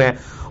لگے ہوئے ہیں,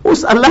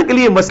 اس اللہ کے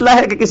لیے مسئلہ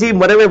ہے کہ کسی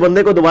مرے ہوئے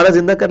بندے کو دوبارہ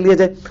زندہ کر لیا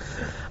جائے.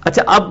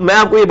 اچھا اب میں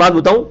آپ کو یہ بات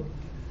بتاؤں,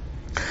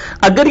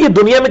 اگر یہ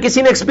دنیا میں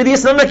کسی نے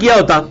ایکسپیرینس نہ کیا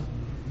ہوتا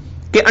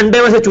کہ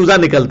انڈے میں سے چوزا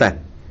نکلتا ہے,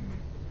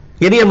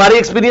 یعنی ہمارے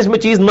ایکسپیرینس میں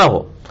چیز نہ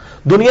ہو,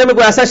 دنیا میں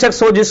کوئی ایسا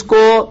شخص ہو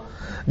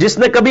جس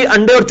نے کبھی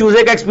انڈے اور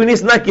چوزے کا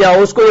ایکسپیرینس نہ کیا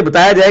ہو, اس کو یہ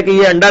بتایا جائے کہ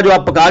یہ انڈا جو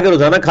آپ پکا کے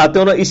روزانہ کھاتے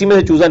ہو نا اسی میں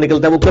سے چوزا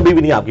نکلتا ہے, وہ کبھی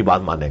بھی نہیں آپ کی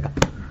بات مانے گا.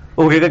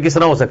 وہ کہے گا کس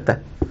طرح ہو سکتا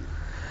ہے.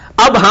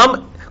 اب ہم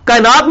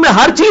کائنات میں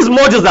ہر چیز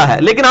معجزہ ہے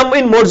لیکن ہم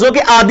ان معجزوں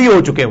کے عادی ہو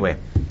چکے ہوئے ہیں.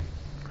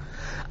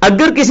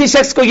 اگر کسی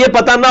شخص کو یہ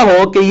پتا نہ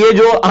ہو کہ یہ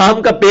جو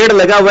آم کا پیڑ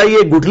لگا ہوا ہے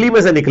یہ گٹھلی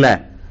میں سے نکلا ہے,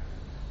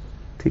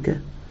 ٹھیک ہے,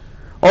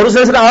 اور اس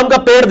نے صرف آم کا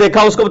پیڑ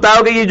دیکھا, اس کو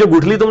بتایا کہ یہ جو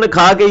گٹھلی تم نے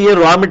کھا کے یہ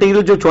را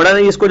مٹیریل جو چھوڑا نا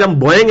اس کو جب ہم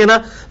بوئیں گے نا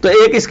تو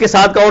ایک اس کے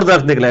ساتھ کا اور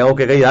درخت نکلا ہے.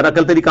 اوکے یار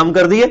عقل تیری کم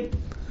کر دیے.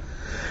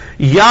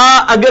 یا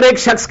اگر ایک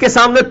شخص کے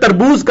سامنے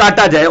تربوز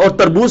کاٹا جائے اور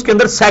تربوز کے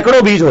اندر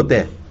سینکڑوں بیج ہوتے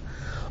ہیں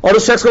اور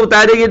اس شخص کو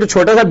بتایا جائے یہ جو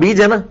چھوٹا سا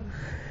بیج ہے نا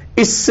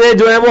اس سے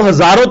جو ہے وہ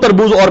ہزاروں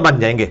تربوز اور بن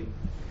جائیں گے,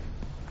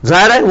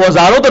 ظاہر ہے وہ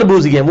ہزاروں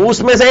تربوز ہی ہیں, وہ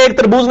اس میں سے ایک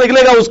تربوز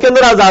نکلے گا اس کے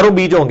اندر ہزاروں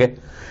بیج ہوں گے.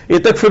 یہ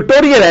تو ایک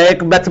فیکٹوریل ہے,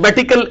 ایک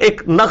میتھمیٹیکل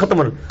ایک نہ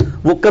ختم,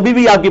 وہ کبھی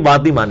بھی آپ کی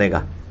بات نہیں مانے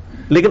گا.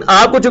 لیکن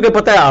آپ کو چونکہ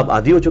پتا ہے آپ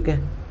عادی ہو چکے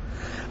ہیں.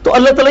 تو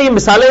اللہ تعالیٰ یہ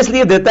مثالیں اس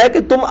لیے دیتا ہے کہ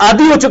تم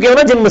عادی ہو چکے ہو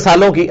نا جن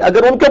مثالوں کی,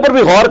 اگر ان کے اوپر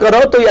بھی غور کرو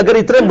تو اگر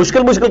اتنے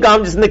مشکل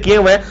کام جس نے کیے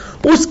ہوئے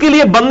ہیں اس کے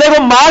لیے بندے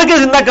کو مار کے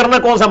زندہ کرنا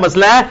کون سا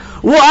مسئلہ ہے.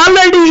 وہ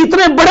آلریڈی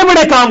اتنے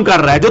بڑے کام کر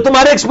رہا ہے جو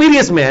تمہارے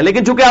ایکسپیرینس میں ہے,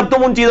 لیکن چونکہ اب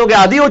تم ان چیزوں کے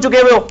عادی ہو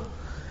چکے ہوئے ہو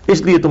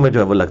اس لیے تمہیں جو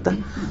ہے وہ لگتا ہے.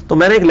 تو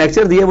میں نے ایک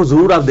لیکچر دیا وہ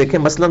ضرور آپ دیکھیں,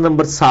 مسئلہ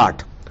number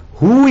 60,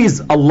 Who is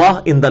Allah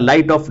in the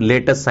light of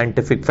latest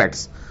scientific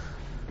facts,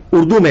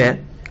 Urdu میں ہے,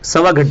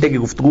 1.25 گھنٹے کی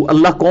گفتگو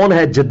اللہ کون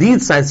ہے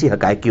جدید سائنسی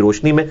حقائق کی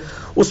روشنی میں.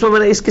 اس میں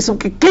نے اس قسم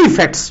کے کئی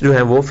فیکٹس جو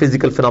ہیں وہ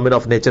فزیکل فینومینا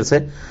آف نیچر سے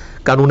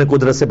قانون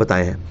قدرت سے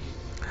بتائے ہیں.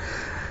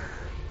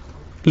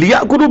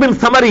 لِيَأْكُلُوا مِنْ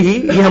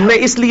ثَمَرِهِ یہ ہم نے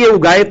اس لیے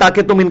اگائے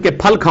تاکہ تم ان کے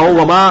پھل کھاؤ.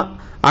 وَمَا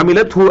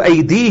عَمِلَتْهُ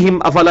أَيْدِيهِمْ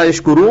أَفَلَا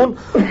يَشْكُرُونَ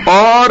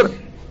اور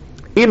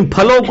ان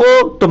پھلوں کو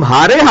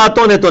تمہارے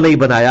ہاتھوں نے تو نہیں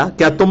بنایا,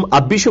 کیا تم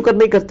اب بھی شکر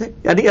نہیں کرتے؟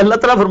 یعنی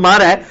اللہ تعالیٰ فرما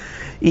رہا ہے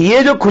یہ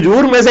جو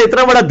کھجور میں سے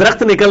اتنا بڑا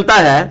درخت نکلتا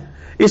ہے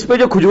اس پہ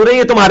جو کھجوریں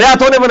یہ تمہارے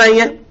ہاتھوں نے بنائی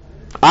ہیں.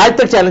 آج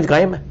تک چیلنج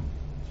قائم ہے.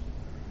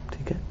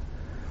 ٹھیک ہے,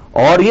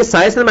 اور یہ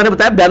سائنس نے, میں نے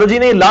بتایا بایولوجی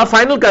نے لا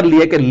فائنل کر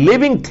لیا کہ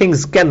living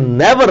things can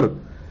never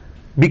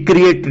be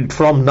created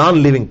from non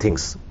living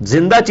things.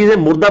 زندہ چیزیں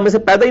مردہ میں سے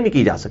پیدا ہی نہیں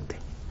کی جا سکتی.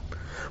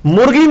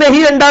 مرغی نے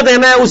ہی انڈا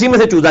دینا ہے, اسی میں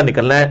سے چوزا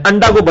نکلنا ہے,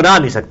 انڈا کو بنا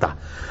نہیں سکتا.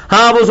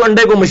 ہاں وہ اس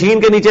انڈے کو مشین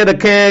کے نیچے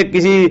رکھیں,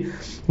 کسی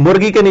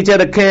مرغی کے نیچے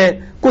رکھیں,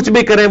 کچھ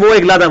بھی کریں, وہ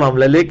ایک علیحدہ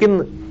معاملہ ہے. لیکن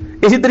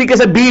اسی طریقے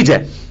سے بیج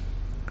ہے,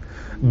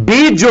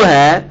 بیج جو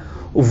ہے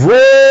وہ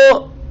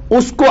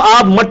اس کو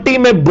آپ مٹی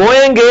میں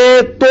بوئیں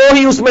گے تو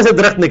ہی اس میں سے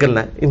درخت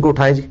نکلنا ہے. ان کو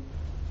اٹھائیں جی.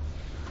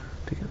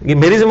 یہ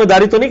میری ذمہ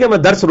داری تو نہیں کہ میں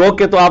درس روک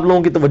کے تو آپ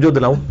لوگوں کی توجہ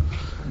دلاؤں.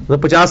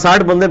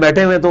 50-60 بندے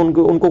بیٹھے ہوئے تو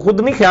ان کو خود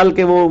نہیں خیال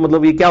کہ وہ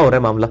مطلب یہ کیا ہو رہا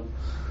ہے معاملہ.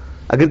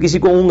 اگر کسی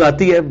کو اونگ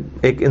آتی ہے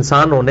ایک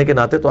انسان ہونے کے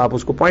ناطے تو آپ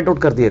اس کو پوائنٹ آؤٹ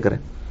کر دیا کریں.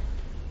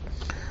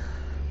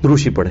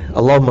 دروشی پڑھیں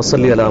اللہم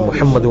صلی علی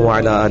محمد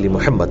وعلی آل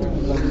محمد.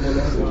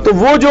 تو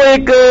وہ جو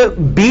ایک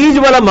بیج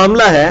والا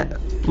معاملہ ہے,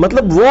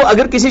 مطلب وہ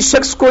اگر کسی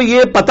شخص کو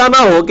یہ پتا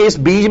نہ ہو کہ اس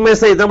بیج میں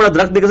سے اتنا بڑا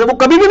درخت نکل سکتا, وہ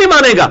کبھی بھی نہیں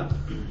مانے گا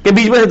کہ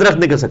بیج میں سے درخت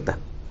نکل سکتا.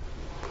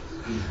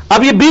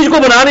 اب یہ بیج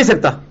کو بنا نہیں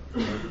سکتا,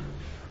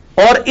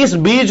 اور اس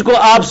بیج کو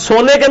آپ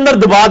سونے کے اندر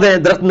دبا دیں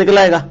درخت نکل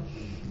آئے گا,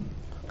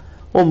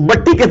 وہ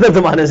مٹی کے اندر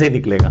دبانے سے ہی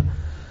نکلے گا.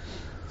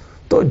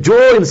 تو جو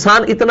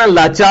انسان اتنا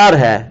لاچار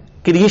ہے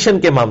کریشن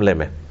کے معاملے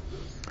میں,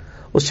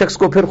 اس شخص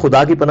کو پھر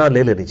خدا کی پناہ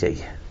لے لینی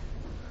چاہیے.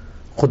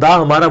 خدا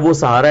ہمارا وہ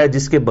سہارا ہے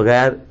جس کے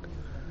بغیر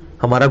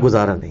ہمارا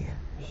گزارا نہیں ہے.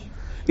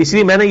 اس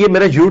لیے میں نے یہ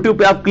میرا یوٹیوب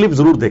پہ آپ کلپ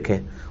ضرور دیکھیں,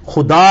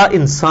 خدا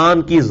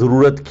انسان کی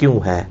ضرورت کیوں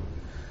ہے,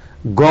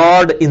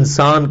 گاڈ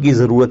انسان کی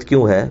ضرورت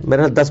کیوں ہے.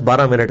 میرا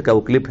 10-12 منٹ کا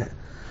وہ کلپ ہے.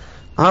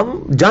 ہم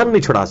جان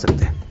نہیں چھڑا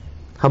سکتے,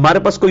 ہمارے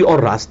پاس کوئی اور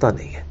راستہ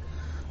نہیں ہے.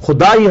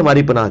 خدا ہی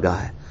ہماری پناہ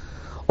گاہ ہے,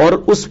 اور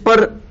اس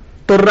پر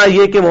تر رہا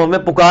یہ کہ وہ ہمیں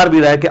پکار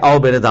بھی رہا ہے کہ آؤ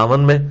میرے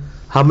دامن میں,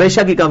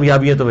 ہمیشہ کی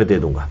کامیابیاں تمہیں دے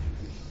دوں گا,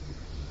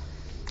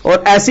 اور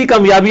ایسی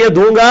کامیابیاں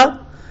دوں گا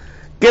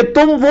کہ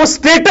تم وہ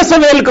سٹیٹس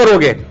اویل کرو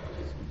گے.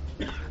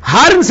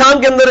 ہر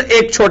انسان کے اندر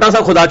ایک چھوٹا سا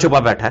خدا چھپا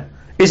بیٹھا ہے,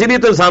 اسی لیے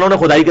تو انسانوں نے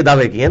خدائی کے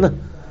دعوے کیے نا.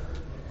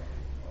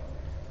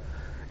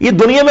 یہ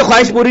دنیا میں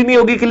خواہش پوری نہیں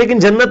ہوگی کہ لیکن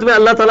جنت میں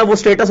اللہ تعالیٰ وہ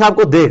سٹیٹس آپ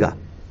کو دے گا.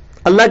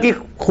 اللہ کی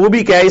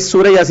خوبی کیا ہے, اس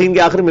سورہ یاسین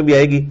کے آخر میں بھی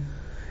آئے گی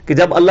کہ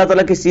جب اللہ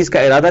تعالیٰ کس چیز کا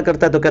ارادہ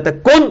کرتا ہے تو کہتا ہے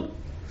کن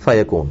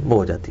فیکون, وہ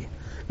ہو جاتی ہے.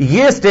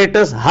 یہ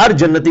سٹیٹس ہر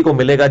جنتی کو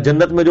ملے گا.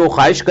 جنت میں جو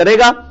خواہش کرے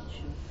گا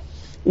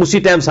اسی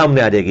ٹائم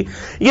سامنے آ جائے گی.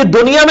 یہ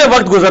دنیا میں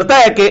وقت گزرتا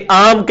ہے کہ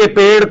آم کے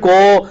پیڑ کو,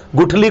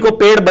 گٹھلی کو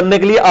پیڑ بننے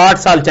کے لیے 8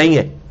 سال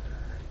چاہیے.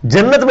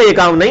 جنت میں یہ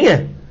کام نہیں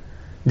ہے,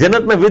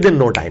 جنت میں ود ان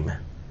نو ٹائم ہے.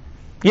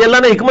 یہ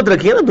اللہ نے حکمت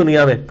رکھی ہے نا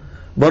دنیا میں,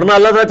 ورنہ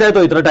اللہ تعالیٰ چاہے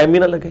تو اتنا ٹائم بھی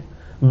نہ لگے.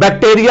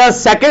 بیکٹیریا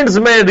سیکنڈز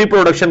میں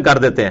ریپروڈکشن کر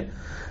دیتے ہیں,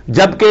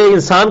 جبکہ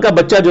انسان کا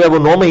بچہ جو ہے وہ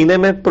 9 مہینے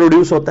میں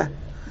پروڈیوس ہوتا ہے,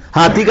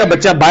 ہاتھی کا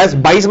بچہ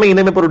 22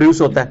 مہینے میں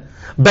پروڈیوس ہوتا ہے.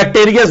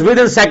 بیکٹیریاز ود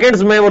ان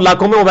سیکنڈز میں وہ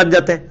لاکھوں میں وہ بن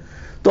جاتے ہیں.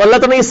 تو اللہ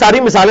تعالیٰ نے یہ ساری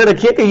مثالیں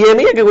رکھی ہے کہ یہ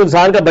نہیں ہے کہ کوئی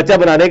انسان کا بچہ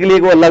بنانے کے لیے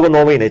وہ اللہ کو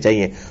 9 مہینے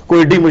چاہیے,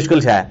 کوئی ایڈی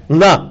مشکل ہے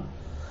نہ.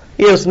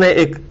 یہ اس نے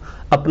ایک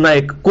اپنا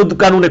ایک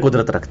قانون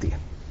قدرت رکھ دی ہے.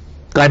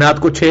 کائنات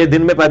کو 6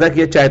 دن میں پیدا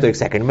کیا, چاہے تو 1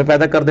 سیکنڈ میں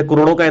پیدا کر دے,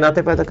 کروڑوں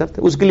کائناتیں پیدا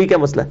کرتے, اس کے لیے کیا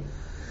مسئلہ ہے.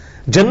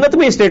 جنت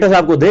میں اسٹیٹس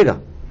آپ کو دے گا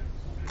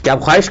کہ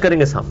آپ خواہش کریں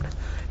گے سامنے.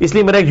 اس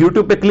لیے میرا ایک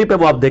یوٹیوب پہ کلپ ہے,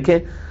 وہ آپ دیکھیں.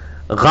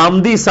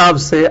 غامدی صاحب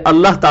سے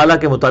اللہ تعالیٰ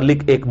کے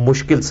متعلق ایک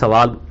مشکل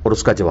سوال اور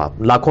اس کا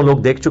جواب, لاکھوں لوگ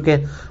دیکھ چکے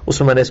ہیں. اس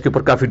میں میں نے اس کے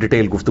اوپر کافی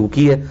ڈیٹیل گفتگو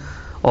کی ہے,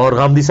 اور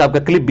غامدی صاحب کا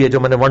کلپ بھی ہے جو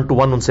میں نے 1 to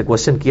 1 ان سے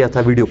کوشچن کیا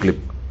تھا, ویڈیو کلپ.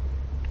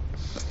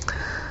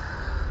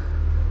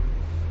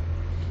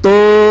 تو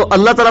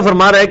اللہ تعالیٰ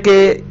فرما رہا ہے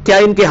کہ کیا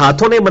ان کے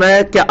ہاتھوں نے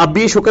بنایا, کیا اب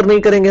بھی شکر نہیں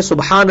کریں گے.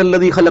 سبحان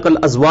الذی خلق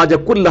الازواج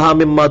کلھا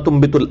مما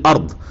تنبت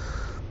الارض,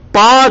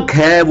 پاک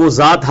ہے وہ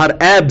ذات ہر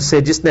عیب سے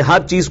جس نے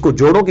ہر چیز کو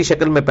جوڑوں کی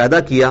شکل میں پیدا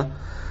کیا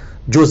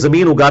جو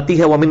زمین اگاتی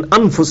ہے. ومن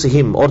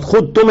انفسہم, اور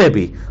خود تمہیں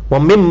بھی.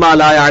 ومما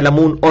لا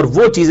یعلمون, اور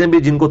وہ چیزیں بھی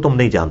جن کو تم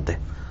نہیں جانتے.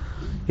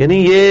 یعنی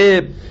یہ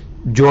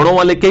جوڑوں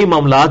والے کئی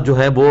معاملات جو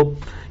ہیں وہ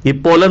یہ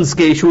پولنز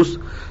کے ایشوز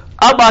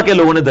اب آ کے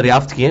لوگوں نے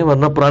دریافت کیے ہیں,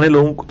 ورنہ پرانے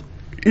لوگوں کو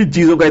ان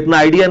چیزوں کا اتنا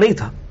آئیڈیا نہیں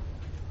تھا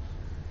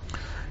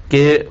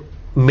کہ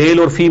میل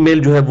اور فیمیل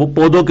جو ہے وہ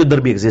پودوں کے اندر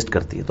بھی ایگزسٹ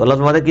کرتی ہے. تو اللہ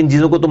تعالیٰ کہ ان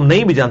چیزوں کو تم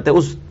نہیں بھی جانتے,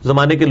 اس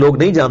زمانے کے لوگ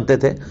نہیں جانتے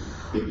تھے,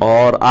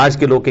 اور آج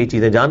کے لوگ کئی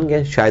چیزیں جان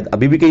گئے. شاید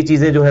ابھی بھی کئی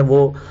چیزیں جو ہیں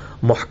وہ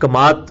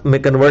محکمات میں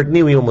کنورٹ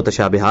نہیں ہوئی, وہ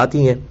متشابہات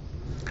ہی ہیں.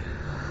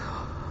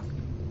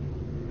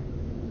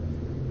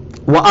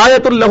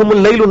 وَآیَةٌ لَهُمُ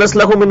اللَّيْلُ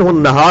نَسْلَخُ مِنْهُ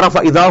النَّهَارَ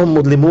فَإِذَا هُمْ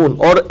مُظْلِمُونَ,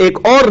 اور ایک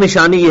اور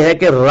نشانی یہ ہے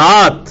کہ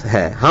رات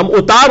ہے, ہم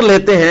اتار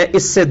لیتے ہیں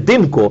اس سے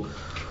دن کو,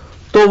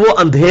 تو وہ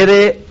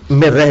اندھیرے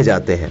میں رہ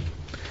جاتے ہیں.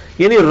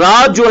 یعنی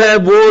رات جو ہے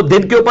وہ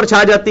دن کے اوپر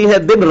چھا جاتی ہے،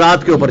 دن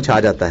رات کے اوپر چھا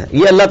جاتا ہے.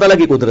 یہ اللہ تعالیٰ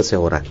کی قدرت سے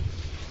ہو رہا ہے.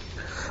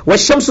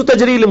 والشمس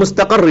تجری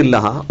لمستقر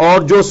لها،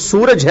 اور جو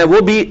سورج ہے وہ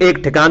بھی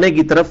ایک ٹھکانے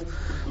کی طرف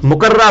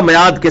مقررہ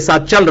میعاد کے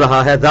ساتھ چل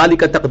رہا ہے.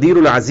 ذالک تقدیر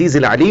العزیز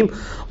العلیم،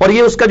 اور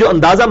یہ اس کا جو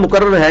اندازہ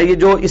مقرر ہے، یہ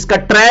جو اس کا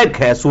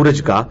ٹریک ہے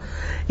سورج کا،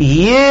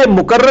 یہ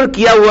مقرر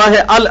کیا ہوا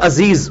ہے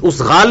العزیز،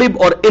 اس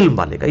غالب اور علم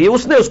والے کا. یہ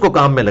اس نے اس کو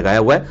کام میں لگایا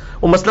ہوا ہے.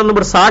 وہ مسئلہ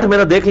نمبر 60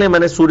 میرا دیکھ لیں، میں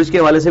نے سورج کے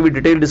حوالے سے بھی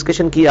ڈیٹیل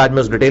ڈسکشن کی، آج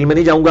میں اس ڈیٹیل میں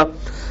نہیں جاؤں گا.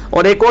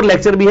 اور ایک اور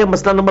لیکچر بھی ہے،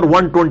 مسئلہ number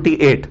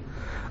 128،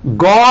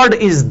 God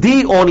is the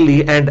only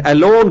and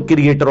alone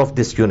creator of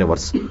this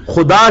universe.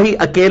 خدا ہی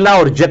اکیلا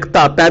اور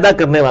جگتا پیدا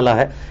کرنے والا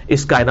ہے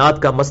اس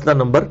کائنات کا. مسئلہ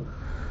نمبر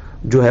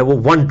جو ہے وہ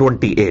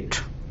 128.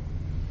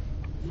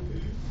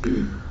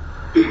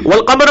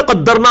 والقمر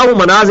قدرناه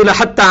منازل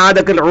حتى عاد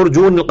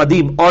كالعرجون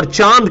القديم، اور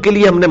چاند کے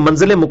لیے ہم نے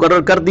منزلیں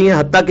مقرر کر دی ہیں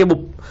حتیٰ کہ وہ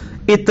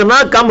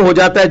اتنا کم ہو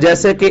جاتا ہے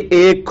جیسے کہ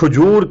ایک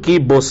کھجور کی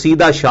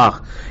بوسیدہ شاخ،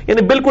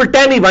 یعنی بالکل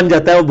ٹہنی بن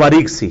جاتا ہے، وہ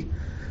باریک سی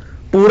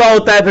پورا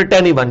ہوتا ہے پھر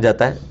ٹہنی بن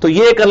جاتا ہے. تو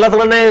یہ ایک اللہ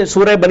تعالیٰ نے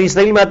سورہ بنی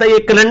اسرائیل میں آتا ہے،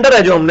 یہ کیلنڈر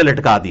ہے جو ہم نے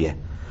لٹکا دیا ہے.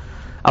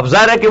 اب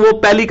ظاہر ہے کہ وہ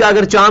پہلی کا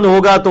اگر چاند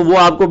ہوگا تو وہ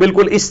آپ کو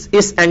بالکل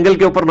اس اینگل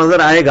کے اوپر نظر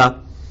آئے گا،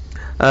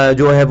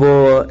 جو ہے وہ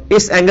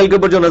اس اینگل کے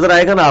اوپر جو نظر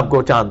آئے گا نا آپ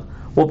کو چاند،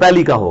 وہ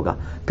پہلی کا ہوگا.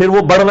 پھر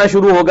وہ بڑھنا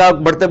شروع ہوگا،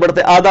 بڑھتے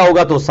بڑھتے آدھا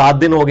ہوگا تو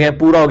 7 دن ہو گئے،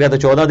 پورا ہو گیا تو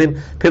 14 دن،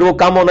 پھر وہ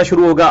کم ہونا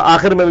شروع ہوگا،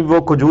 آخر میں بھی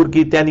وہ کھجور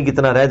کی ٹہنی کی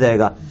طرح رہ جائے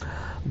گا.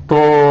 تو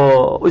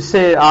اس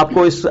سے آپ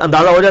کو اس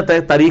اندازہ ہو جاتا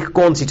ہے تاریخ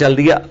کون سی چل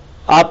رہی ہے،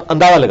 آپ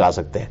اندازہ لگا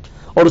سکتے ہیں،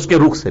 اور اس کے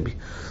رخ سے بھی.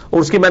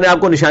 اور اس کی میں نے آپ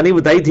کو نشانی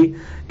بتائی تھی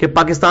کہ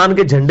پاکستان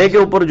کے جھنڈے کے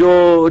اوپر جو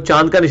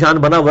چاند کا نشان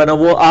بنا ہوا ہے نا،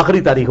 وہ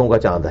آخری تاریخوں کا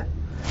چاند ہے،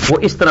 وہ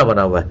اس طرح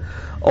بنا ہوا ہے.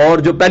 اور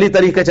جو پہلی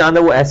تاریخ کا چاند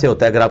ہے وہ ایسے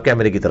ہوتا ہے اگر آپ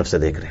کیمرے کی طرف سے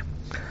دیکھ رہے ہیں.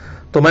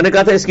 تو میں نے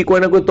کہا تھا اس کی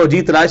کوئی نہ کوئی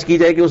توجیہ تلاش کی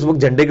جائے کہ اس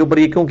وقت جھنڈے کے اوپر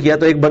یہ کیوں کیا.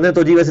 تو ایک بندے نے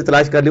توجیہ ویسے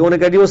تلاش کر لی، انہوں نے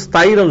کہا جی وہ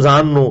 27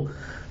 رمضان نو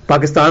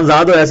پاکستان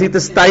آزاد ہوا سی، تو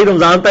 27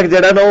 رمضان تک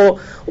جڑا نا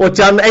وہ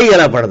چاند یہی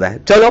والا پڑتا ہے.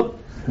 چلو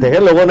دیکھیں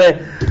لوگوں نے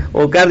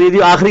وہ کہہ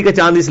دی آخری کا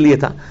چاند اس لیے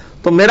تھا.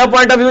 تو میرا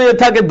پوائنٹ آف ویو یہ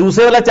تھا کہ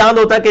دوسرے والا چاند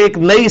ہوتا ہے کہ ایک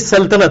نئی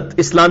سلطنت،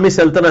 اسلامی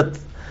سلطنت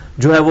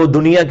جو ہے وہ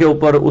دنیا کے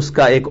اوپر اس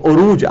کا ایک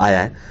عروج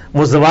آیا ہے،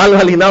 وہ زوال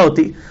والی نہ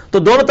ہوتی. تو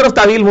دونوں طرف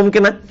تعویل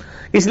ممکن ہے.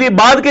 اس لیے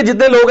بعد کے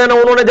جتنے لوگ ہیں نا،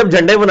 انہوں نے جب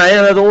جھنڈے بنائے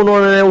ہیں تو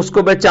انہوں نے اس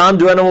کو چاند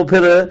جو ہے نا وہ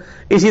پھر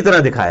اسی طرح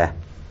دکھایا ہے،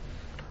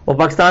 وہ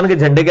پاکستان کے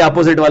جھنڈے کے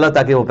اپوزٹ والا،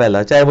 تاکہ وہ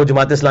پہلا، چاہے وہ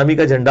جماعت اسلامی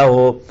کا جھنڈا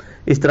ہو،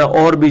 اس طرح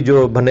اور بھی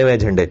جو بنے ہوئے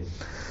جھنڈے.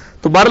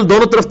 تو بہرحال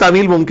دونوں طرف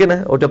تعویل ممکن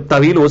ہے، اور جب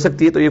تعویل ہو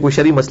سکتی ہے تو یہ کوئی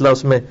شرعی مسئلہ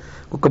اس میں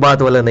کوئی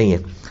کبات والا نہیں ہے.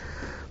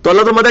 تو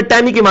اللہ تعالیٰ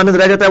ٹہنی کی مانند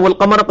رہ جاتا ہے.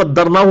 والقمر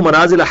قدرناه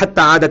منازل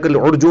حتى عاد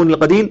كالعرجون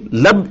القديم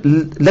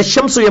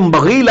للشمس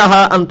ينبغي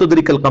لها ان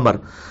تدرك القمر،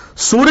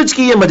 سورج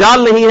کی یہ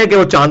مجال نہیں ہے کہ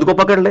وہ چاند کو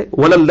پکڑ لے.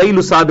 ولا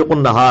الليل سابق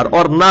النهار،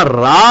 اور نہ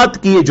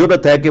رات کی یہ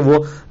جرت ہے کہ وہ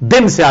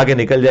دن سے آگے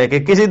نکل جائے، کہ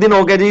کسی دن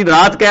ہو گیا جی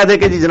رات کہہ دے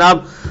کہ جی جناب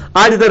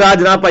آج تو رات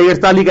جناب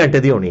 48 گھنٹے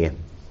دی ہونی ہے.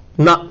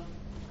 نہ،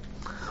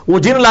 وہ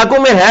جن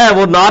علاقوں میں ہے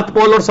وہ نارتھ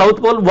پول اور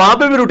ساؤتھ پول، وہاں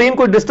پہ بھی روٹین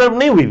کوئی ڈسٹرب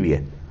نہیں ہوئی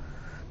ہے.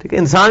 ٹھیک ہے،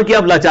 انسان کی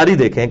آپ لاچاری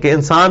دیکھیں کہ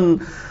انسان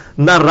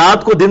نہ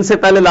رات کو دن سے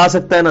پہلے لا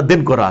سکتا ہے، نہ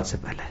دن کو رات سے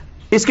پہلے.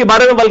 اس کے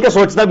بارے میں بلکہ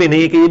سوچتا بھی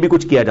نہیں ہے کہ یہ بھی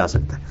کچھ کیا جا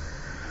سکتا ہے.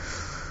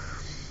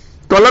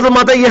 تو اللہ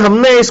فرماتا ہے یہ ہم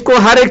نے اس کو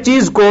ہر ایک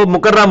چیز کو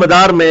مقررہ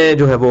مدار میں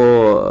جو ہے وہ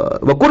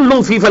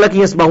وَكُلٌّ فِي فَلَكٍ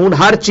يَسْبَحُونَ،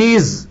 ہر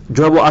چیز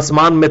جو ہے وہ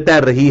آسمان میں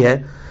تیر رہی ہے،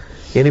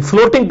 یعنی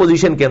فلوٹنگ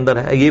پوزیشن کے اندر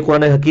ہے. یہ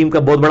قرآن حکیم کا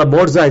بہت بڑا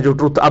معجزہ ہے جو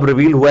ٹروتھ اب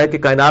ریویل ہوا ہے کہ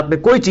کائنات میں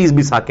کوئی چیز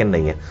بھی ساکن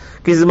نہیں ہے.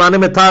 کسی زمانے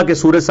میں تھا کہ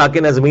سورج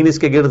ساکن ہے، زمین اس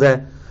کے گرد ہے.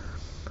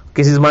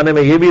 کسی زمانے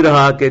میں یہ بھی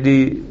رہا کہ جی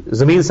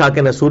زمین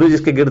ساکن ہے، سورج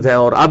اس کے گرد ہے.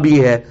 اور اب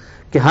یہ ہے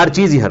کہ ہر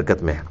چیز ہی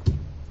حرکت میں ہے.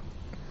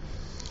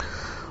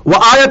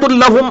 وَآيَةٌ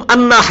لَهُمْ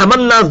أَنَّا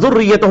حَمَلْنَا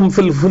ذُرِّيَّتَهُمْ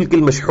فِي الْفُلْكِ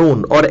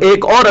الْمَشْحُونِ، اور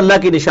ایک اور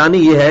اللہ کی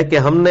نشانی یہ ہے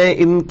کہ ہم نے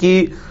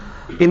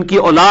ان کی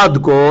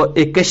اولاد کو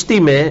ایک کشتی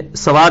میں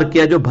سوار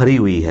کیا جو بھری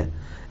ہوئی ہے.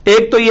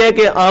 ایک تو یہ ہے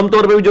کہ عام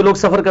طور پہ بھی جو لوگ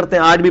سفر کرتے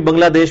ہیں آج بھی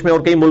بنگلہ دیش میں اور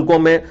کئی ملکوں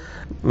میں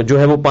جو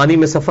ہے وہ پانی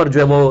میں سفر جو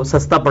ہے وہ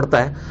سستا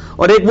پڑتا ہے.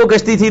 اور ایک وہ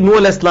کشتی تھی نوح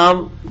علیہ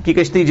السلام کی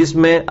کشتی، جس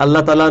میں اللہ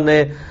تعالیٰ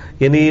نے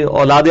یعنی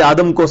اولاد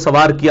آدم کو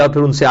سوار کیا،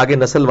 پھر ان سے آگے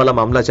نسل والا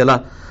معاملہ چلا.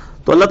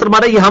 تو اللہ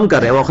تعالیٰ یہ ہم کر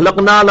رہے ہیں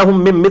وَخْلَقْنَا لَهُم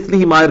مِّن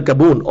مِّثْلِهِ مَا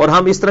يَرْكَبُونَ، اور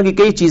ہم اس طرح کی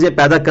کئی چیزیں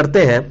پیدا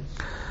کرتے ہیں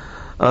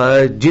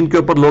جن کے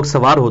اوپر لوگ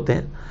سوار ہوتے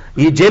ہیں.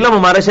 یہ جیلم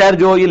ہمارا شہر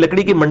جو یہ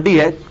لکڑی کی منڈی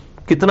ہے،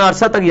 کتنا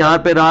عرصہ تک یہاں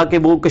پہ رہا کہ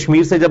وہ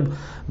کشمیر سے جب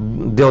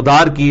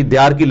دیار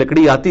کی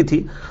لکڑی آتی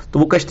تھی تو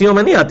وہ کشتیوں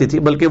میں نہیں آتی تھی،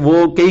 بلکہ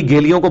وہ کئی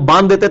گیلیوں کو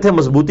باندھ دیتے تھے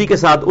مضبوطی کے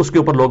ساتھ، اس کے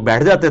اوپر لوگ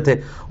بیٹھ جاتے تھے،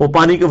 وہ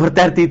پانی کے اوپر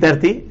تیرتی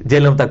تیرتی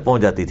جیلم تک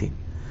پہنچ جاتی تھی.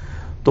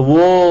 تو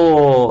وہ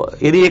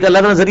یعنی ایک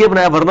اللہ نے ذریعہ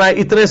بنایا، ورنہ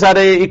اتنے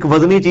سارے ایک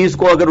وزنی چیز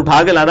کو اگر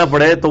اٹھا کے لانا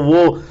پڑے تو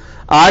وہ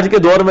آج کے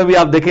دور میں بھی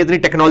آپ دیکھیں اتنی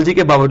ٹیکنالوجی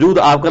کے باوجود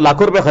آپ کا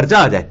لاکھوں روپے خرچہ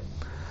آ جائے.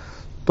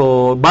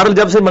 تو بہرحال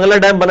جب سے منگلا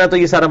ڈیم بنا تو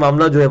یہ سارا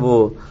معاملہ جو ہے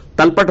وہ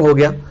تلپٹ ہو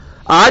گیا.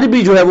 آج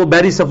بھی جو ہے وہ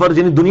بحری سفر،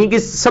 یعنی دنیا کی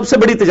سب سے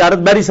بڑی تجارت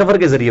بحری سفر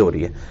کے ذریعے ہو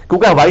رہی ہے،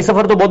 کیونکہ ہوائی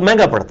سفر تو بہت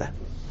مہنگا پڑتا ہے.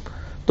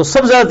 تو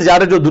سب سے زیادہ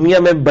تجارت جو دنیا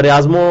میں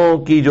براعظموں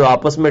کی جو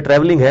آپس میں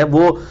ٹریولنگ ہے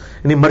وہ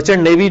یعنی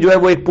مرچنٹ نیوی جو ہے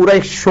وہ ایک پورا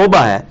ایک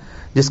شعبہ ہے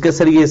جس کے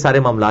ذریعے یہ سارے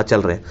معاملات چل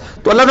رہے ہیں.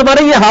 تو اللہ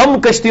تبارک یہ ہم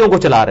کشتیوں کو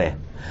چلا رہے ہیں.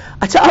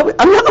 اچھا اب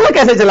اللہ تعالیٰ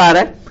کیسے چلا رہا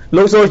ہے؟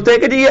 لوگ سوچتے ہیں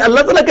کہ جی یہ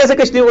اللہ تعالیٰ کیسے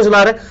کشتیوں کو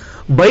چلا رہا ہے؟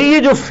 بھائی یہ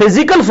جو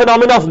فزیکل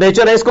فینومینا آف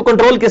نیچر ہے اس کو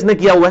کنٹرول کس نے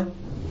کیا ہوا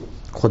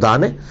ہے؟ خدا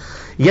نے.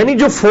 یعنی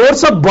جو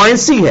فورس آف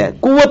بوائنسی ہے،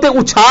 قوت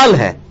اچھال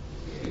ہے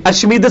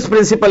ارشمیدس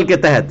پرنسپل کے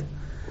تحت،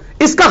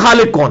 اس کا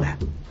خالق کون ہے؟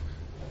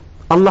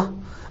 اللہ.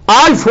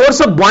 آج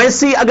فورس آف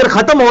بوائنسی اگر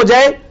ختم ہو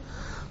جائے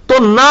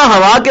تو نہ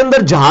ہوا کے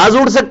اندر جہاز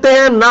اڑ سکتے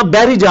ہیں، نہ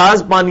بحری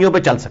جہاز پانیوں پہ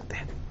چل سکتے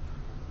ہیں.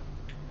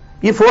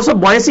 یہ فورس آف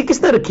بوائنسی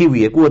کس نے رکھی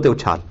ہوئی ہے؟ قوت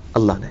اچھال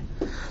اللہ نے.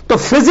 تو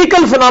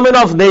فزیکل فینومینا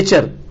آف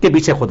نیچر کے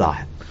پیچھے خدا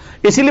ہے.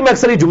 اسی لیے میں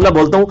اکثر یہ جملہ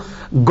بولتا ہوں،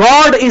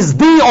 God is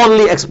the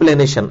only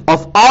explanation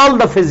of all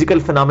the physical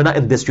phenomena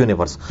in this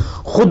universe.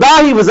 خدا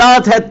ہی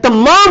وضاحت ہے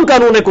تمام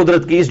قانون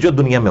قدرت کی اس جو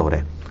دنیا میں ہو رہے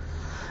ہیں.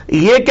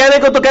 یہ کہنے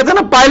کو تو کہتے ہیں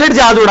نا پائلٹ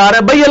جہاز اڑا رہا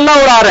ہے، بھائی اللہ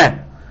اڑا رہا ہے.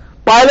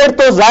 پائلٹ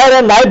تو ظاہر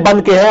ہے نائب بن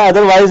کے ہے،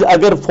 ادروائز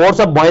اگر فورس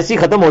آف بوائنسی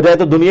ختم ہو جائے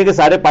تو دنیا کے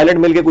سارے پائلٹ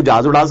مل کے کوئی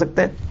جہاز اڑا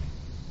سکتے ہیں.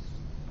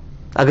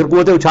 اگر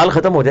قوت اچھال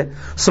ختم ہو جائے،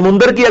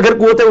 سمندر کی اگر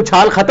قوت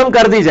اچھال ختم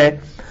کر دی جائے،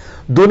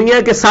 دنیا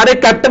کے سارے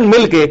کیپٹن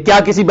مل کے کیا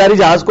کسی بحری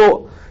جہاز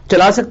کو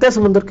چلا سکتے ہیں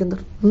سمندر کے اندر؟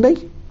 نہیں.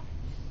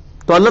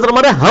 تو اللہ تعالیٰ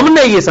ہمارے ہم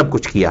نے یہ سب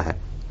کچھ کیا ہے.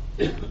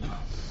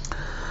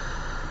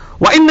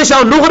 وَإِن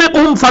نَّشَأْ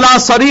نُغْرِقْهُمْ فَلَا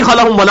صَرِيخَ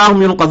لَهُمْ وَلَا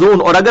هُمْ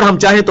يُنْقَذُونَ. اور اگر ہم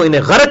چاہیں تو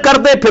انہیں غرق کر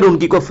دے پھر ان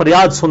کی کوئی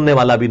فریاد سننے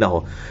والا بھی نہ ہو.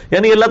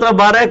 یعنی اللہ تعالیٰ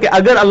بتا رہا ہے کہ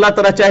اگر اللہ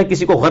تعالیٰ چاہے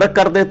کسی کو غرق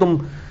کر دے، تم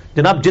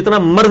جناب جتنا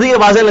مرضی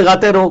آوازیں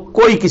لگاتے رہو،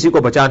 کوئی کسی کو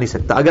بچا نہیں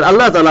سکتا. اگر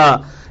اللہ تعالیٰ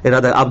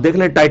ارادہ. آپ دیکھ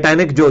لیں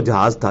ٹائٹینک جو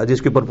جہاز تھا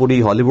جس کے اوپر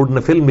پوری ہالی ووڈ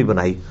نے فلم بھی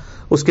بنائی،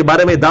 اس کے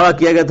بارے میں دعویٰ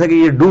کیا گیا تھا کہ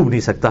یہ ڈوب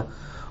نہیں سکتا،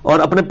 اور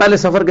اپنے پہلے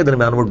سفر کے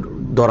درمیان وہ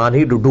دوران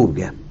ہی ڈوب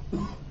گیا.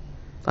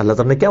 اللہ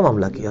تعالیٰ نے کیا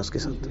معاملہ کیا اس کے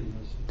ساتھ؟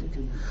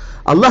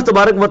 اللہ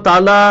تبارک و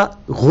تعالی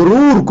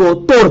غرور کو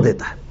توڑ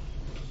دیتا ہے.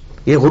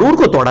 یہ غرور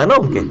کو توڑا ہے نا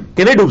ان کے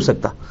کہ نہیں ڈوب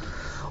سکتا.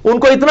 ان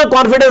کو اتنا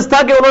کانفیڈنس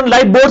تھا کہ انہوں نے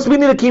لائف بوٹس بھی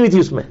نہیں رکھی ہوئی تھی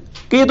اس میں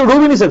کہ یہ تو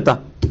ڈوب ہی نہیں سکتا.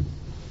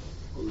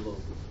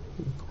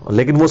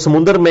 لیکن وہ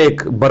سمندر میں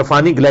ایک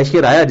برفانی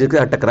گلیشیئر آیا جس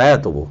کا ٹکرایا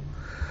تو وہ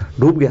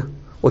ڈوب گیا.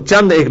 وہ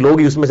چند ایک لوگ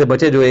ہی اس میں سے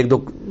بچے جو ایک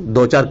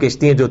دو چار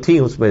کشتیاں جو تھیں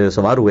اس میں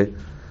سوار ہوئے.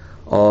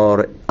 اور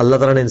اللہ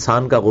تعالیٰ نے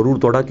انسان کا غرور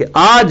توڑا کہ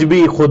آج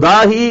بھی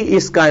خدا ہی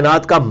اس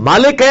کائنات کا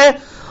مالک ہے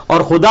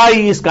اور خدا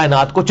ہی اس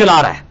کائنات کو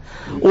چلا رہا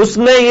ہے. اس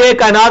نے یہ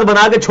کائنات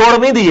بنا کے چھوڑ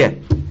نہیں دی ہے،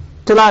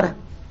 چلا رہا ہے.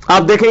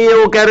 آپ دیکھیں یہ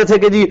وہ کہہ رہے تھے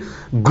کہ جی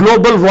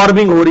گلوبل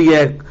وارمنگ ہو رہی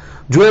ہے،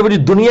 جو ہے وہ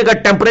دنیا کا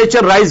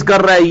ٹیمپریچر رائز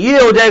کر رہا ہے، یہ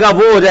ہو جائے گا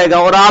وہ ہو جائے گا.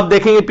 اور آپ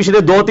دیکھیں یہ پچھلے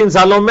 2-3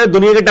 سالوں میں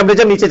دنیا کا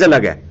ٹیمپریچر نیچے چلا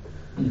گیا.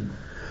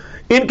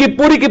 ان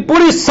کی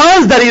پوری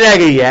سانس دھری رہ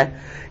گئی ہے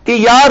کہ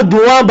یار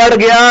دھواں بڑھ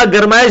گیا،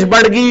 گرمائش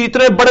بڑھ گئی،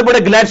 اتنے بڑے بڑے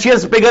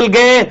گلیشیئرز پگھل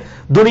گئے،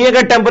 دنیا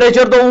کا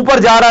ٹیمپریچر تو اوپر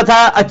جا رہا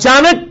تھا،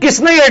 اچانک کس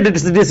نے یہ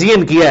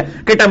ڈیسیژن کیا ہے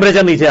کہ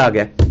ٹیمپریچر نیچے آ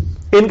گیا.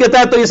 ان کے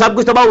تحت تو یہ سب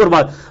کچھ تباہ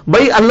برباد.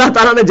 بھائی اللہ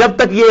تعالیٰ نے جب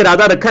تک یہ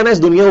ارادہ رکھا ہے نا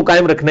اس دنیا کو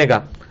قائم رکھنے کا،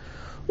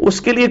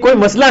 اس کے لیے کوئی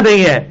مسئلہ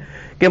نہیں ہے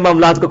کہ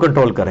معاملات کو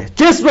کنٹرول کرے.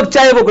 جس وقت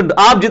چاہے وہ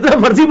آپ جتنا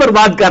مرضی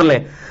برباد کر لیں،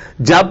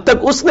 جب تک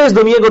اس نے اس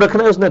دنیا کو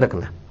رکھنا ہے اس نے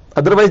رکھنا ہے.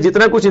 ادروائز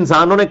جتنا کچھ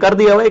انسانوں نے کر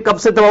دیا ہوا کب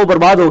سے تباہ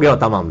برباد ہو گیا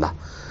ہوتا معاملہ.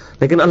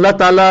 لیکن اللہ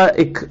تعالیٰ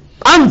ایک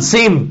ان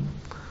سین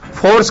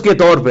فورس کے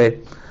طور پہ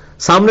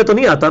سامنے تو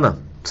نہیں آتا نا،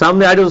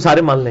 سامنے آ جائے تو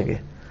سارے مان لیں گے.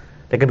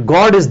 لیکن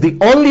God is the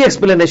only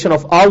explanation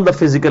of all the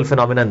physical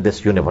phenomena in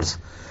this universe.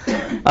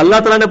 اللہ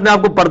تعالیٰ نے اپنے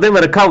آپ کو پردے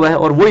میں رکھا ہوا ہے،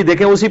 اور وہی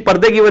دیکھیں اسی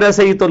پردے کی وجہ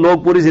سے ہی تو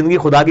لوگ پوری زندگی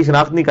خدا کی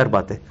شناخت نہیں کر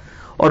پاتے.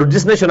 اور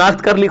جس نے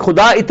شناخت کر لی،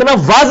 خدا اتنا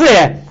واضح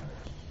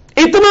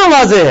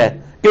ہے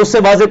کہ اس سے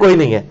واضح کوئی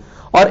نہیں ہے،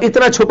 اور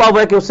اتنا چھپا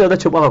ہوا ہے کہ اس سے زیادہ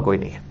چھپا ہوا کوئی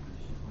نہیں ہے.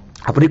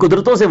 اپنی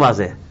قدرتوں سے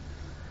واضح ہے،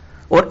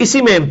 اور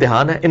اسی میں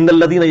امتحان ہے. ان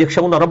الذین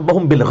یخشون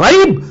ربهم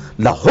بالغیب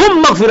لهم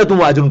مغفرۃ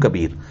واجر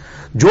کبیر.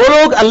 جو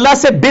لوگ اللہ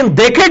سے بن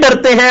دیکھے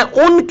ڈرتے ہیں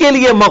ان کے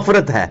لیے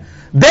مغفرت ہے.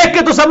 دیکھ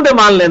کے تو سب نے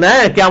مان لینا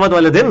ہے قیامت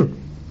والے دن.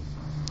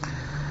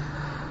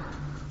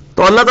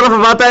 تو اللہ تعالیٰ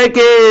فرماتا ہے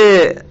کہ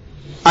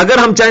اگر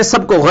ہم چاہیں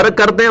سب کو غرق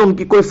کر دیں ان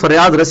کی کوئی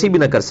فریاد رسی بھی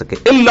نہ کر سکے.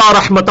 الا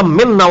رحمتا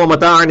منا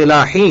ومتاعا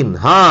الی حین.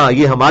 ہاں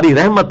یہ ہماری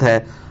رحمت ہے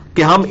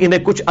کہ ہم انہیں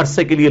کچھ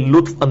عرصے کے لیے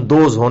لطف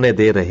اندوز ہونے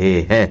دے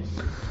رہے ہیں،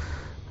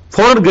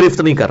 فوراً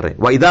گرفت نہیں کر رہے.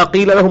 وَإِذَا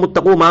قِيلَ لَهُمُ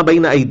اتَّقُوا مَا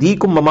بَيْنَ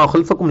أَيْدِيكُمْ وَمَا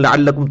خَلْفَكُمْ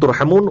لَعَلَّكُمْ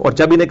تُرْحَمُونَ. اور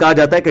جب انہیں کہا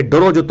جاتا ہے کہ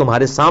ڈرو جو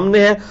تمہارے سامنے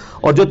ہے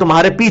اور جو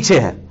تمہارے پیچھے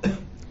ہے،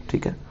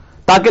 ٹھیک ہے،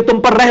 تاکہ تم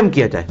پر رحم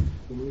کیا جائے.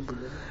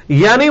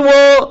 یعنی وہ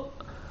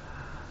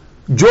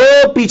جو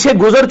پیچھے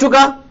گزر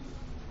چکا،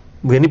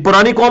 یعنی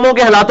پرانی قوموں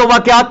کے حالات و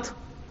واقعات،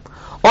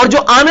 اور جو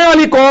آنے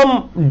والی قوم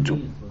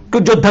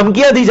جو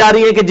دھمکیاں دی جا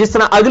رہی ہیں کہ جس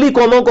طرح اگلی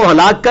قوموں کو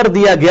ہلاک کر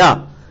دیا گیا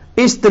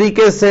اس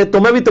طریقے سے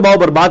تمہیں بھی تباہ و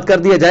برباد کر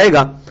دیا جائے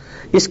گا،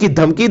 اس کی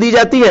دھمکی دی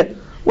جاتی ہے.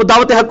 وہ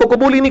دعوت حق کو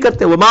قبول ہی نہیں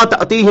کرتے. وَمَا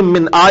تَأْتِيهِم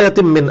مِّنْ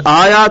آیَةٍ مِّنْ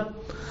آیات.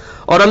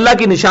 اور اللہ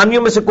کی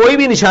نشانیوں میں سے کوئی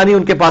بھی نشانی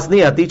ان کے پاس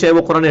نہیں آتی، چاہے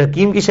وہ قرآن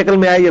حکیم کی شکل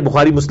میں آئے یا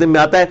بخاری مسلم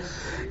میں آتا ہے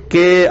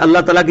کہ اللہ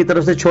تعالیٰ کی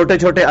طرف سے چھوٹے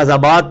چھوٹے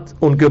عذابات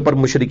ان کے اوپر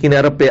مشرکین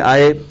عرب پہ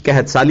آئے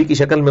قحط سالی کی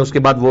شکل میں. اس کے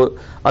بعد وہ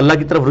اللہ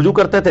کی طرف رجوع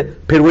کرتے تھے،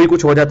 پھر وہی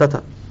کچھ ہو جاتا تھا.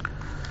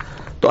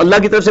 تو اللہ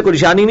کی طرف سے کوئی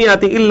نشانی نہیں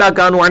آتی. الا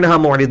كانوا عنها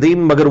معرضين.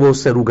 مگر وہ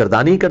اس سے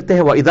روگردانی کرتے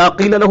ہیں. واذا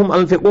قيل لهم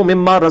انفقوا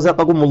مما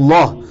رزقكم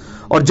الله.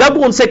 اور جب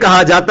ان سے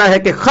کہا جاتا ہے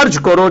کہ خرچ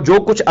کرو جو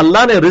کچھ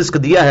اللہ نے رزق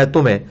دیا ہے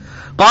تمہیں،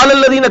 قال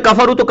الذین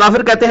کفروا، تو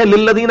کافر کہتے ہیں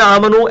للذین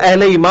آمنوا،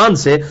 اہل ایمان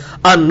سے،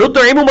 ان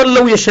نطعم من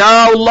لو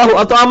یشاء اللہ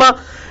اطعما،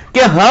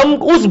 کہ ہم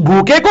اس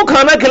بھوکے کو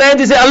کھانا کھلائیں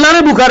جسے اللہ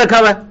نے بھوکا رکھا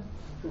ہوا ہے۔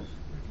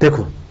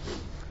 دیکھو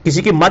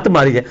کسی کی مت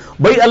ماری جائے،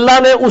 بھائی اللہ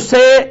نے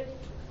اسے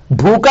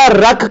بھوکا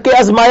رکھ کے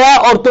ازمایا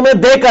اور تمہیں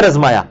دے کر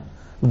ازمایا،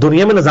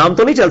 دنیا میں نظام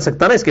تو نہیں چل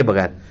سکتا نا اس کے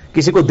بغیر،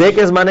 کسی کو دے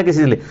کے ازمانا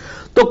کسی لے،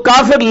 تو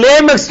کافر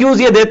لیم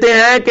ایکسکیوز یہ دیتے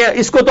ہیں کہ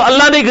اس کو تو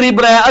اللہ نے غریب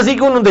رہا ہے، اسی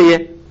کیوں نہ دئیے۔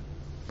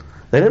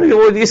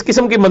 وہ اس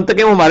قسم کی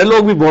منطقیں ہمارے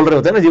لوگ بھی بول رہے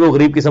ہوتے ہیں نا جی، وہ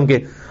غریب قسم کے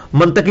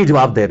منطقی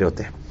جواب دے رہے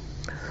ہوتے ہیں۔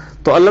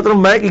 تو اللہ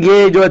تعالیٰ میں کہ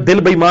یہ جو ہے دل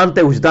بے ایمان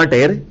تے اجدا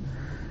ٹیر،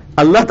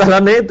 اللہ تعالیٰ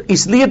نے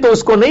اس لیے تو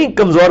اس کو نہیں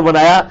کمزور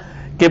بنایا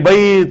کہ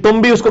بھائی تم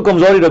بھی اس کو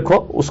کمزوری رکھو،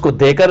 اس کو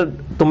دے کر،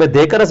 تمہیں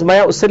دے کر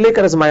ازمایا، اس سے لے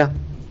کر ازمایا۔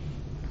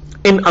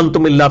 ان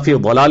انتم الا فی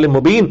ضلال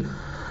مبین،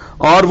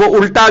 اور وہ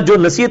الٹا جو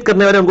نصیحت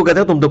کرنے والے ان کو کہتے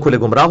ہیں تم تو کھلے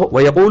گمراہ ہو۔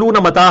 وَيَقُولُونَ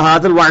مَتَىٰ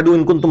هَٰذَا الْوَعْدُ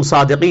إِن كُنتُمْ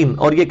صَادِقِينَ،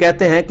 اور یہ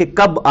کہتے ہیں کہ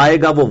کب آئے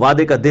گا وہ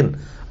وعدے کا دن،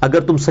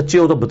 اگر تم سچے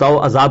ہو تو بتاؤ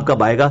عذاب کب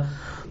آئے گا۔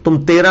 تم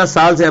 13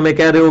 سال سے ہمیں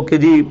کہہ رہے ہو کہ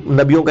جی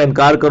نبیوں کا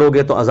انکار کرو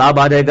گے تو عذاب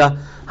آ جائے گا،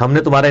 ہم نے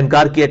تمہارا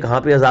انکار کیا، کہاں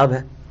پہ عذاب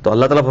ہے؟ تو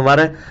اللہ تعالیٰ فرما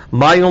رہا ہے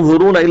مَا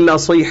يَنظُرُونَ إِلَّا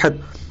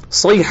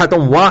صَيْحَةً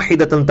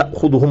وَاحِدَةً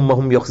تَأْخُذُهُمْ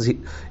وَهُمْ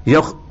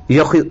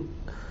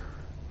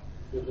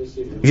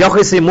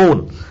يَخِصِمُونَ،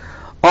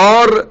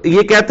 اور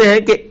یہ کہتے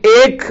ہیں کہ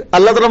ایک،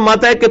 اللہ تعالیٰ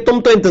فرماتا ہے کہ تم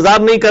تو انتظار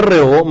نہیں کر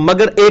رہے ہو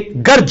مگر ایک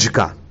گرج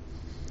کا،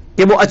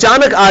 کہ وہ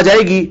اچانک آ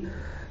جائے گی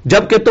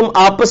جبکہ تم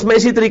آپس میں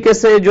اسی طریقے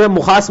سے جو ہے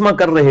مخاصمہ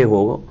کر رہے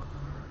ہو،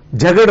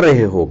 جھگڑ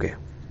رہے ہوگے۔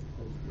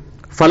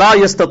 فلا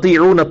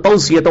يستطيعون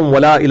توصیۃ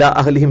ولا الى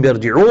اہلہم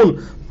یرجعون،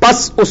 پس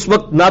اس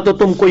وقت نہ تو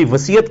تم کوئی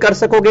وصیت کر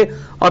سکو گے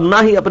اور نہ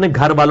ہی اپنے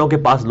گھر والوں کے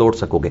پاس لوٹ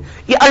سکو گے۔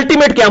 یہ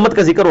الٹیمیٹ قیامت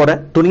کا ذکر ہو رہا ہے،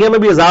 دنیا میں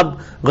بھی عذاب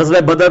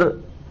غزوہ بدر،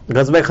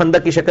 غزوہ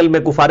خندق کی شکل میں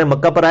کفار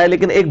مکہ پر آئے،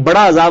 لیکن ایک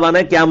بڑا عذاب آنا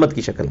ہے قیامت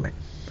کی شکل میں،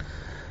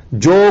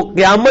 جو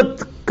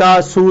قیامت کا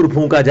سور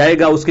پھونکا جائے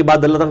گا۔ اس کے بعد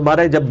اللہ تعالیٰ فرما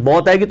رہا ہے جب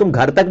موت آئے گی تم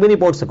گھر تک بھی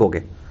نہیں پہنچ سکو گے۔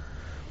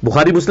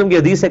 بخاری مسلم کی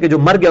حدیث ہے کہ جو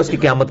مر گیا اس کی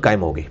قیامت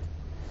قائم ہوگی،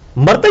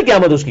 مرتے ہی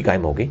قیامت اس کی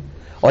قائم ہوگی،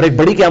 اور ایک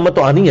بڑی قیامت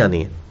تو آنی ہی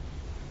آنی ہے۔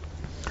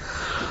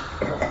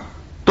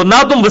 تو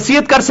نہ تم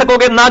وصیت کر سکو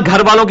گے نہ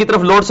گھر والوں کی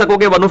طرف لوٹ سکو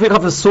گے۔ وَنُفِخَ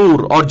فِي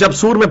الصُّورِ، اور جب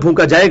سور میں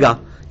پھونکا جائے گا،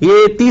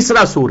 یہ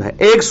تیسرا سور ہے۔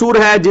 ایک سور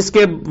ہے جس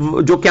کے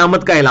جو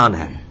قیامت کا اعلان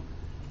ہے،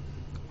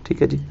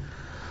 ٹھیک ہے جی،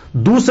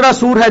 دوسرا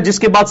سور ہے جس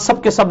کے بعد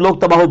سب کے سب لوگ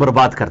تباہ و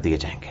برباد کر دیے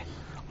جائیں گے،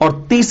 اور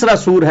تیسرا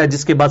سور ہے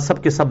جس کے بعد سب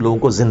کے سب لوگوں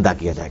کو زندہ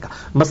کیا جائے گا۔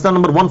 مسئلہ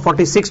نمبر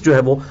 146 جو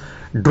ہے وہ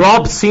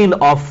drop scene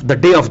of the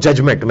day of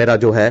judgment میرا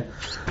جو ہے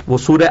وہ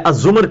سورہ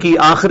الزمر کی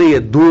آخری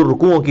 2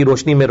 رکوعوں کی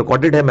روشنی میں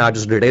ریکارڈڈ ہے، میں آج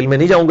اس ڈیٹیل میں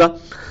نہیں جاؤں گا۔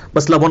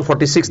 مسئلہ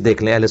 146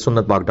 دیکھ لیں اہل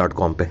سنت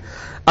پاک.com پہ۔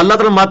 اللہ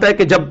تعالیٰ ماتا ہے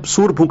کہ جب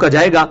سور پھونکا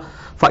جائے گا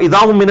فَإِذَا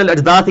هُم مِّنَ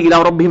الْأَجْدَاثِ إِلَىٰ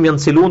رَبِّهِمْ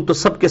يَنْسِلُونَ، تو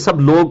سب کے سب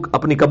لوگ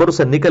اپنی قبروں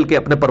سے نکل کے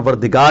اپنے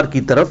پروردگار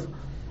کی طرف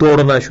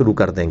توڑنا شروع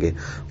کر دیں گے۔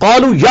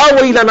 قَالُوا يَا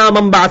وَيْلَنَا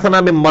مَنْ بَعَثَنَا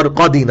مِن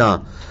مَّرْقَدِنَا،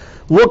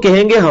 وہ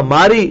کہیں گے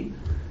ہماری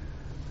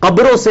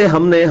قبروں سے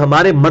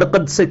ہمارے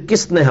مرقد سے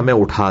کس نے ہمیں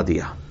اٹھا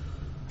دیا،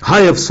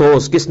 ہائے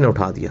افسوس کس نے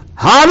اٹھا دیا۔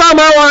 هَذَا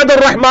مَا وَعَدَ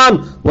الرَّحْمَنُ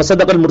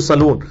وَصَدَقَ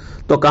الْمُرْسَلُونَ،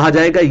 تو کہا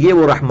جائے گا یہ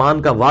وہ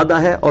رحمان کا وعدہ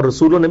ہے اور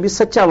رسولوں نے بھی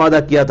سچا وعدہ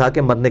کیا تھا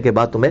کہ مرنے کے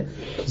بعد تمہیں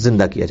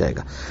زندہ کیا جائے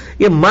گا۔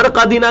 یہ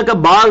مرقدینہ کا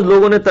بعض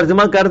لوگوں نے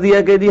ترجمہ کر دیا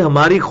کہ جی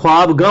ہماری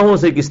خواب گاہوں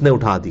سے کس نے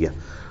اٹھا دیا،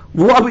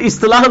 وہ اب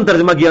اصطلاحاً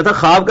ترجمہ کیا تھا،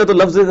 خواب کا تو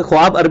لفظ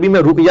خواب عربی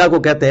میں رؤیا کو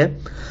کہتے ہیں،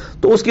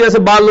 تو اس کی وجہ سے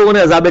بعض لوگوں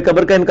نے عذاب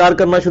قبر کا انکار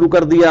کرنا شروع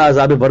کر دیا،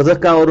 عذاب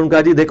برزخ کا، اور ان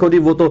کا جی دیکھو جی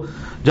وہ تو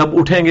جب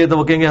اٹھیں گے تو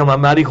وہ کہیں گے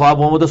ہماری خواب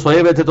ہوں، وہ تو سوئے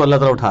ہوئے تھے تو اللہ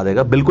تعالیٰ اٹھا دے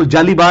گا۔ بالکل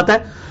جعلی بات ہے۔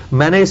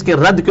 میں نے اس کے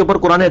رد کے اوپر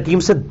قرآن حکیم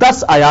سے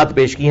 10 آیات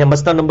پیش کی ہیں،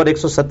 مسئلہ نمبر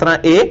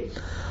 117A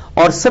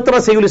اور 17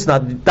 صحیح الاسناد،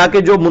 تاکہ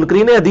جو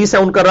منکرین حدیث ہے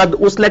ان کا رد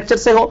اس لیکچر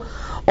سے ہو،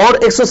 اور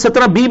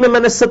 117B میں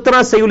نے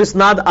 17 صحیح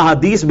الاسناد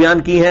احادیث بیان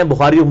کی ہیں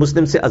بخاری اور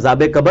مسلم سے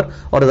عذاب قبر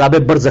اور عذاب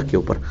برزخ کے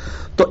اوپر۔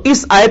 تو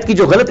اس آیت کی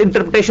جو غلط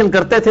انٹرپریٹیشن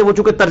کرتے تھے وہ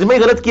چونکہ ترجمہ ہی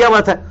غلط کیا ہوا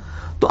تھا،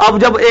 تو اب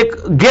جب ایک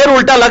گیئر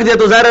الٹا لگ جائے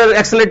تو ظاہر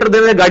ایکسیلیٹر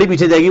دینے سے گاڑی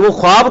پیچھے جائے گی۔ وہ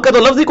خواب کا تو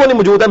لفظ ہی کوئی نہیں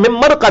موجود ہے، من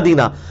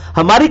مرقدنا،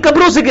 ہماری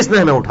قبروں سے کس نے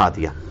ہمیں اٹھا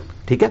دیا،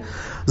 ٹھیک ہے۔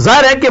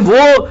 ظاہر ہے کہ وہ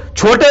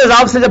چھوٹے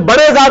عذاب سے جب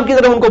بڑے عذاب کی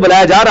طرف ان کو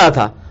بلایا جا رہا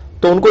تھا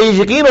تو ان کو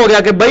یہ یقین ہو گیا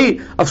کہ بھائی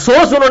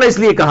افسوس، انہوں نے اس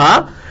لیے کہا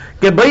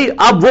کہ بھائی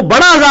اب وہ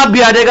بڑا عذاب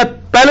بھی آ جائے گا،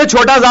 پہلے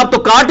چھوٹا عذاب تو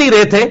کاٹ ہی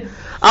رہے تھے،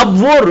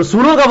 اب وہ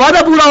رسولوں کا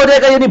وعدہ پورا ہو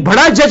جائے گا، یعنی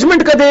بڑا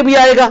ججمنٹ کا دے بھی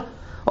آئے گا،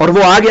 اور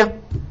وہ آ گیا۔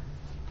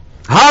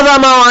 هذا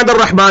ما وعد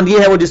الرحمن، یہ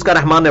ہے وہ جس کا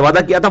رحمان نے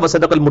وعدہ کیا تھا۔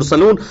 وصدق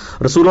المرسلون،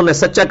 رسولوں نے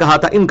سچا کہا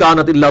تھا۔ ان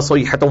كانت الا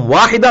صيحة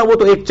واحدة، وہ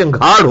تو ایک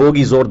چنگھاڑ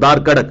ہوگی زوردار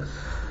کڑک،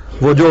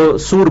 وہ جو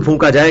سور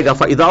پھونکا جائے گا۔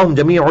 فاذا هم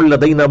جميع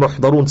لدينا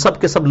محضرون، سب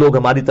کے سب لوگ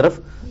ہماری طرف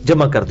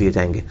جمع کر دیے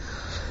جائیں گے۔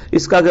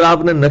 اس کا اگر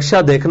آپ نے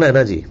نقشہ دیکھنا ہے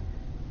نا جی،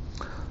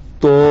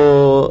 تو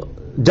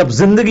جب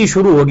زندگی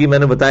شروع ہوگی، میں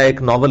نے بتایا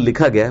ایک ناول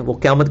لکھا گیا ہے، وہ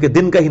قیامت کے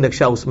دن کا ہی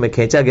نقشہ اس میں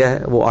کھینچا گیا ہے،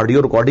 وہ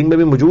آڈیو ریکارڈنگ میں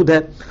بھی موجود ہے،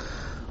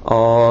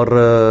 اور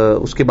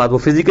اس کے بعد وہ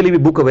فزیکلی بھی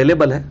بک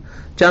اویلیبل ہے۔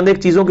 چند ایک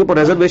چیزوں کے اوپر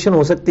ریزرویشن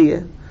ہو سکتی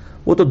ہے،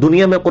 وہ تو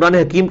دنیا میں قرآن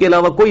حکیم کے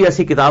علاوہ کوئی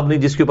ایسی کتاب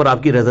نہیں جس کے اوپر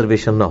آپ کی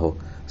ریزرویشن نہ ہو۔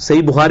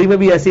 صحیح بخاری میں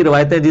بھی ایسی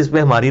روایتیں جس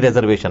میں ہماری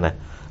ریزرویشن ہے،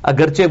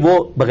 اگرچہ وہ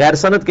بغیر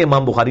سند کے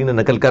امام بخاری نے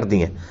نقل کر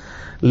دی ہیں،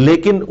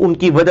 لیکن ان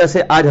کی وجہ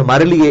سے آج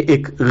ہمارے لیے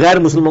ایک غیر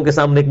مسلموں کے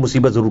سامنے ایک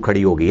مصیبت ضرور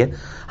کھڑی ہو گئی ہے.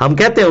 ہم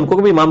کہتے ہیں ان کو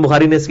کہ امام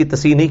بخاری نے اس کی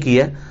تصحیح نہیں کی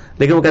ہے،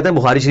 لیکن وہ کہتے ہیں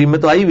بخاری شریف میں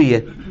تو آئی ہوئی ہے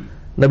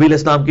نبی علیہ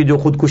السلام کی جو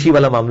خودکشی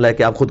والا معاملہ ہے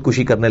کہ آپ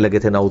خودکشی کرنے لگے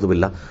تھے نعوذ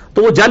باللہ.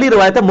 تو وہ جعلی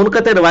روایت ہے،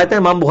 منقطع روایت ہے.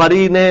 امام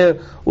بخاری نے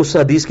اس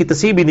حدیث کی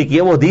تصحیح بھی نہیں کی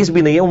ہے، وہ حدیث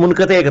بھی نہیں ہے، وہ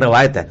منقطع ایک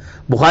روایت ہے.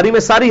 بخاری میں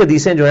ساری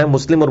حدیثیں جو ہیں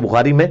مسلم اور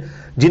بخاری میں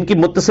جن کی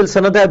متصل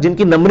سند ہے، جن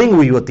کی نمبرنگ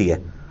ہوئی ہوتی ہے،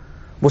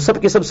 وہ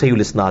سب کے سب صحیح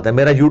الاسناد ہے.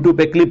 میرا یوٹیوب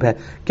پہ کلپ ہے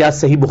کیا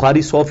صحیح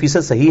بخاری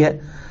 100% صحیح ہے،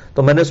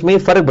 تو میں نے اس میں یہ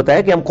فرق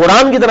بتایا کہ ہم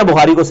قرآن کی طرح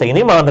بخاری کو صحیح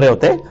نہیں مان رہے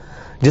ہوتے.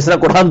 جس طرح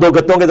قرآن 2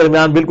 گتوں کے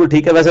درمیان بالکل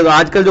ٹھیک ہے، ویسے تو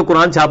آج کل جو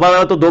قرآن چھاپا ہوا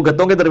ہے تو 2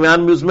 گتوں کے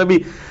درمیان بھی اس میں بھی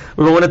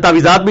لوگوں نے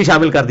تعویذات بھی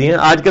شامل کر دی ہیں.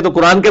 آج کے تو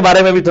قرآن کے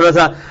بارے میں بھی تھوڑا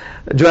سا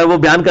جو ہے وہ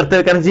بیان کرتے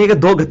ہوئے کہنا چاہیے کہ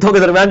 2 گتوں کے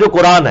درمیان جو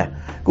قرآن ہے،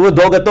 وہ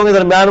 2 گتوں کے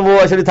درمیان وہ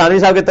اشرف تھانوی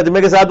صاحب کے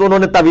ترجمے کے ساتھ انہوں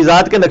نے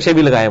تعویذات کے نقشے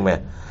بھی لگائے ہوئے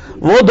ہیں.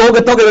 وہ 2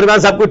 گتوں کے درمیان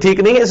سب کچھ ٹھیک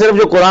نہیں ہے، صرف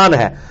جو قرآن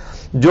ہے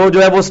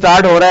جو ہے وہ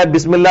سٹارٹ ہو رہا ہے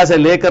بسم اللہ سے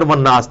لے کر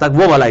والناس تک،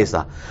 وہ والا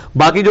حصہ.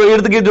 باقی جو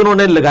ارد گرد انہوں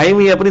نے لگائی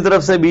ہوئی ہے اپنی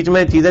طرف سے بیچ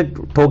میں چیزیں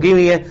ٹھوکی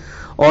ہوئی ہیں،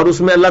 اور اس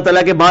میں اللہ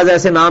تعالیٰ کے بعض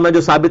ایسے نام ہیں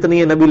جو ثابت نہیں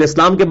ہے، نبی علیہ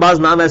السلام کے بعض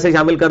نام ایسے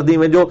شامل کر دیے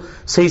ہوئے جو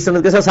صحیح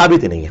سند کے ساتھ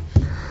ثابت ہی نہیں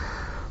ہے.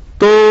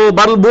 تو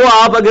بہرحال وہ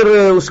آپ اگر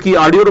اس کی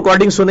آڈیو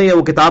ریکارڈنگ سنیں یا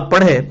وہ کتاب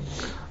پڑھیں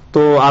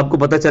تو آپ کو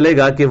پتہ چلے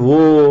گا کہ وہ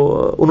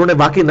انہوں نے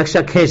واقعی نقشہ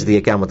کھینچ دیا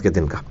قیامت کے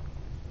دن کا.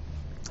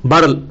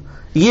 بہرحال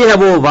یہ ہے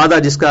وہ وعدہ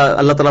جس کا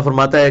اللہ تعالیٰ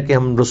فرماتا ہے کہ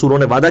ہم رسولوں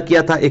نے وعدہ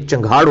کیا تھا، ایک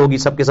چنگھاڑ ہوگی،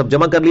 سب کے سب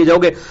جمع کر لیے جاؤ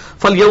گے.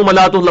 فَالْيَوْمَ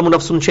لَا تُظْلَمُ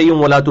نَفْسٌ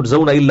شَيْءٌ وَلَا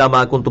تُجْزَوْنَ إِلَّا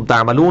مَا كُنتُمْ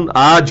تَعْمَلُونَ.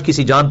 آج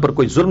کسی جان پر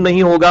کوئی ظلم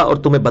نہیں ہوگا اور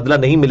تمہیں بدلہ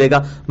نہیں ملے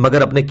گا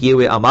مگر اپنے کیے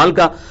ہوئے اعمال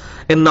کا.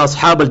 إِنَّ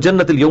أَصْحَابَ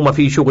الْجَنَّةِ الْيَوْمَ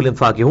فِي شُغُلٍ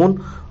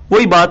فَاكِهُونَ.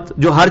 وہی بات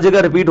جو ہر جگہ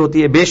ریپیٹ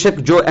ہوتی ہے، بے شک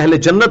جو اہل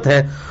جنت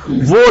ہیں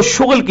وہ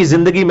شغل کی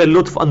زندگی میں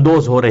لطف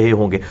اندوز ہو رہے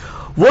ہوں گے.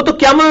 وہ تو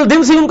قیامت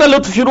دن سے ان کا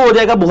لطف شروع ہو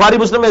جائے گا. بخاری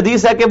مسلم میں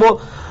حدیث ہے کہ وہ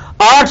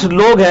 8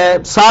 لوگ ہیں،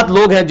 7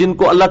 لوگ ہیں جن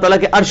کو اللہ تعالیٰ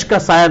کے عرش کا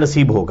سایہ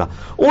نصیب ہوگا.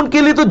 ان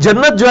کے لیے تو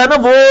جنت جو ہے نا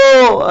وہ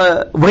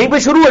وہیں پہ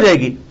شروع ہو جائے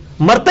گی،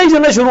 مرتے ہی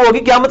جنت شروع ہوگی.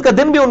 قیامت کا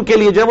دن بھی ان کے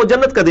لیے جو ہے وہ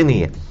جنت کا دن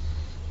ہی ہے،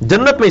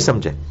 جنت میں ہی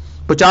سمجھے.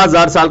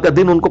 50,000 سال کا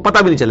دن ان کو پتہ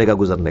بھی نہیں چلے گا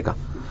گزرنے کا.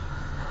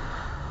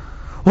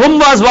 ہم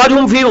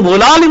وازواجہم فی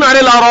ظلال علی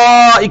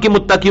الارائک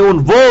متکئون.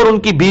 وہ اور ان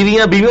کی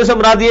بیویاں، بیویوں سے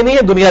مراد یہ نہیں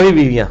ہے دنیاوی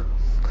بیویاں،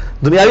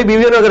 دنیاوی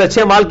بیویوں نے اگر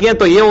اچھے مال کیے ہیں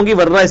تو یہ ہوں گی،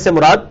 ورنہ اس سے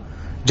مراد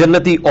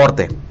جنتی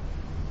عورتیں.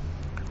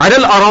 علی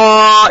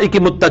الارائک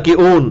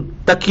متکئون،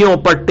 تکیوں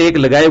پر ٹیک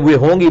لگائے ہوئے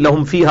ہوں گی.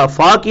 لہم فیہا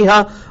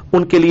فاکہہ،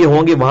 ان کے لیے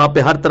ہوں گے وہاں پہ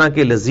ہر طرح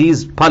کے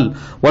لذیذ پھل.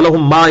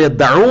 وَلَهُمْ مَا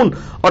يَدَّعُونَ،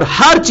 اور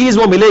ہر چیز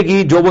وہ ملے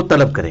گی جو وہ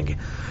طلب کریں گے.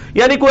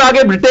 یعنی کوئی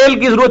آگے ڈیٹیل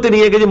کی ضرورت ہی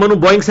نہیں ہے کہ جی منو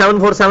بوئنگ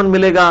 747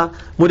 ملے گا،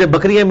 مجھے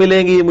بکریاں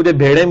ملیں گی، مجھے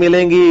بھیڑیں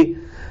ملیں گی،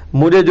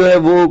 مجھے جو ہے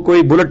وہ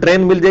کوئی بلٹ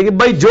ٹرین مل جائے گی.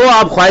 بھائی جو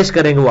آپ خواہش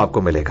کریں گے وہ آپ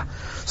کو ملے گا.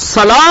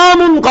 سلام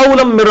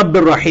قولا من رب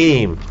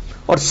الرحیم.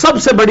 اور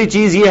سب سے بڑی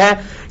چیز یہ ہے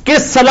کہ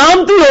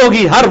سلامتی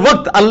ہوگی ہر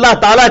وقت اللہ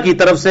تعالیٰ کی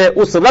طرف سے،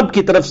 اس رب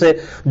کی طرف سے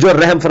جو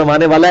رحم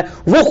فرمانے والا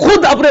ہے، وہ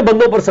خود اپنے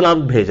بندوں پر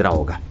سلام بھیج رہا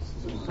ہوگا.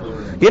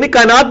 یعنی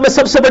کائنات میں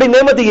سب سے بڑی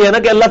نعمت یہ ہے نا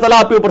کہ اللہ تعالیٰ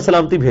آپ کے اوپر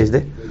سلامتی بھیج دے.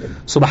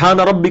 سبحان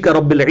ربک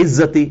رب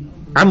العزت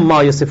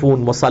عما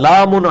یصفون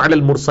وسلام علی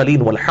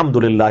المرسلین والحمد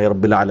للہ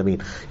رب العالمین.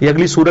 یہ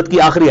اگلی سورت کی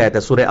آخری آیت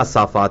ہے سورہ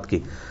الصافات کی.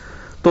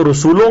 تو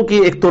رسولوں کی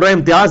ایک طرح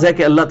امتیاز ہے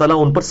کہ اللہ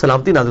تعالیٰ ان پر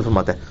سلامتی نازل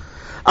فرماتا ہے.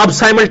 اب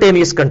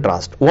سائملٹینیس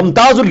کنٹراسٹ.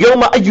 وامتازوا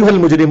اليوم ایھا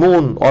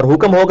المجرمون، اور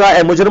حکم ہوگا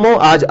اے مجرموں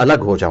آج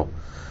الگ ہو جاؤ.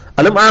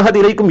 الم اعہد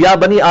الیکم یا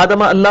بنی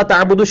آدم اللہ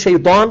تعبدوا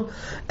الشیطان،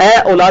 اے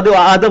اولاد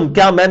آدم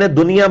کیا میں نے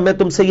دنیا میں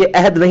تم سے یہ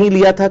عہد نہیں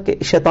لیا تھا کہ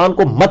شیطان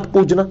کو مت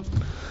پوجنا.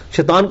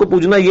 شیطان کو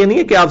پوجنا یہ نہیں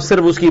ہے کہ آپ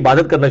صرف اس کی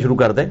عبادت کرنا شروع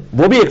کر دیں.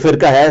 وہ بھی ایک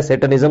فرقہ ہے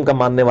سیٹنزم کا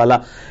ماننے والا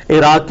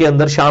عراق کے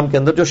اندر، شام کے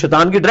اندر، جو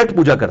شیطان کی ڈائریکٹ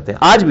پوجا کرتے ہیں،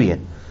 آج بھی ہے.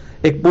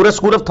 ایک پورا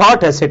اسکول آف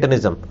تھاٹ ہے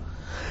سیٹنزم.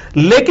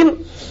 لیکن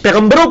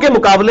پیغمبروں کے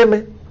مقابلے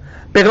میں،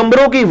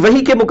 پیغمبروں کی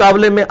وحی کے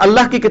مقابلے میں،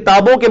 اللہ کی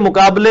کتابوں کے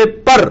مقابلے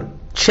پر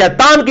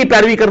شیطان کی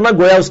پیروی کرنا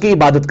گویا اس کی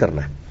عبادت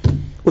کرنا ہے،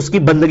 اس کی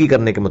بندگی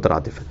کرنے کے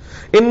مترادف ہے.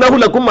 انہ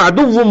لکم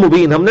عدو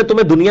مبین، ہم نے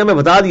تمہیں دنیا میں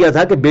بتا دیا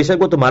تھا کہ بے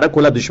شک وہ تمہارا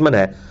کھلا دشمن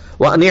ہے.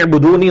 وان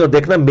اعبدونی، اور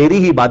دیکھنا میری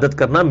ہی عبادت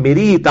کرنا،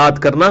 میری ہی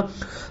اطاعت کرنا.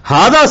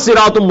 ھذا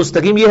صراط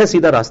مستقیم، یہ ہے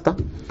سیدھا راستہ.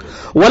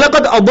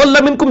 ولقد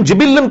اضل منکم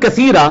جبلا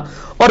کثیرا،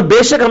 اور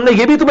بے شک ہم نے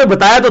یہ بھی تمہیں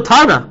بتایا تو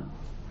تھا نا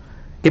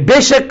کہ بے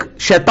شک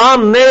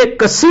شیطان نے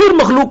کثیر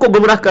مخلوق کو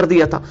گمراہ کر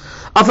دیا تھا.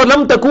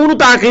 افلم تکونوا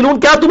تعقلون،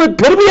 کیا تمہیں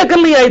پھر بھی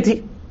عقل نہیں آئی تھی؟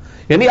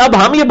 یعنی اب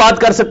ہم یہ بات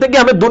کر سکتے ہیں کہ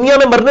ہمیں دنیا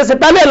میں مرنے سے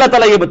پہلے اللہ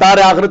تعالیٰ یہ بتا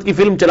رہا ہے آخرت کی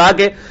فلم چلا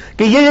کے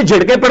کہ یہ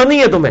جھڑکیں پڑنی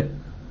ہے تمہیں.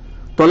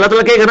 تو اللہ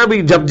تعالیٰ کہے گا نا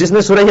بھی جب جس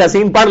نے سورہ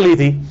یاسین پڑھ لی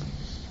تھی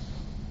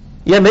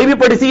یا نہیں بھی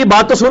پڑھی تھی، یہ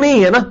بات تو سنی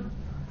ہی ہے نا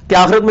کہ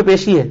آخرت میں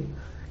پیشی ہے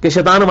کہ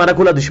شیطان ہمارا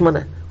کھلا دشمن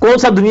ہے. کون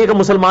سا دنیا کا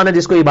مسلمان ہے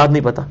جس کو یہ بات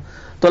نہیں پتا؟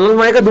 تو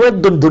اللہ نے کہا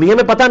تمہیں دنیا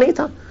میں پتا نہیں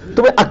تھا،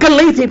 تمہیں عقل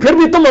نہیں تھی، پھر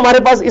بھی تم ہمارے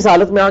پاس اس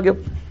حالت میں آ گئے.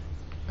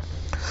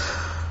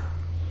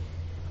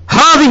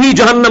 هذه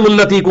جہنم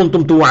التي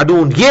كنتم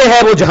توعدون، یہ ہے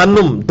وہ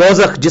جہنم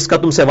دوزخ جس کا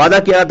تم سے وعدہ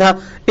کیا تھا.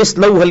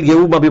 اصلوها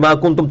اليوم بما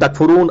كنتم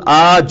تکفرون،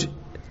 آج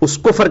اس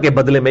کفر کے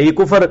بدلے میں. یہ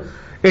کفر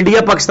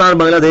انڈیا پاکستان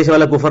بنگلہ دیش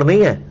والا کفر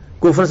نہیں ہے.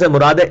 کفر سے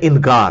مراد ہے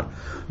انکار.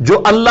 جو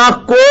اللہ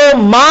کو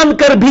مان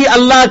کر بھی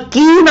اللہ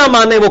کی نہ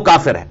مانے وہ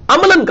کافر ہے،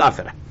 عملاً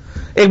کافر ہے.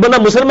 ایک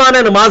بندہ مسلمان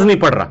ہے نماز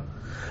نہیں پڑھ رہا,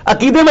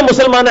 عقیدے میں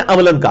مسلمان ہے,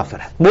 عملاً کافر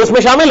ہے, وہ اس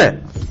میں شامل ہے.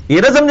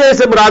 یہ نہ سمجھے اس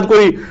سے مراد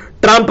کوئی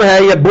ٹرمپ ہے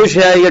یا بش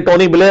ہے یا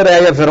ٹونی بلیر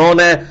ہے یا فرعون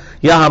ہے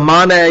یا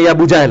حمان ہے یا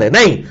ابو جہل ہے,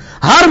 نہیں,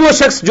 ہر وہ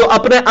شخص جو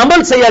اپنے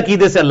عمل سے یا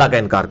عقیدے سے اللہ کا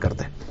انکار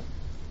کرتا ہے.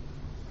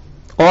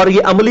 اور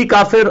یہ عملی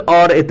کافر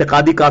اور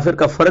اعتقادی کافر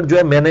کا فرق جو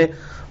ہے میں نے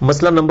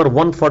مسئلہ نمبر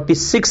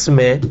 146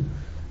 میں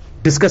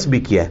ڈسکس بھی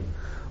کیا ہے,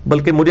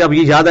 بلکہ مجھے اب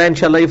یہ یاد آیا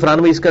انشاءاللہ یہ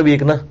فرحان میں اس کا بھی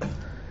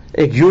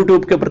ایک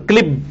یوٹیوب کے اوپر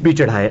کلپ بھی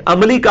چڑھائے,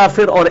 عملی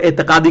کافر اور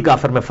اعتقادی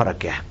کافر میں فرق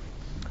کیا ہے.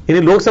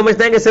 یعنی لوگ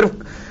سمجھتے ہیں کہ صرف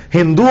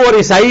ہندو اور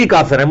عیسائی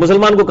کافر ہیں,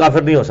 مسلمان کو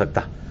کافر نہیں ہو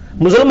سکتا.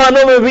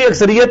 مسلمانوں میں بھی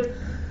اکثریت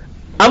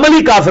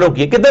عملی کافروں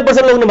کی ہے. کتنے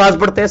پرسنٹ لوگ نماز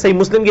پڑھتے ہیں؟ صحیح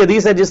مسلم کی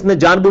حدیث ہے جس نے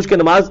جان بوجھ کے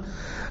نماز,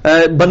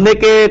 بندے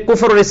کے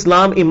کفر اور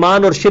اسلام,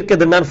 ایمان اور شرک کے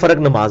درمیان فرق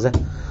نماز ہے.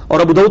 اور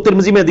ابو داؤد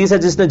ترمذی میں حدیث ہے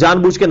جس نے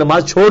جان بوجھ کے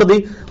نماز چھوڑ دی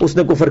اس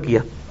نے کفر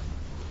کیا.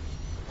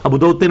 ابو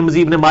داؤد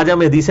ترمذی ابن ماجہ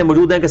میں حدیثیں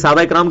موجود ہیں کہ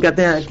صحابہ کرام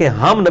کہتے ہیں کہ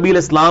ہم نبی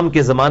علیہ السلام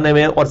کے زمانے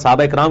میں اور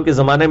صحابہ کرام کے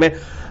زمانے میں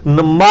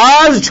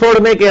نماز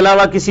چھوڑنے کے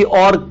علاوہ کسی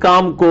اور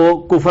کام کو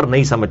کفر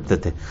نہیں سمجھتے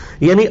تھے.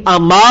 یعنی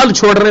اعمال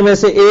چھوڑنے میں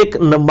سے ایک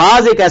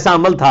نماز ایک ایسا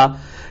عمل تھا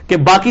کہ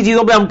باقی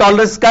چیزوں پہ ہم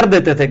ٹالرنس کر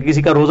دیتے تھے کہ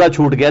کسی کا روزہ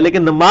چھوٹ گیا,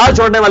 لیکن نماز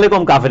چھوڑنے والے کو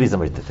ہم کافر ہی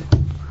سمجھتے تھے.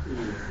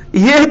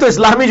 یہ تو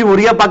اسلامی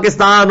جمہوریہ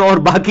پاکستان اور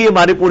باقی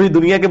ہماری پوری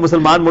دنیا کے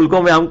مسلمان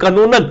ملکوں میں ہم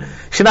قانوناً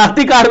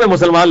شناختی کارڈ میں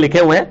مسلمان لکھے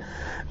ہوئے ہیں,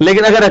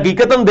 لیکن اگر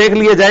حقیقتاً دیکھ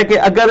لیا جائے کہ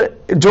اگر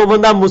جو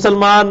بندہ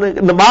مسلمان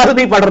نماز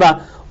نہیں پڑھ رہا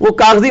وہ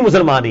کاغذی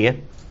مسلمان ہی ہے,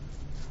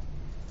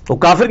 وہ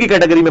کافر کی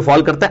کیٹیگری میں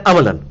فال کرتا ہے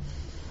عملاً.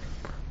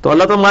 تو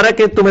اللہ تعالیٰ مارا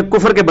کہ تمہیں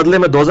کفر کے بدلے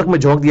میں دوزخ میں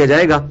جھونک دیا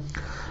جائے گا.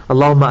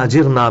 اللہم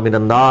اجرنا من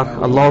النار,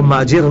 اللہم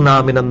اجرنا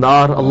من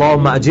النار,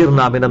 اللہم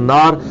اجرنا من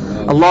النار.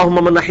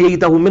 اللہم من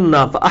احییتہ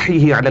منا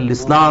فاحیہ علی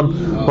الاسلام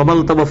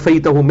ومن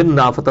توفیتہ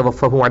منا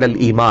فتوفہ علی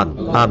الایمان,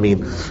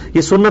 آمین.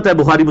 یہ سنت ہے,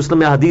 بخاری مسلم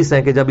میں حدیث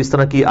ہے کہ جب اس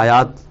طرح کی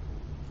آیات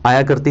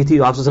آیا کرتی تھی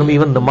آپ صلی اللہ علیہ وسلم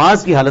ایون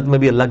نماز کی حالت میں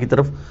بھی اللہ کی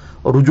طرف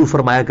رجوع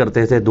فرمایا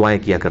کرتے تھے, دعائیں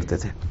کیا کرتے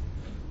تھے.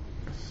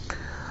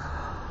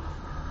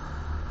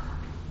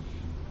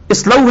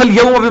 اصلوها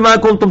اليوم بما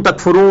کنتم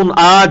تکفرون,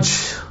 آج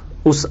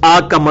اس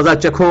آگ کا مزہ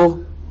چکھو,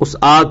 اس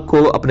آگ کو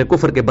اپنے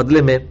کفر کے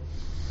بدلے میں.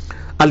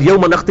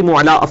 الیوم نختم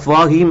علی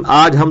افواہہم,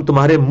 آج ہم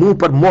تمہارے منہ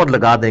پر مہر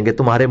لگا دیں گے,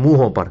 تمہارے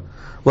منہوں پر.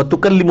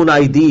 وتکلمنا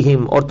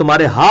ایدیہم, اور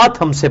تمہارے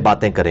ہاتھ ہم سے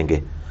باتیں کریں گے.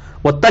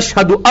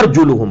 وتشہد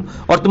ارجلہم,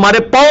 اور تمہارے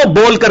پاؤں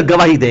بول کر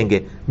گواہی دیں گے.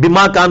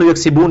 بما کانوا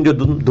یکسبون, جو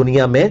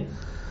دنیا میں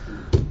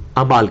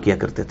اعمال کیا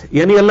کرتے تھے.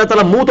 یعنی اللہ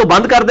تعالیٰ منہ تو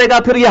بند کر دے گا,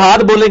 پھر یہ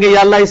ہاتھ بولیں گے یا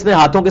اللہ اس نے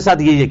ہاتھوں کے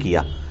ساتھ یہ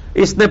کیا,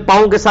 اس نے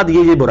پاؤں کے ساتھ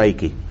یہ برائی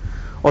کی.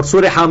 اور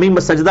سورہ حامیم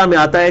میں سجدہ میں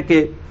آتا ہے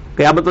کہ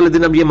قیامت والے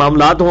دن اب یہ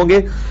معاملات ہوں گے,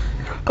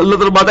 اللہ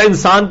تعالیٰ بتا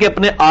انسان کے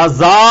اپنے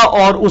اعضاء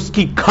اور اس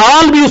کی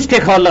کھال بھی اس کے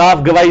خلاف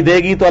گواہی دے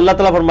گی. تو اللہ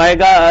تعالیٰ فرمائے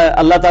گا,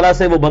 اللہ تعالیٰ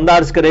سے وہ بندہ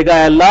عرض کرے گا,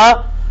 اے اللہ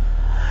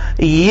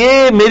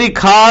یہ میری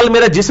کھال,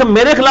 میرا جسم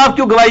میرے خلاف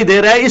کیوں گواہی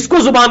دے رہا ہے, اس کو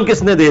زبان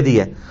کس نے دے دی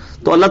ہے؟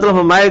 تو اللہ تعالیٰ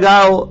فرمائے گا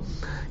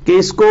کہ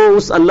اس کو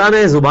اس اللہ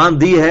نے زبان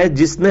دی ہے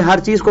جس نے ہر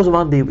چیز کو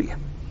زبان دی ہوئی ہے.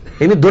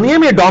 یعنی دنیا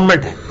میں یہ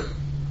ڈومنٹ ہے,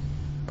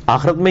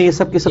 آخرت میں یہ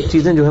سب کی سب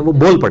چیزیں جو ہیں وہ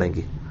بول پڑیں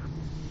گی.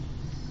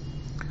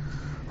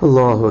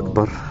 اللہ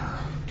اکبر.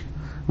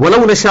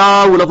 وَلَوْ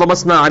نَشَاءُ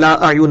لَطَمَسْنَا عَلَىٰ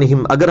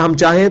أَعْيُنِهِمْ, اگر ہم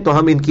چاہیں تو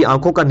ہم ان کی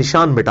آنکھوں کا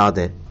نشان مٹا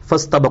دیں.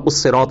 فَاسْتَبَقُوا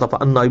الصِّرَاطَ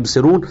فَأَنَّىٰ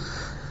يُبْصِرُونَ,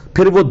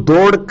 پھر وہ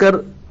دوڑ کر,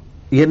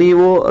 یعنی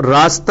وہ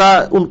راستہ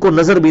ان کو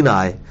نظر بھی نہ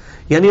آئے.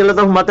 یعنی اللہ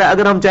تعالیٰ فرماتا ہے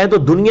اگر ہم چاہیں تو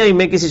دنیا ہی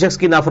میں کسی شخص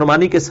کی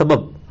نافرمانی کے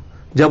سبب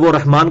جب وہ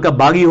رحمان کا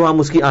باغی ہو ہم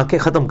اس کی آنکھیں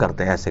ختم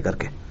کرتے ہیں ایسے کر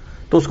کے,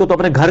 تو اس کو تو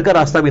اپنے گھر کا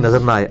راستہ بھی نظر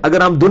نہ آئے,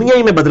 اگر ہم دنیا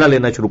ہی میں بدلہ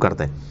لینا شروع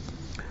کرتے ہیں.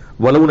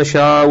 وَلَوْ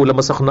نَشَاءُ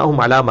لَمَسَخْنَاهُمْ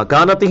عَلَىٰ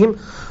مَكَانَتِهِمْ,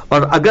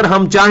 اور اگر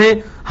ہم چاہیں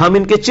ہم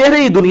ان کے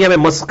چہرے ہی دنیا میں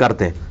مسخ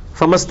کرتے ہیں.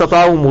 فَمَا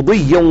اسْتَطَاعُوا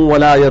مُضِيًّا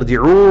وَلَا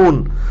يَرْجِعُونَ,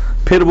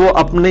 پھر وہ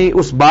اپنی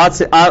اس بات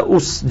سے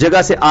اس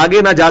جگہ سے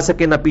آگے نہ جا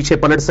سکیں نہ پیچھے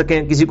پلٹ سکیں,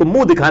 کسی کو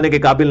منہ دکھانے کے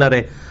قابل نہ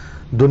رہے.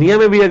 دنیا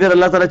میں بھی اگر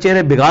اللہ تعالیٰ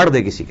چہرے بگاڑ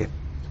دے کسی کے,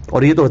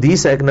 اور یہ تو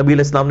حدیث ہے کہ نبی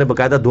علیہ السلام نے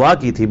باقاعدہ دعا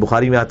کی تھی,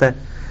 بخاری میں آتا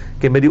ہے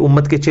کہ میری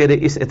امت کے چہرے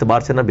اس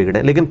اعتبار سے نہ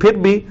بگڑیں, لیکن پھر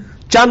بھی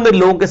چند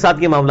لوگوں کے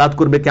ساتھ یہ معاملات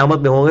قرب قیامت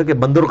میں ہوں گے کہ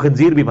بندر و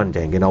خنزیر بھی بن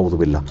جائیں گے, نعوذ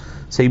باللہ.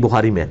 صحیح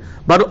بخاری میں ہے.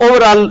 پر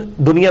اوورآل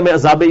دنیا میں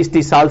عذاب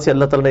استیصال سے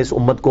اللہ تعالیٰ نے اس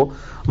امت کو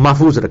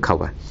محفوظ رکھا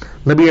ہوا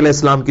ہے نبی علیہ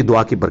السلام کی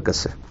دعا کی برکت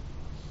سے.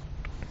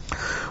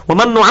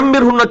 وَمَن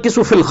نُعَمِّرْهُ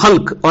نَنكِسُ فِي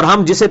الْخَلْقِ, اور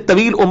ہم جسے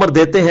طویل عمر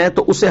دیتے ہیں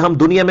تو اسے ہم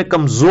دنیا میں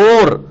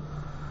کمزور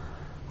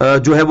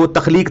جو ہے وہ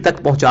تخلیق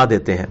تک پہنچا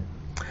دیتے ہیں.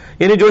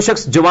 یعنی جو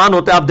شخص جوان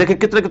ہوتا ہے, آپ دیکھیں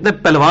کتنے کتنے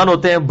پہلوان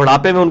ہوتے ہیں,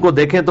 بڑھاپے میں ان کو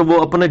دیکھیں تو وہ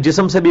اپنے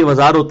جسم سے بھی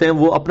وزار ہوتے ہیں,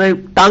 وہ اپنے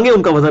ٹانگیں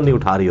ان کا وزن نہیں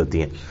اٹھا رہی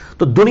ہوتی ہیں.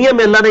 تو دنیا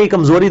میں اللہ نے یہ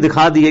کمزوری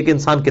دکھا دی ہے کہ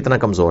انسان کتنا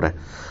کمزور ہے.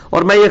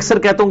 اور میں یہ اکثر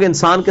کہتا ہوں کہ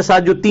انسان کے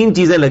ساتھ جو 3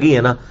 چیزیں لگی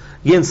ہیں نا,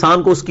 یہ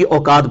انسان کو اس کی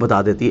اوقات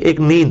بتا دیتی ہے. ایک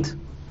نیند,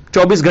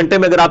 24 گھنٹے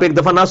میں اگر آپ ایک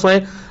دفعہ نہ سوئیں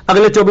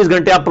اگلے 24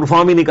 گھنٹے آپ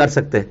پرفارم ہی نہیں کر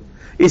سکتے.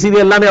 اسی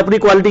لیے اللہ نے اپنی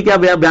کوالٹی کیا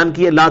بیان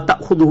کی ہے, لا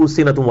تأخذہ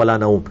سنۃ ولا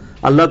نوم,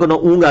 اللہ کو نہ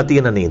اونگ آتی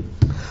ہے نہ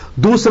نیند.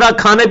 دوسرا,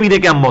 کھانے پینے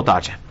کے ہم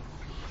محتاج ہیں,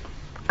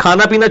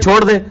 کھانا پینا چھوڑ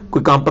دیں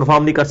کوئی کام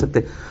پرفارم نہیں کر سکتے،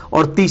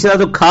 اور تیسرا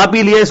جو کھا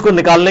پی لیا اس کو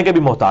نکالنے کے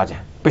بھی محتاج ہیں،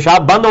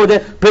 پیشاب بند ہو جائے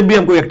پھر بھی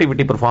ہم کوئی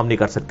ایکٹیویٹی پرفارم نہیں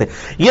کر سکتے۔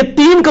 یہ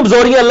تین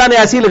کمزوریاں اللہ نے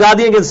ایسی لگا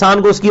دی ہیں کہ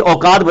انسان کو اس کی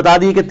اوقات بتا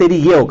دی کہ تیری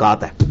یہ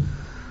اوقات ہے،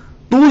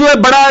 تو جو ہے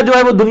بڑا جو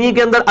ہے وہ دنیا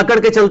کے اندر اکڑ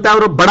کے چلتا ہے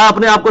اور بڑا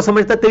اپنے آپ کو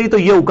سمجھتا ہے، تیری تو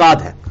یہ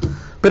اوقات ہے۔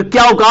 پھر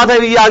کیا اوقات ہے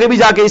یہ آگے بھی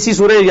جا کے اسی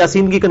سورہ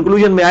یاسین کی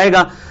کنکلوژن میں آئے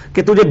گا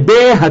کہ تجھے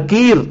بے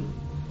حقیر،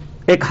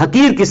 ایک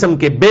حقیر قسم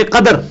کے بے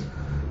قدر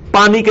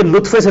پانی کے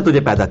نطفے سے تجھے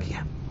پیدا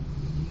کیا،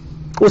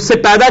 اس سے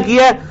پیدا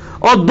کیا ہے،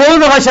 اور دو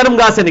دفعہ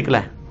شرمگاہ سے نکلا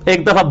ہے،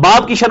 ایک دفعہ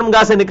باپ کی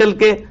شرمگاہ سے نکل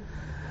کے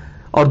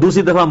اور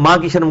دوسری دفعہ ماں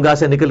کی شرمگاہ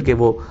سے نکل کے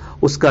وہ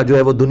اس کا جو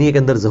ہے وہ دنیا کے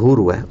اندر ظہور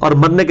ہوا ہے، اور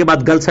مرنے کے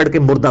بعد گل سڑ کے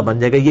مردہ بن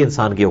جائے گا۔ یہ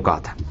انسان کی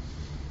اوقات ہے۔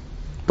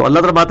 تو اللہ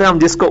تعالیٰ بات ہے ہم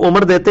جس کو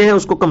عمر دیتے ہیں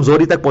اس کو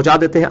کمزوری تک پہنچا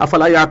دیتے ہیں۔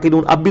 افلا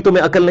یعقلون، اب بھی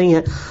تمہیں عقل نہیں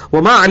ہے۔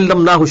 وما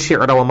علمناہ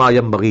الشعر وما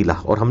ينبغی لہ،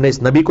 اور ہم نے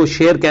اس نبی کو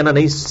شعر کہنا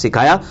نہیں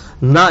سکھایا،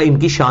 نہ ان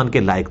کی شان کے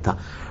لائق تھا۔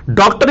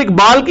 ڈاکٹر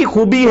اقبال کی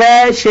خوبی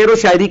ہے شعر و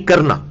شاعری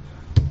کرنا،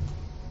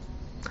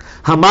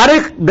 ہمارے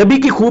نبی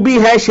کی خوبی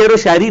ہے شعر و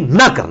شاعری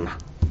نہ کرنا،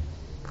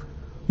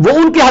 وہ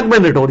ان کے حق میں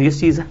نٹوریس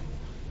چیز ہے۔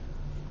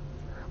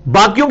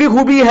 باقیوں کی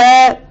خوبی ہے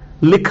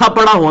لکھا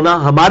پڑھا ہونا،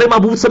 ہمارے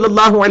محبوب صلی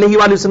اللہ علیہ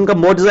وآلہ وسلم کا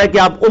معجزہ ہے کہ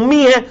آپ امی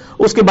ہیں،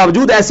 اس کے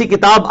باوجود ایسی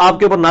کتاب آپ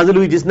کے اوپر نازل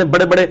ہوئی جس نے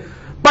بڑے بڑے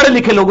پڑھے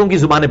لکھے لوگوں کی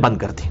زبانیں بند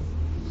کر دی۔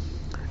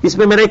 اس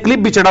میں میرا ایک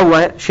کلپ بھی چڑھا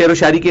ہوا ہے شعر و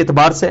شاعری کے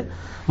اعتبار سے،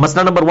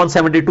 مسئلہ نمبر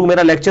 172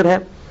 میرا لیکچر ہے،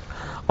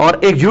 اور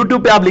ایک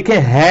یوٹیوب پہ آپ لکھیں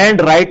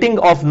ہینڈ رائٹنگ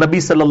آف نبی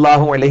صلی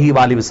اللہ علیہ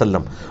وآلہ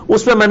وسلم،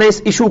 اس میں نے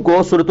اس ایشو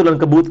کو سورۃ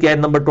العنکبوت کی آیت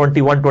نمبر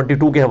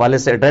 21-22 کے حوالے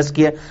سے ایڈریس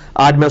کیا ہے۔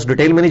 آج میں اس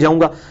ڈیٹیل میں نہیں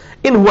جاؤں گا۔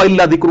 ان ہوا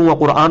الا ذکر و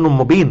قرآن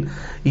مبین،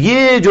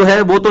 یہ جو ہے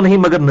وہ تو نہیں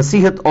مگر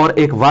نصیحت اور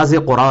ایک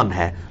واضح قرآن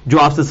ہے جو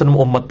آپ سے وسلم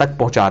امت تک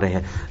پہنچا رہے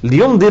ہیں۔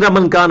 لینذر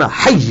من کان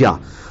حیا،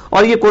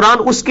 اور یہ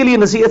قرآن اس کے لیے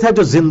نصیحت ہے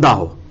جو زندہ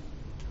ہو۔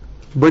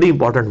 بڑی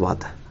امپورٹنٹ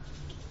بات ہے،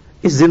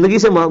 اس زندگی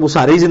سے وہ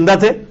سارے ہی زندہ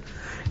تھے،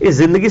 اس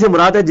زندگی سے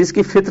مراد ہے جس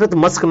کی فطرت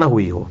مسخ نہ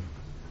ہوئی ہو۔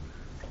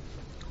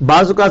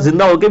 بعض اوقات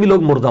زندہ ہو کے بھی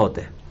لوگ مردہ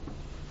ہوتے ہیں۔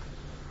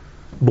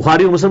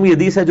 بخاری اور مسلم کی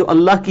حدیث ہے جو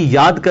اللہ کی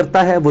یاد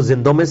کرتا ہے وہ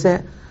زندوں میں سے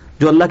ہے،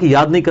 جو اللہ کی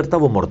یاد نہیں کرتا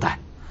وہ مردہ ہے۔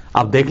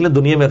 آپ دیکھ لیں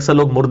دنیا میں اکثر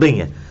لوگ مردے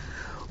ہی ہیں،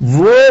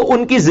 وہ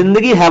ان کی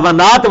زندگی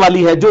حیوانات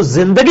والی ہے، جو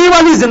زندگی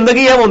والی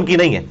زندگی ہے وہ ان کی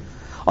نہیں ہے۔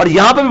 اور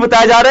یہاں پہ بھی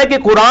بتایا جا رہا ہے کہ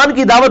قرآن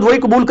کی دعوت وہی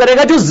قبول کرے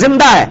گا جو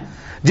زندہ ہے،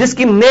 جس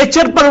کی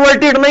نیچر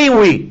پرورٹڈ نہیں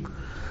ہوئی،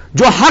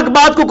 جو حق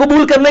بات کو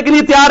قبول کرنے کے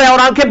لیے تیار ہے اور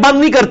آنکھیں بند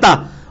نہیں کرتا۔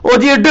 اور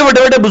جی ایڈے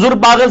بڑے بڑے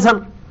بزرگ پاگل سن،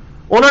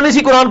 انہوں نے اسی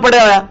قرآن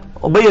پڑھا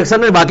ہوا، بھائی اکثر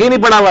نے باقی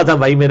نہیں پڑھا ہوا تھا۔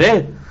 بھائی میرے،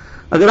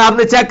 اگر آپ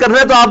نے چیک کرنا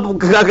ہے تو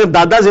آپ اگر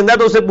دادا زندہ ہے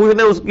تو اس سے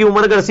پوچھنے، اس کی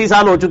عمر اگر 80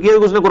 سال ہو چکی ہے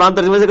تو اس نے قرآن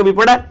ترجمے سے کبھی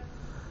پڑھا ہے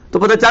تو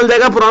پتہ چل جائے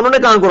گا پرانوں نے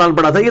کہاں قرآن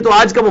پڑھا تھا۔ یہ تو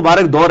آج کا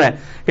مبارک دور ہے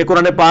کہ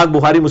قرآن پاک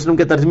بخاری مسلم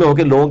کے ترجمے ہو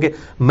کے لوگوں کے،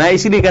 میں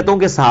اسی لیے کہتا ہوں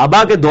کہ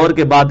صحابہ کے دور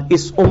کے بعد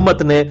اس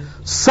امت نے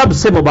سب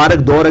سے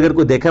مبارک دور اگر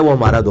کوئی دیکھا ہے وہ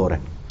ہمارا دور ہے۔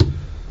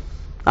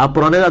 آپ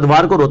پرانے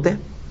ادوار کو روتے ہیں،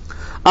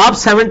 آپ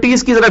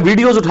 70s کی ذرا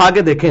ویڈیوز اٹھا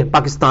کے دیکھیں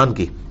پاکستان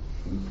کی،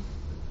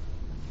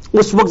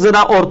 اس وقت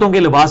ذرا عورتوں کے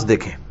لباس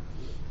دیکھیں،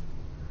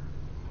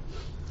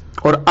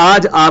 اور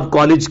آج آپ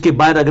کالج کے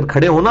باہر اگر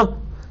کھڑے ہو نا،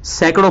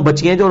 سینکڑوں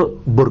بچیاں جو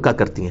برقع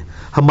کرتی ہیں۔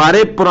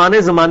 ہمارے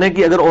پرانے زمانے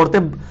کی اگر عورتیں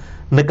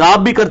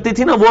نقاب بھی کرتی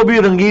تھی نا، وہ بھی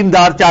رنگین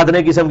دار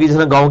چادریں قسم کی جس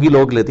طرح گاؤں کی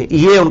لوگ لیتی،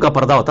 یہ ان کا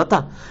پردہ ہوتا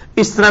تھا۔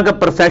 اس طرح کا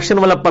پرفیکشن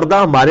والا پردہ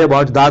ہمارے ابا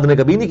اجداد نے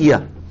کبھی نہیں کیا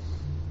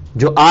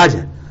جو آج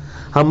ہے۔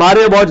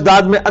 ہمارے ابا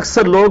اجداد میں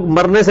اکثر لوگ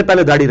مرنے سے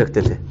پہلے داڑھی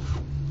رکھتے تھے،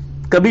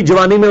 کبھی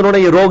جوانی میں انہوں نے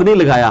یہ روگ نہیں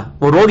لگایا،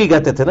 وہ روگ ہی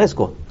کہتے تھے نا اس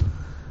کو۔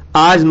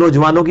 آج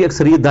نوجوانوں کی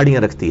اکثریت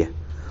داڑیاں رکھتی ہے،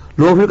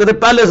 لوگ بھی کہتے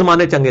پہلے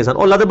زمانے چنگے سن۔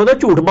 اور اللہ بندہ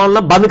جھوٹ بولنا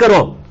بند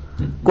کرو،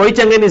 کوئی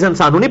چنگے نہیں سن،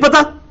 سانو نہیں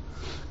پتا،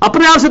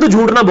 اپنے آپ سے تو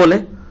جھوٹ نہ بولے۔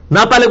 نہ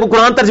پہلے کو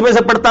قرآن ترجمے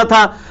سے پڑھتا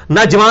تھا، نہ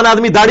جوان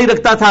آدمی داڑھی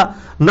رکھتا تھا،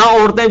 نہ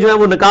عورتیں جو ہے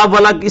وہ نقاب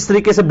والا اس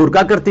طریقے سے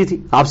برقع کرتی تھی۔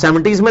 آپ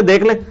 70s میں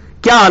دیکھ لیں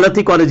کیا حالت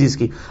تھی کالجز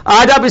کی۔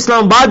 آج آپ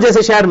اسلام آباد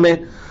جیسے شہر میں،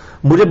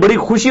 مجھے بڑی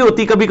خوشی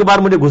ہوتی کبھی کبھار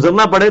مجھے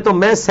گزرنا پڑے تو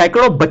میں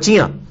سینکڑوں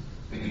بچیاں،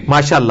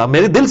 ماشاءاللہ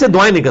میرے دل سے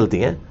دعائیں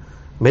نکلتی ہیں،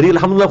 میری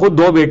الحمدللہ خود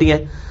 2 بیٹی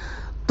ہیں،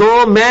 تو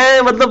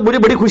میں مطلب مجھے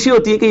بڑی خوشی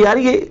ہوتی ہے کہ یار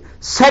یہ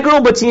سینکڑوں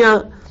بچیاں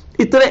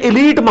اتنے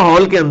ایلیٹ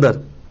ماحول کے اندر،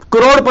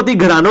 کروڑ پتی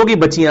گھرانوں کی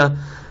بچیاں،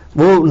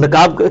 وہ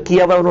نقاب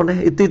کیا ہوا انہوں نے،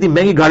 اتنی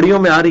مہنگی گاڑیوں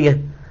میں آ رہی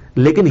ہیں،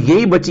 لیکن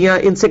یہی بچیاں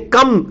ان سے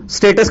کم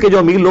سٹیٹس کے جو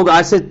امیر لوگ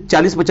آج سے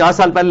 40-50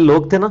 سال پہلے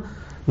لوگ تھے نا،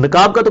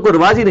 نقاب کا تو کوئی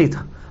رواج ہی نہیں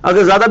تھا،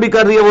 اگر زیادہ بھی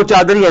کر رہی ہے وہ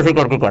چادر ہی ایسے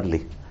کر کے کر لی۔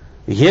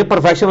 یہ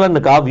پروفیشن والا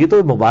نقاب، یہ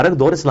تو مبارک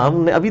دور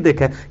اسلام نے ابھی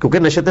دیکھا ہے، کیونکہ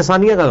نشت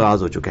ثانیہ کا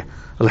آغاز ہو چکا ہے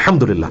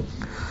الحمدللہ۔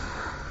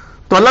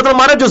 تو اللہ تعالیٰ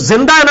ہمارا جو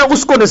زندہ ہے نا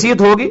اس کو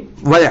نصیحت ہوگی،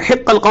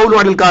 وَيَحِقَّ الْقَوْلُ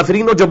عَلَى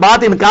الْكَافِرِينَ، اور جو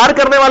بات انکار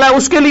کرنے والا ہے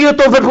اس کے لیے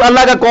تو پھر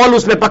اللہ کا قول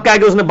اس میں پکا ہے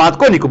کہ اس نے بات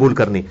کو نہیں قبول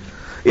کرنی۔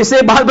 اس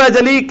سے بات پتہ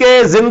چلی کہ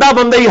زندہ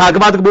بندے ہی حق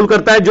بات قبول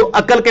کرتا ہے، جو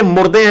عقل کے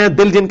مردے ہیں،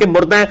 دل جن کے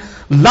مردے ہیں،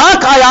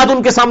 لاکھ آیات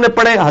ان کے سامنے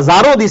پڑھیں،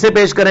 ہزاروں حدیثیں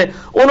پیش کریں،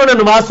 انہوں نے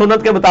نماز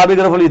سنت کے مطابق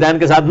رفع الیدین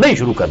کے ساتھ نہیں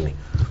شروع کرنی،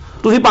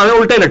 تسی پاویں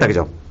الٹے لٹک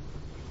جاؤ۔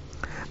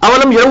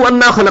 اولم یروا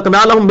انا خلقنا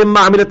لهم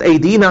مما عملت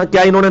ایدینا،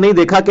 کیا انہوں نے نہیں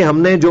دیکھا کہ ہم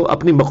نے جو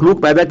اپنی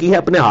مخلوق پیدا کی ہے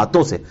اپنے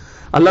ہاتھوں سے۔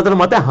 اللہ تعالیٰ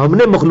فرماتا ہے ہم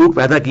نے مخلوق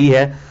پیدا کی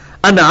ہے،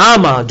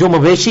 انعاما جو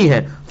مویشی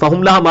ہیں،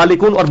 فہم لها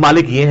مالکون، اور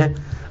مالک یہ ہیں۔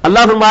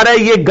 اللہ فرما رہا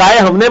ہے یہ گائے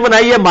ہم نے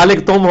بنائی ہے،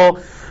 مالک تم ہو،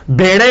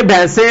 بھیڑیں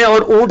بھینسیں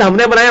اور اونٹ ہم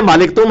نے بنائے،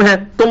 مالک تم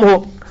ہو،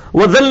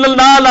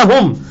 وَذَلَّلْنَا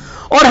لَهُمْ،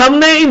 اور ہم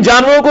نے ان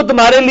جانوروں کو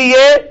تمہارے لیے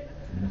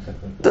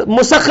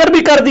مسخر بھی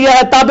کر دیا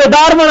ہے،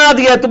 تابعدار بنا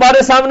دیا ہے،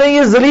 تمہارے سامنے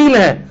یہ ذلیل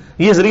ہے.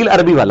 یہ ذلیل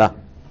عربی والا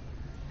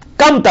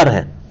کم تر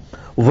ہے،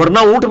 ورنہ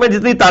اونٹ میں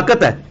جتنی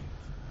طاقت ہے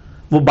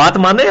وہ بات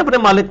مانے اپنے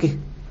مالک کی،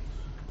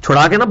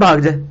 چھڑا کے نہ بھاگ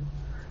جائے.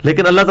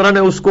 لیکن اللہ تعالیٰ نے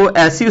اس کو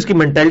ایسی اس کی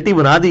مینٹلٹی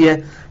بنا دی ہے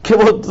کہ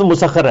وہ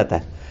مسخر رہتا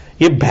ہے.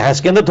 یہ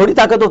بھینس کے اندر تھوڑی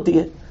طاقت ہوتی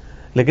ہے،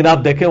 لیکن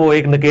آپ دیکھیں وہ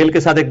ایک نکیل کے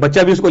ساتھ ایک بچہ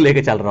بھی اس کو لے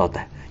کے چل رہا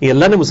ہوتا ہے. یہ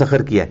اللہ نے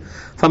مسخر کیا ہے.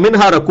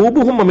 فَمِنْهَا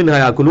رَكُوبُهُمْ وَمِنْهَا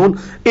يَأْكُلُونَ،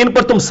 ان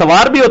پر تم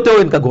سوار بھی ہوتے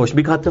ہو، ان کا گوشت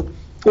بھی کھاتے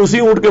ہو. اسی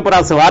اونٹ کے اوپر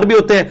آپ سوار بھی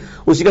ہوتے ہیں،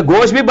 اسی کا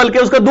گوشت بھی، بلکہ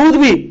اس کا دودھ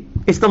بھی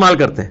استعمال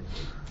کرتے ہیں.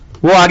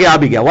 وہ آگے آ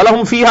بھی گیا.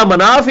 وَلَهُمْ فِيهَا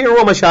مَنَافِعُ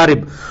وَمَشَارِبُ،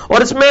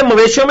 اور اس میں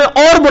مویشیوں میں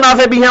اور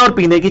منافع بھی ہیں اور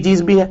پینے کی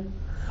چیز بھی ہے.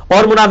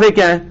 اور منافع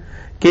کیا ہے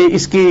کہ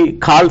اس کی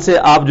کھال سے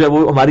آپ جو ہے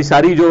وہ ہماری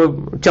ساری جو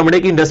چمڑے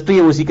کی انڈسٹری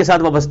ہے وہ اسی کے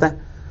ساتھ وابستہ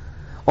ہے.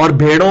 اور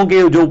بھیڑوں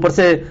کے جو اوپر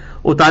سے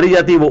اتاری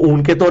جاتی ہے وہ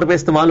اون کے طور پہ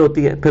استعمال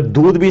ہوتی ہے، پھر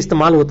دودھ بھی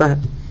استعمال ہوتا ہے.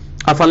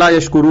 افلا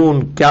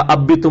یشکرون، کیا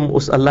اب بھی تم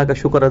اس اللہ کا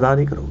شکر ادا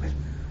نہیں کرو گے؟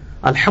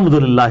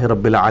 الحمدللہ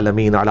رب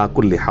العالمین علی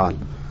کل حال.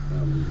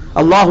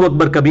 اللہ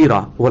اکبر کبیرہ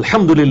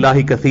والحمد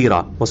للہ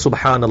کثیرہ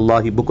وسبحان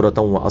اللہ بکرۃ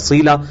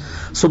واصیلا.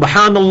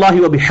 سبحان اللہ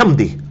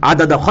وبحمدہ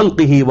عدد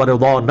خلقہ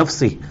ورضا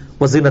نفسہ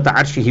وزنۃ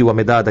عرشہ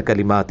ومداد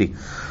کلماتہ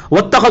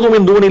واتخذوا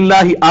من دون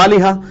اللہ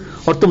آلہہ.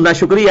 اور تم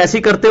ناشکری ایسی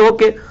کرتے ہو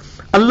کہ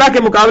اللہ کے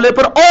مقابلے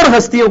پر اور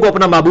ہستیوں کو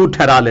اپنا معبود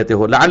ٹھہرا لیتے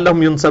ہو.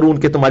 لعلہم ینصرون،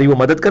 کہ تمہاری وہ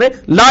مدد کرے.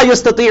 لا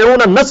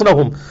یستطیعون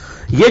نصرہم،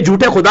 یہ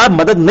جھوٹے خدا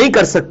مدد نہیں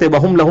کر سکتے.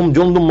 وہم لہم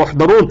جند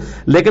محضرون،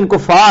 لیکن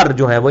کفار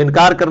جو ہیں وہ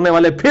انکار کرنے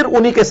والے پھر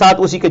انہی کے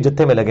ساتھ اسی کے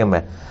جتھے میں لگے ہوئے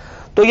ہیں.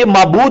 تو یہ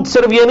معبود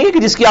صرف یہ نہیں ہے کہ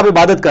جس کی آپ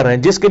عبادت کر رہے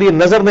ہیں، جس کے لیے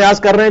نظر نیاز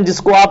کر رہے ہیں، جس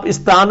کو آپ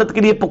استعانت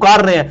کے لیے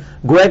پکار رہے ہیں،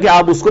 گویا کہ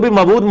آپ اس کو بھی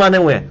معبود مانے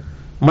ہوئے ہیں.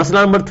 مسئلہ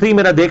نمبر 3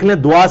 میرا دیکھ لیں،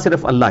 دعا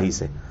صرف اللہ ہی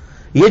سے.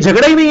 یہ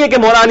جھگڑا ہی نہیں ہے کہ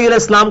مولا علی علیہ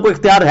السلام کو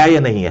اختیار ہے یا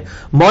نہیں ہے.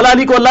 مولا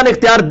علی کو اللہ نے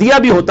اختیار دیا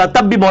بھی ہوتا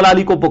تب بھی مولا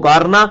علی کو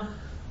پکارنا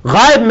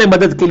غائب میں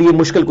مدد کے لیے،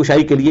 مشکل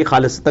کشائی کے لیے،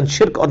 خالصتاً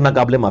شرک اور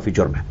ناقابل معافی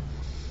جرم ہے.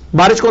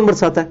 بارش کون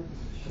برساتا ہے؟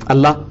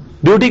 اللہ.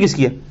 ڈیوٹی کس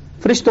کی ہے؟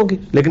 فرشتوں کی.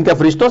 لیکن کیا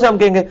فرشتوں سے ہم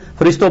کہیں گے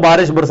فرشتوں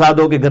بارش برسا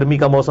دو کہ گرمی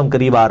کا موسم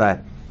قریب آ رہا ہے؟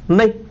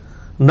 نہیں.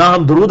 نہ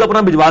ہم درود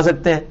اپنا بھجوا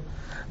سکتے ہیں،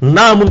 نہ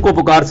ہم ان کو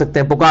پکار سکتے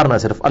ہیں. پکارنا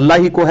صرف اللہ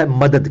ہی کو ہے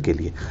مدد کے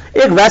لیے.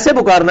 ایک ویسے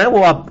پکارنا ہے،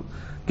 وہ آپ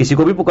کسی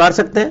کو بھی پکار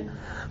سکتے ہیں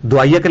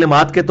دعائیہ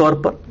کلمات کے طور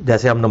پر،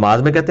 جیسے ہم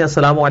نماز میں کہتے ہیں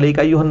السلام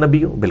علیکم ایھا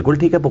النبی، بالکل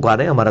ٹھیک ہے،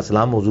 پکاریں، ہمارا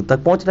سلام حضور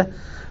تک پہنچ رہا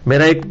ہے.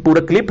 میرا ایک پورا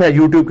کلپ ہے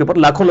یوٹیوب کے اوپر،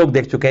 لاکھوں لوگ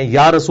دیکھ چکے ہیں،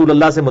 یا رسول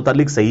اللہ سے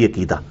متعلق صحیح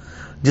عقیدہ،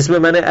 جس میں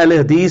میں نے اہل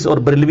حدیث اور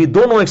بریلوی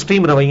دونوں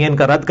ایکسٹریم رویے ان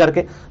کا رد کر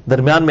کے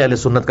درمیان میں اہل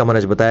سنت کا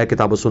منہج بتایا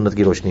کتاب و سنت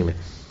کی روشنی میں.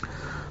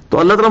 تو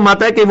اللہ تعالیٰ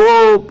ماتا ہے کہ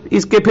وہ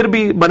اس کے پھر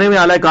بھی بنے ہوئے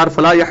اعلی کار.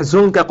 فلا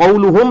یحزنک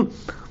قولہم،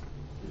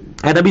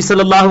 اے نبی صلی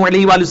اللہ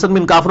علیہ وآلہ وسلم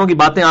ان کافروں کی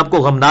باتیں آپ کو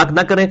غمناک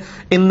نہ کریں.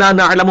 انا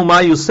نعلم ما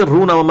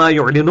یسرون وما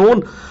یعلنون،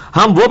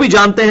 ہم وہ بھی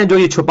جانتے ہیں جو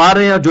یہ چھپا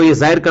رہے ہیں اور جو یہ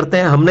ظاہر کرتے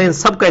ہیں. ہم نے ان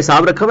سب کا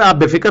حساب رکھا ہوا ہے، آپ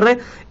بے فکر رہیں،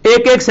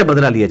 ایک ایک سے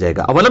بدلہ لیا جائے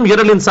گا. اولم یر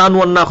الانسان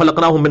انا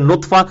خلقناہ من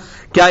نطفہ،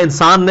 کیا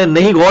انسان نے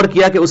نہیں غور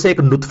کیا کہ اسے ایک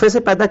نطفے سے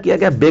پیدا کیا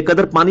گیا، بے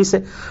قدر پانی سے.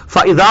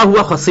 فاذا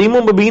ہوا خصیم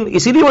مبین،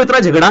 اسی لیے وہ اتنا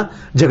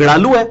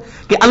جھگڑالو ہے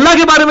کہ اللہ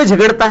کے بارے میں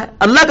جھگڑتا ہے،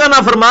 اللہ کا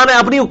نافرمان ہے،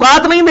 اپنی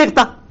اوقات نہیں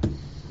دیکھتا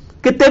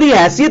کہ تیری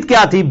حیثیت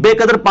کیا تھی، بے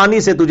قدر پانی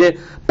سے تجھے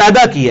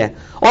پیدا کیا ہے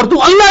اور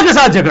تو اللہ کے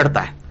ساتھ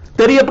جھگڑتا ہے،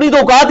 تیری اپنی تو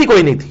اوقات ہی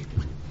کوئی نہیں تھی.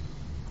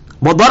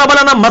 وَضَرَبَ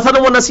لَنَا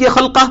مَثَلًا وَنَسِيَ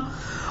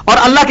خَلْقَهُ، اور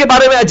اللہ کے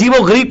بارے میں عجیب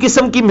و غریب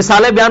قسم کی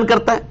مثالیں بیان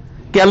کرتا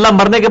ہے کہ اللہ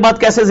مرنے کے بعد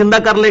کیسے زندہ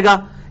کر لے گا،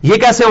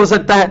 یہ کیسے ہو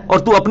سکتا ہے،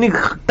 اور تو اپنی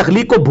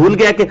تخلیق کو بھول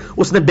گیا کہ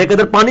اس نے بے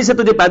قدر پانی سے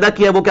تجھے پیدا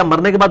کیا، وہ کیا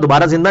مرنے کے بعد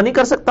دوبارہ زندہ نہیں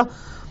کر سکتا.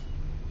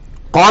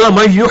 قال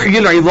من یحیی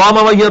العظام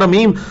وہی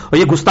رمیم، اور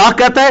یہ گستاخ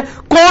کہتا ہے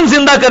کون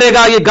زندہ کرے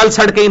گا یہ گل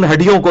سڑ کے ان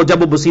ہڈیوں کو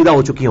جب وہ بسیدہ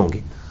ہو چکی ہوں گی.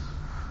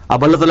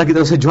 اب اللہ تعالیٰ کی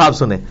طرف سے جواب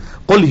سنیں،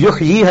 قل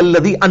یحییھا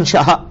الذی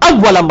انشأھا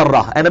اول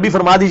مرہ، اے نبی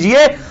فرما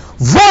دیجئے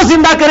وہ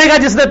زندہ کرے گا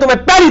جس نے تمہیں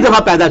پہلی دفعہ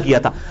پیدا کیا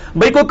تھا.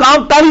 بھئی کوئی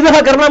کام پہلی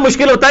دفعہ کرنا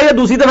مشکل ہوتا ہے یا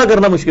دوسری دفعہ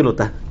کرنا مشکل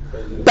ہوتا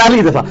ہے؟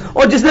 پہلی دفعہ.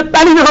 اور جس نے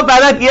پہلی دفعہ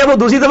پیدا کیا وہ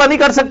دوسری دفعہ نہیں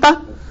کر سکتا.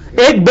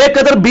 ایک بے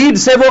قدر بیج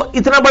سے وہ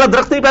اتنا بڑا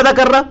درخت نہیں پیدا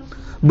کر رہا.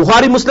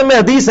 بخاری مسلم میں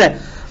حدیث ہے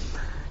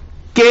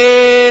کہ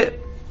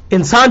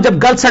انسان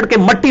جب گل سڑ کے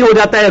مٹی ہو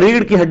جاتا ہے،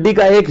 ریڑھ کی ہڈی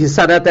کا ایک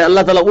حصہ رہتا ہے،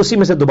 اللہ تعالیٰ اسی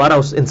میں سے دوبارہ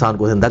اس انسان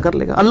کو زندہ کر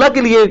لے گا. اللہ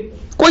کے لیے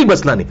کوئی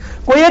مسئلہ نہیں.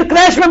 کوئی ایئر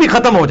کریش میں بھی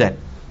ختم ہو جائے،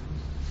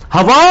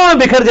 ہواؤں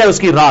میں بکھر جائے اس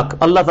کی راکھ،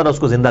 اللہ تعالیٰ اس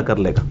کو زندہ کر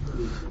لے گا.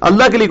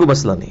 اللہ کے لیے کوئی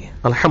مسئلہ نہیں ہے،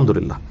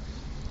 الحمدللہ.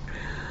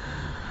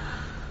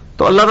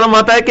 تو اللہ تعالیٰ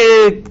ماتا ہے کہ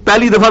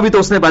پہلی دفعہ بھی تو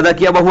اس نے پیدا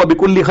کیا. وَهُوَ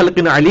بِكُلِّ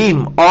خَلْقٍ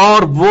عَلِيمٌ،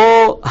 اور وہ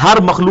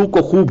ہر مخلوق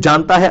کو خوب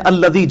جانتا ہے.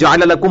 الَّذِي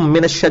جَعَلَ لَكُم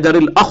مِّنَ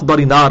الشَّجَرِ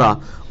الْأَخْضَرِ نَارًا،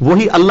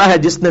 وہی اللہ ہے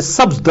جس نے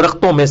سبز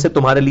درختوں میں سے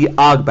تمہارے لیے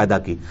آگ پیدا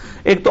کی.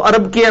 ایک تو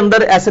عرب کے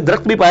اندر ایسے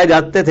درخت بھی پائے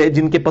جاتے تھے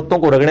جن کے پتوں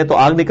کو رگڑیں تو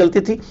آگ نکلتی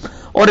تھی،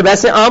 اور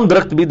ویسے عام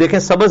درخت بھی دیکھیں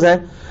سبز ہے،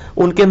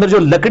 ان کے اندر جو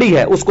لکڑی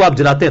ہے اس کو آپ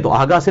جلاتے ہیں تو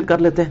آگ حاصل کر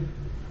لیتے ہیں.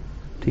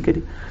 ٹھیک ہے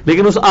جی،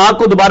 لیکن اس آگ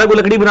کو دوبارہ کوئی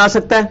لکڑی بنا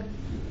سکتا ہے؟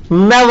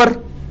 نیور.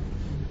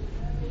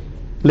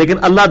 لیکن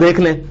اللہ دیکھ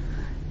لیں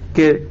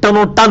کہ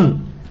ٹنوں ٹن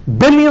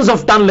بلینز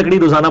آف ٹن لکڑی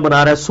روزانہ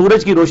بنا رہا ہے,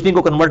 سورج کی روشنی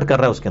کو کنورٹ کر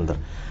رہا ہے اس کے اندر.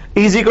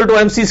 Is equal to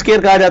MC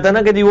square کہا جاتا ہے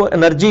نا کہ جی وہ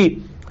انرجی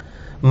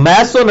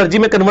میس تو انرجی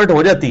میں کنورٹ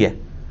ہو جاتی ہے,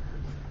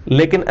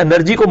 لیکن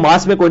انرجی کو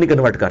ماس میں کوئی نہیں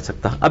کنورٹ کر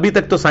سکتا. ابھی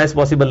تک تو سائنس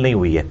پاسبل نہیں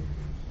ہوئی ہے.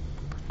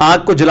 آگ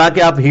کو جلا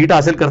کے آپ ہیٹ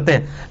حاصل کرتے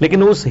ہیں,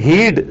 لیکن اس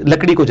ہیٹ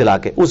لکڑی کو جلا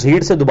کے اس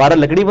ہیٹ سے دوبارہ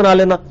لکڑی بنا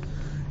لینا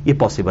یہ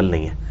پاسبل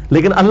نہیں ہے.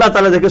 لیکن اللہ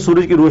تعالیٰ دیکھے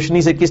سورج کی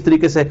روشنی سے کس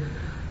طریقے سے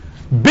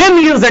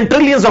billions and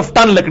trillions of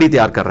ton لکڑی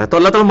تیار کر رہا ہے. تو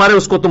اللہ تعالیٰ ہمارے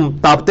اس کو تم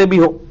تاپتے بھی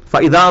ہو,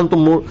 فَإِذَا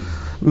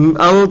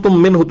أَنْتُمْ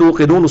مِنْهُ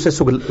تُوقِدُونَ, اسے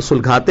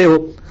سلگھاتے ہو.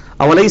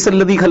 أَوَلَيْسَ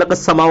الَّذِي خَلَقَ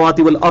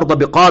السَّمَاوَاتِ وَالْأَرْضَ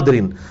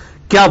بِقَادِرٍ,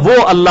 کیا وہ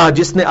اللہ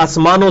جس نے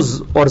آسمانوں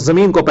اور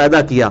زمین کو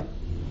پیدا کیا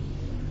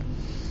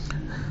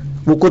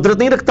وہ قدرت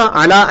نہیں رکھتا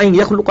عَلَىٰ أَن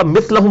يَخْلُقَ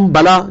مِثْلَهُمْ,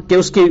 بلا کہ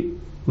اس کی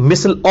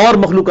مثل اور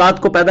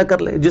مخلوقات کو پیدا کر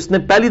لے. جس نے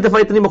پہلی دفعہ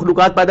اتنی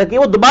مخلوقات پیدا کی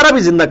وہ دوبارہ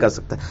بھی زندہ کر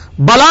سکتا ہے.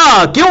 بلا,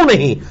 کیوں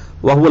نہیں,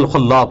 وَهُوَ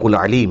الْخَلَّاقُ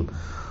الْعَلِيمُ,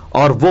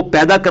 اور وہ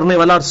پیدا کرنے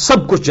والا اور سب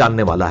کچھ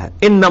جاننے والا ہے.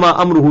 انما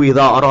امره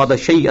اذا اراد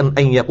شيئا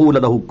ان يقول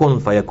له كن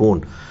فيكون,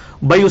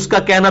 بھائی اس کا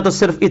کہنا تو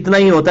صرف اتنا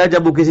ہی ہوتا ہے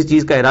جب وہ کسی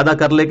چیز کا ارادہ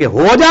کر لے کہ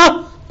ہو جا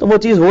تو وہ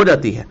چیز ہو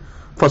جاتی ہے.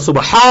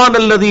 فسبحان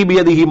الذي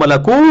بيده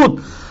ملکوت,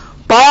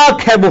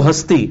 پاک ہے وہ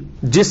ہستی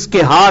جس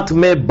کے ہاتھ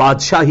میں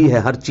بادشاہی ہے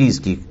ہر چیز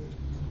کی,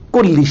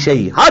 کل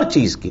شیء, ہر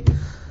چیز کی.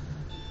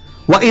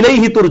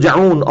 وَإِلَيْهِ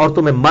تُرْجَعُونَ, اور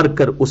تمہیں مر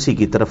کر اسی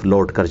کی طرف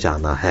لوٹ کر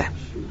جانا ہے.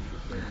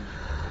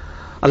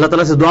 اللہ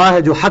تعالیٰ سے دعا ہے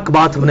جو حق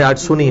بات ہم نے آج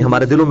سنی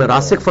ہمارے دلوں میں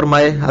راسخ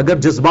فرمائے. اگر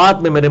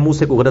جذبات میں میرے منہ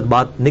سے کوئی غلط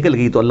بات نکل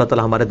گئی تو اللہ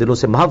تعالیٰ ہمارے دلوں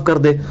سے معاف کر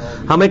دے.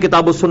 ہمیں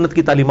کتاب و سنت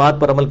کی تعلیمات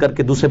پر عمل کر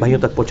کے دوسرے بھائیوں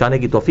تک پہنچانے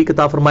کی توفیق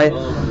عطا فرمائے.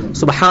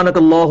 سبحانک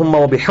اللہم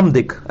و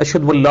بحمدک,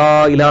 اشہد ان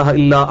لا الہ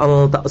الا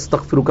انت,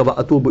 استغفرک و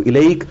اتوب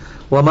الیک,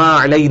 وما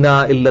علینا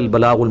الا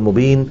البلاغ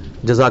المبین.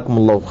 جزاکم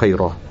اللہ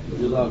خیرا.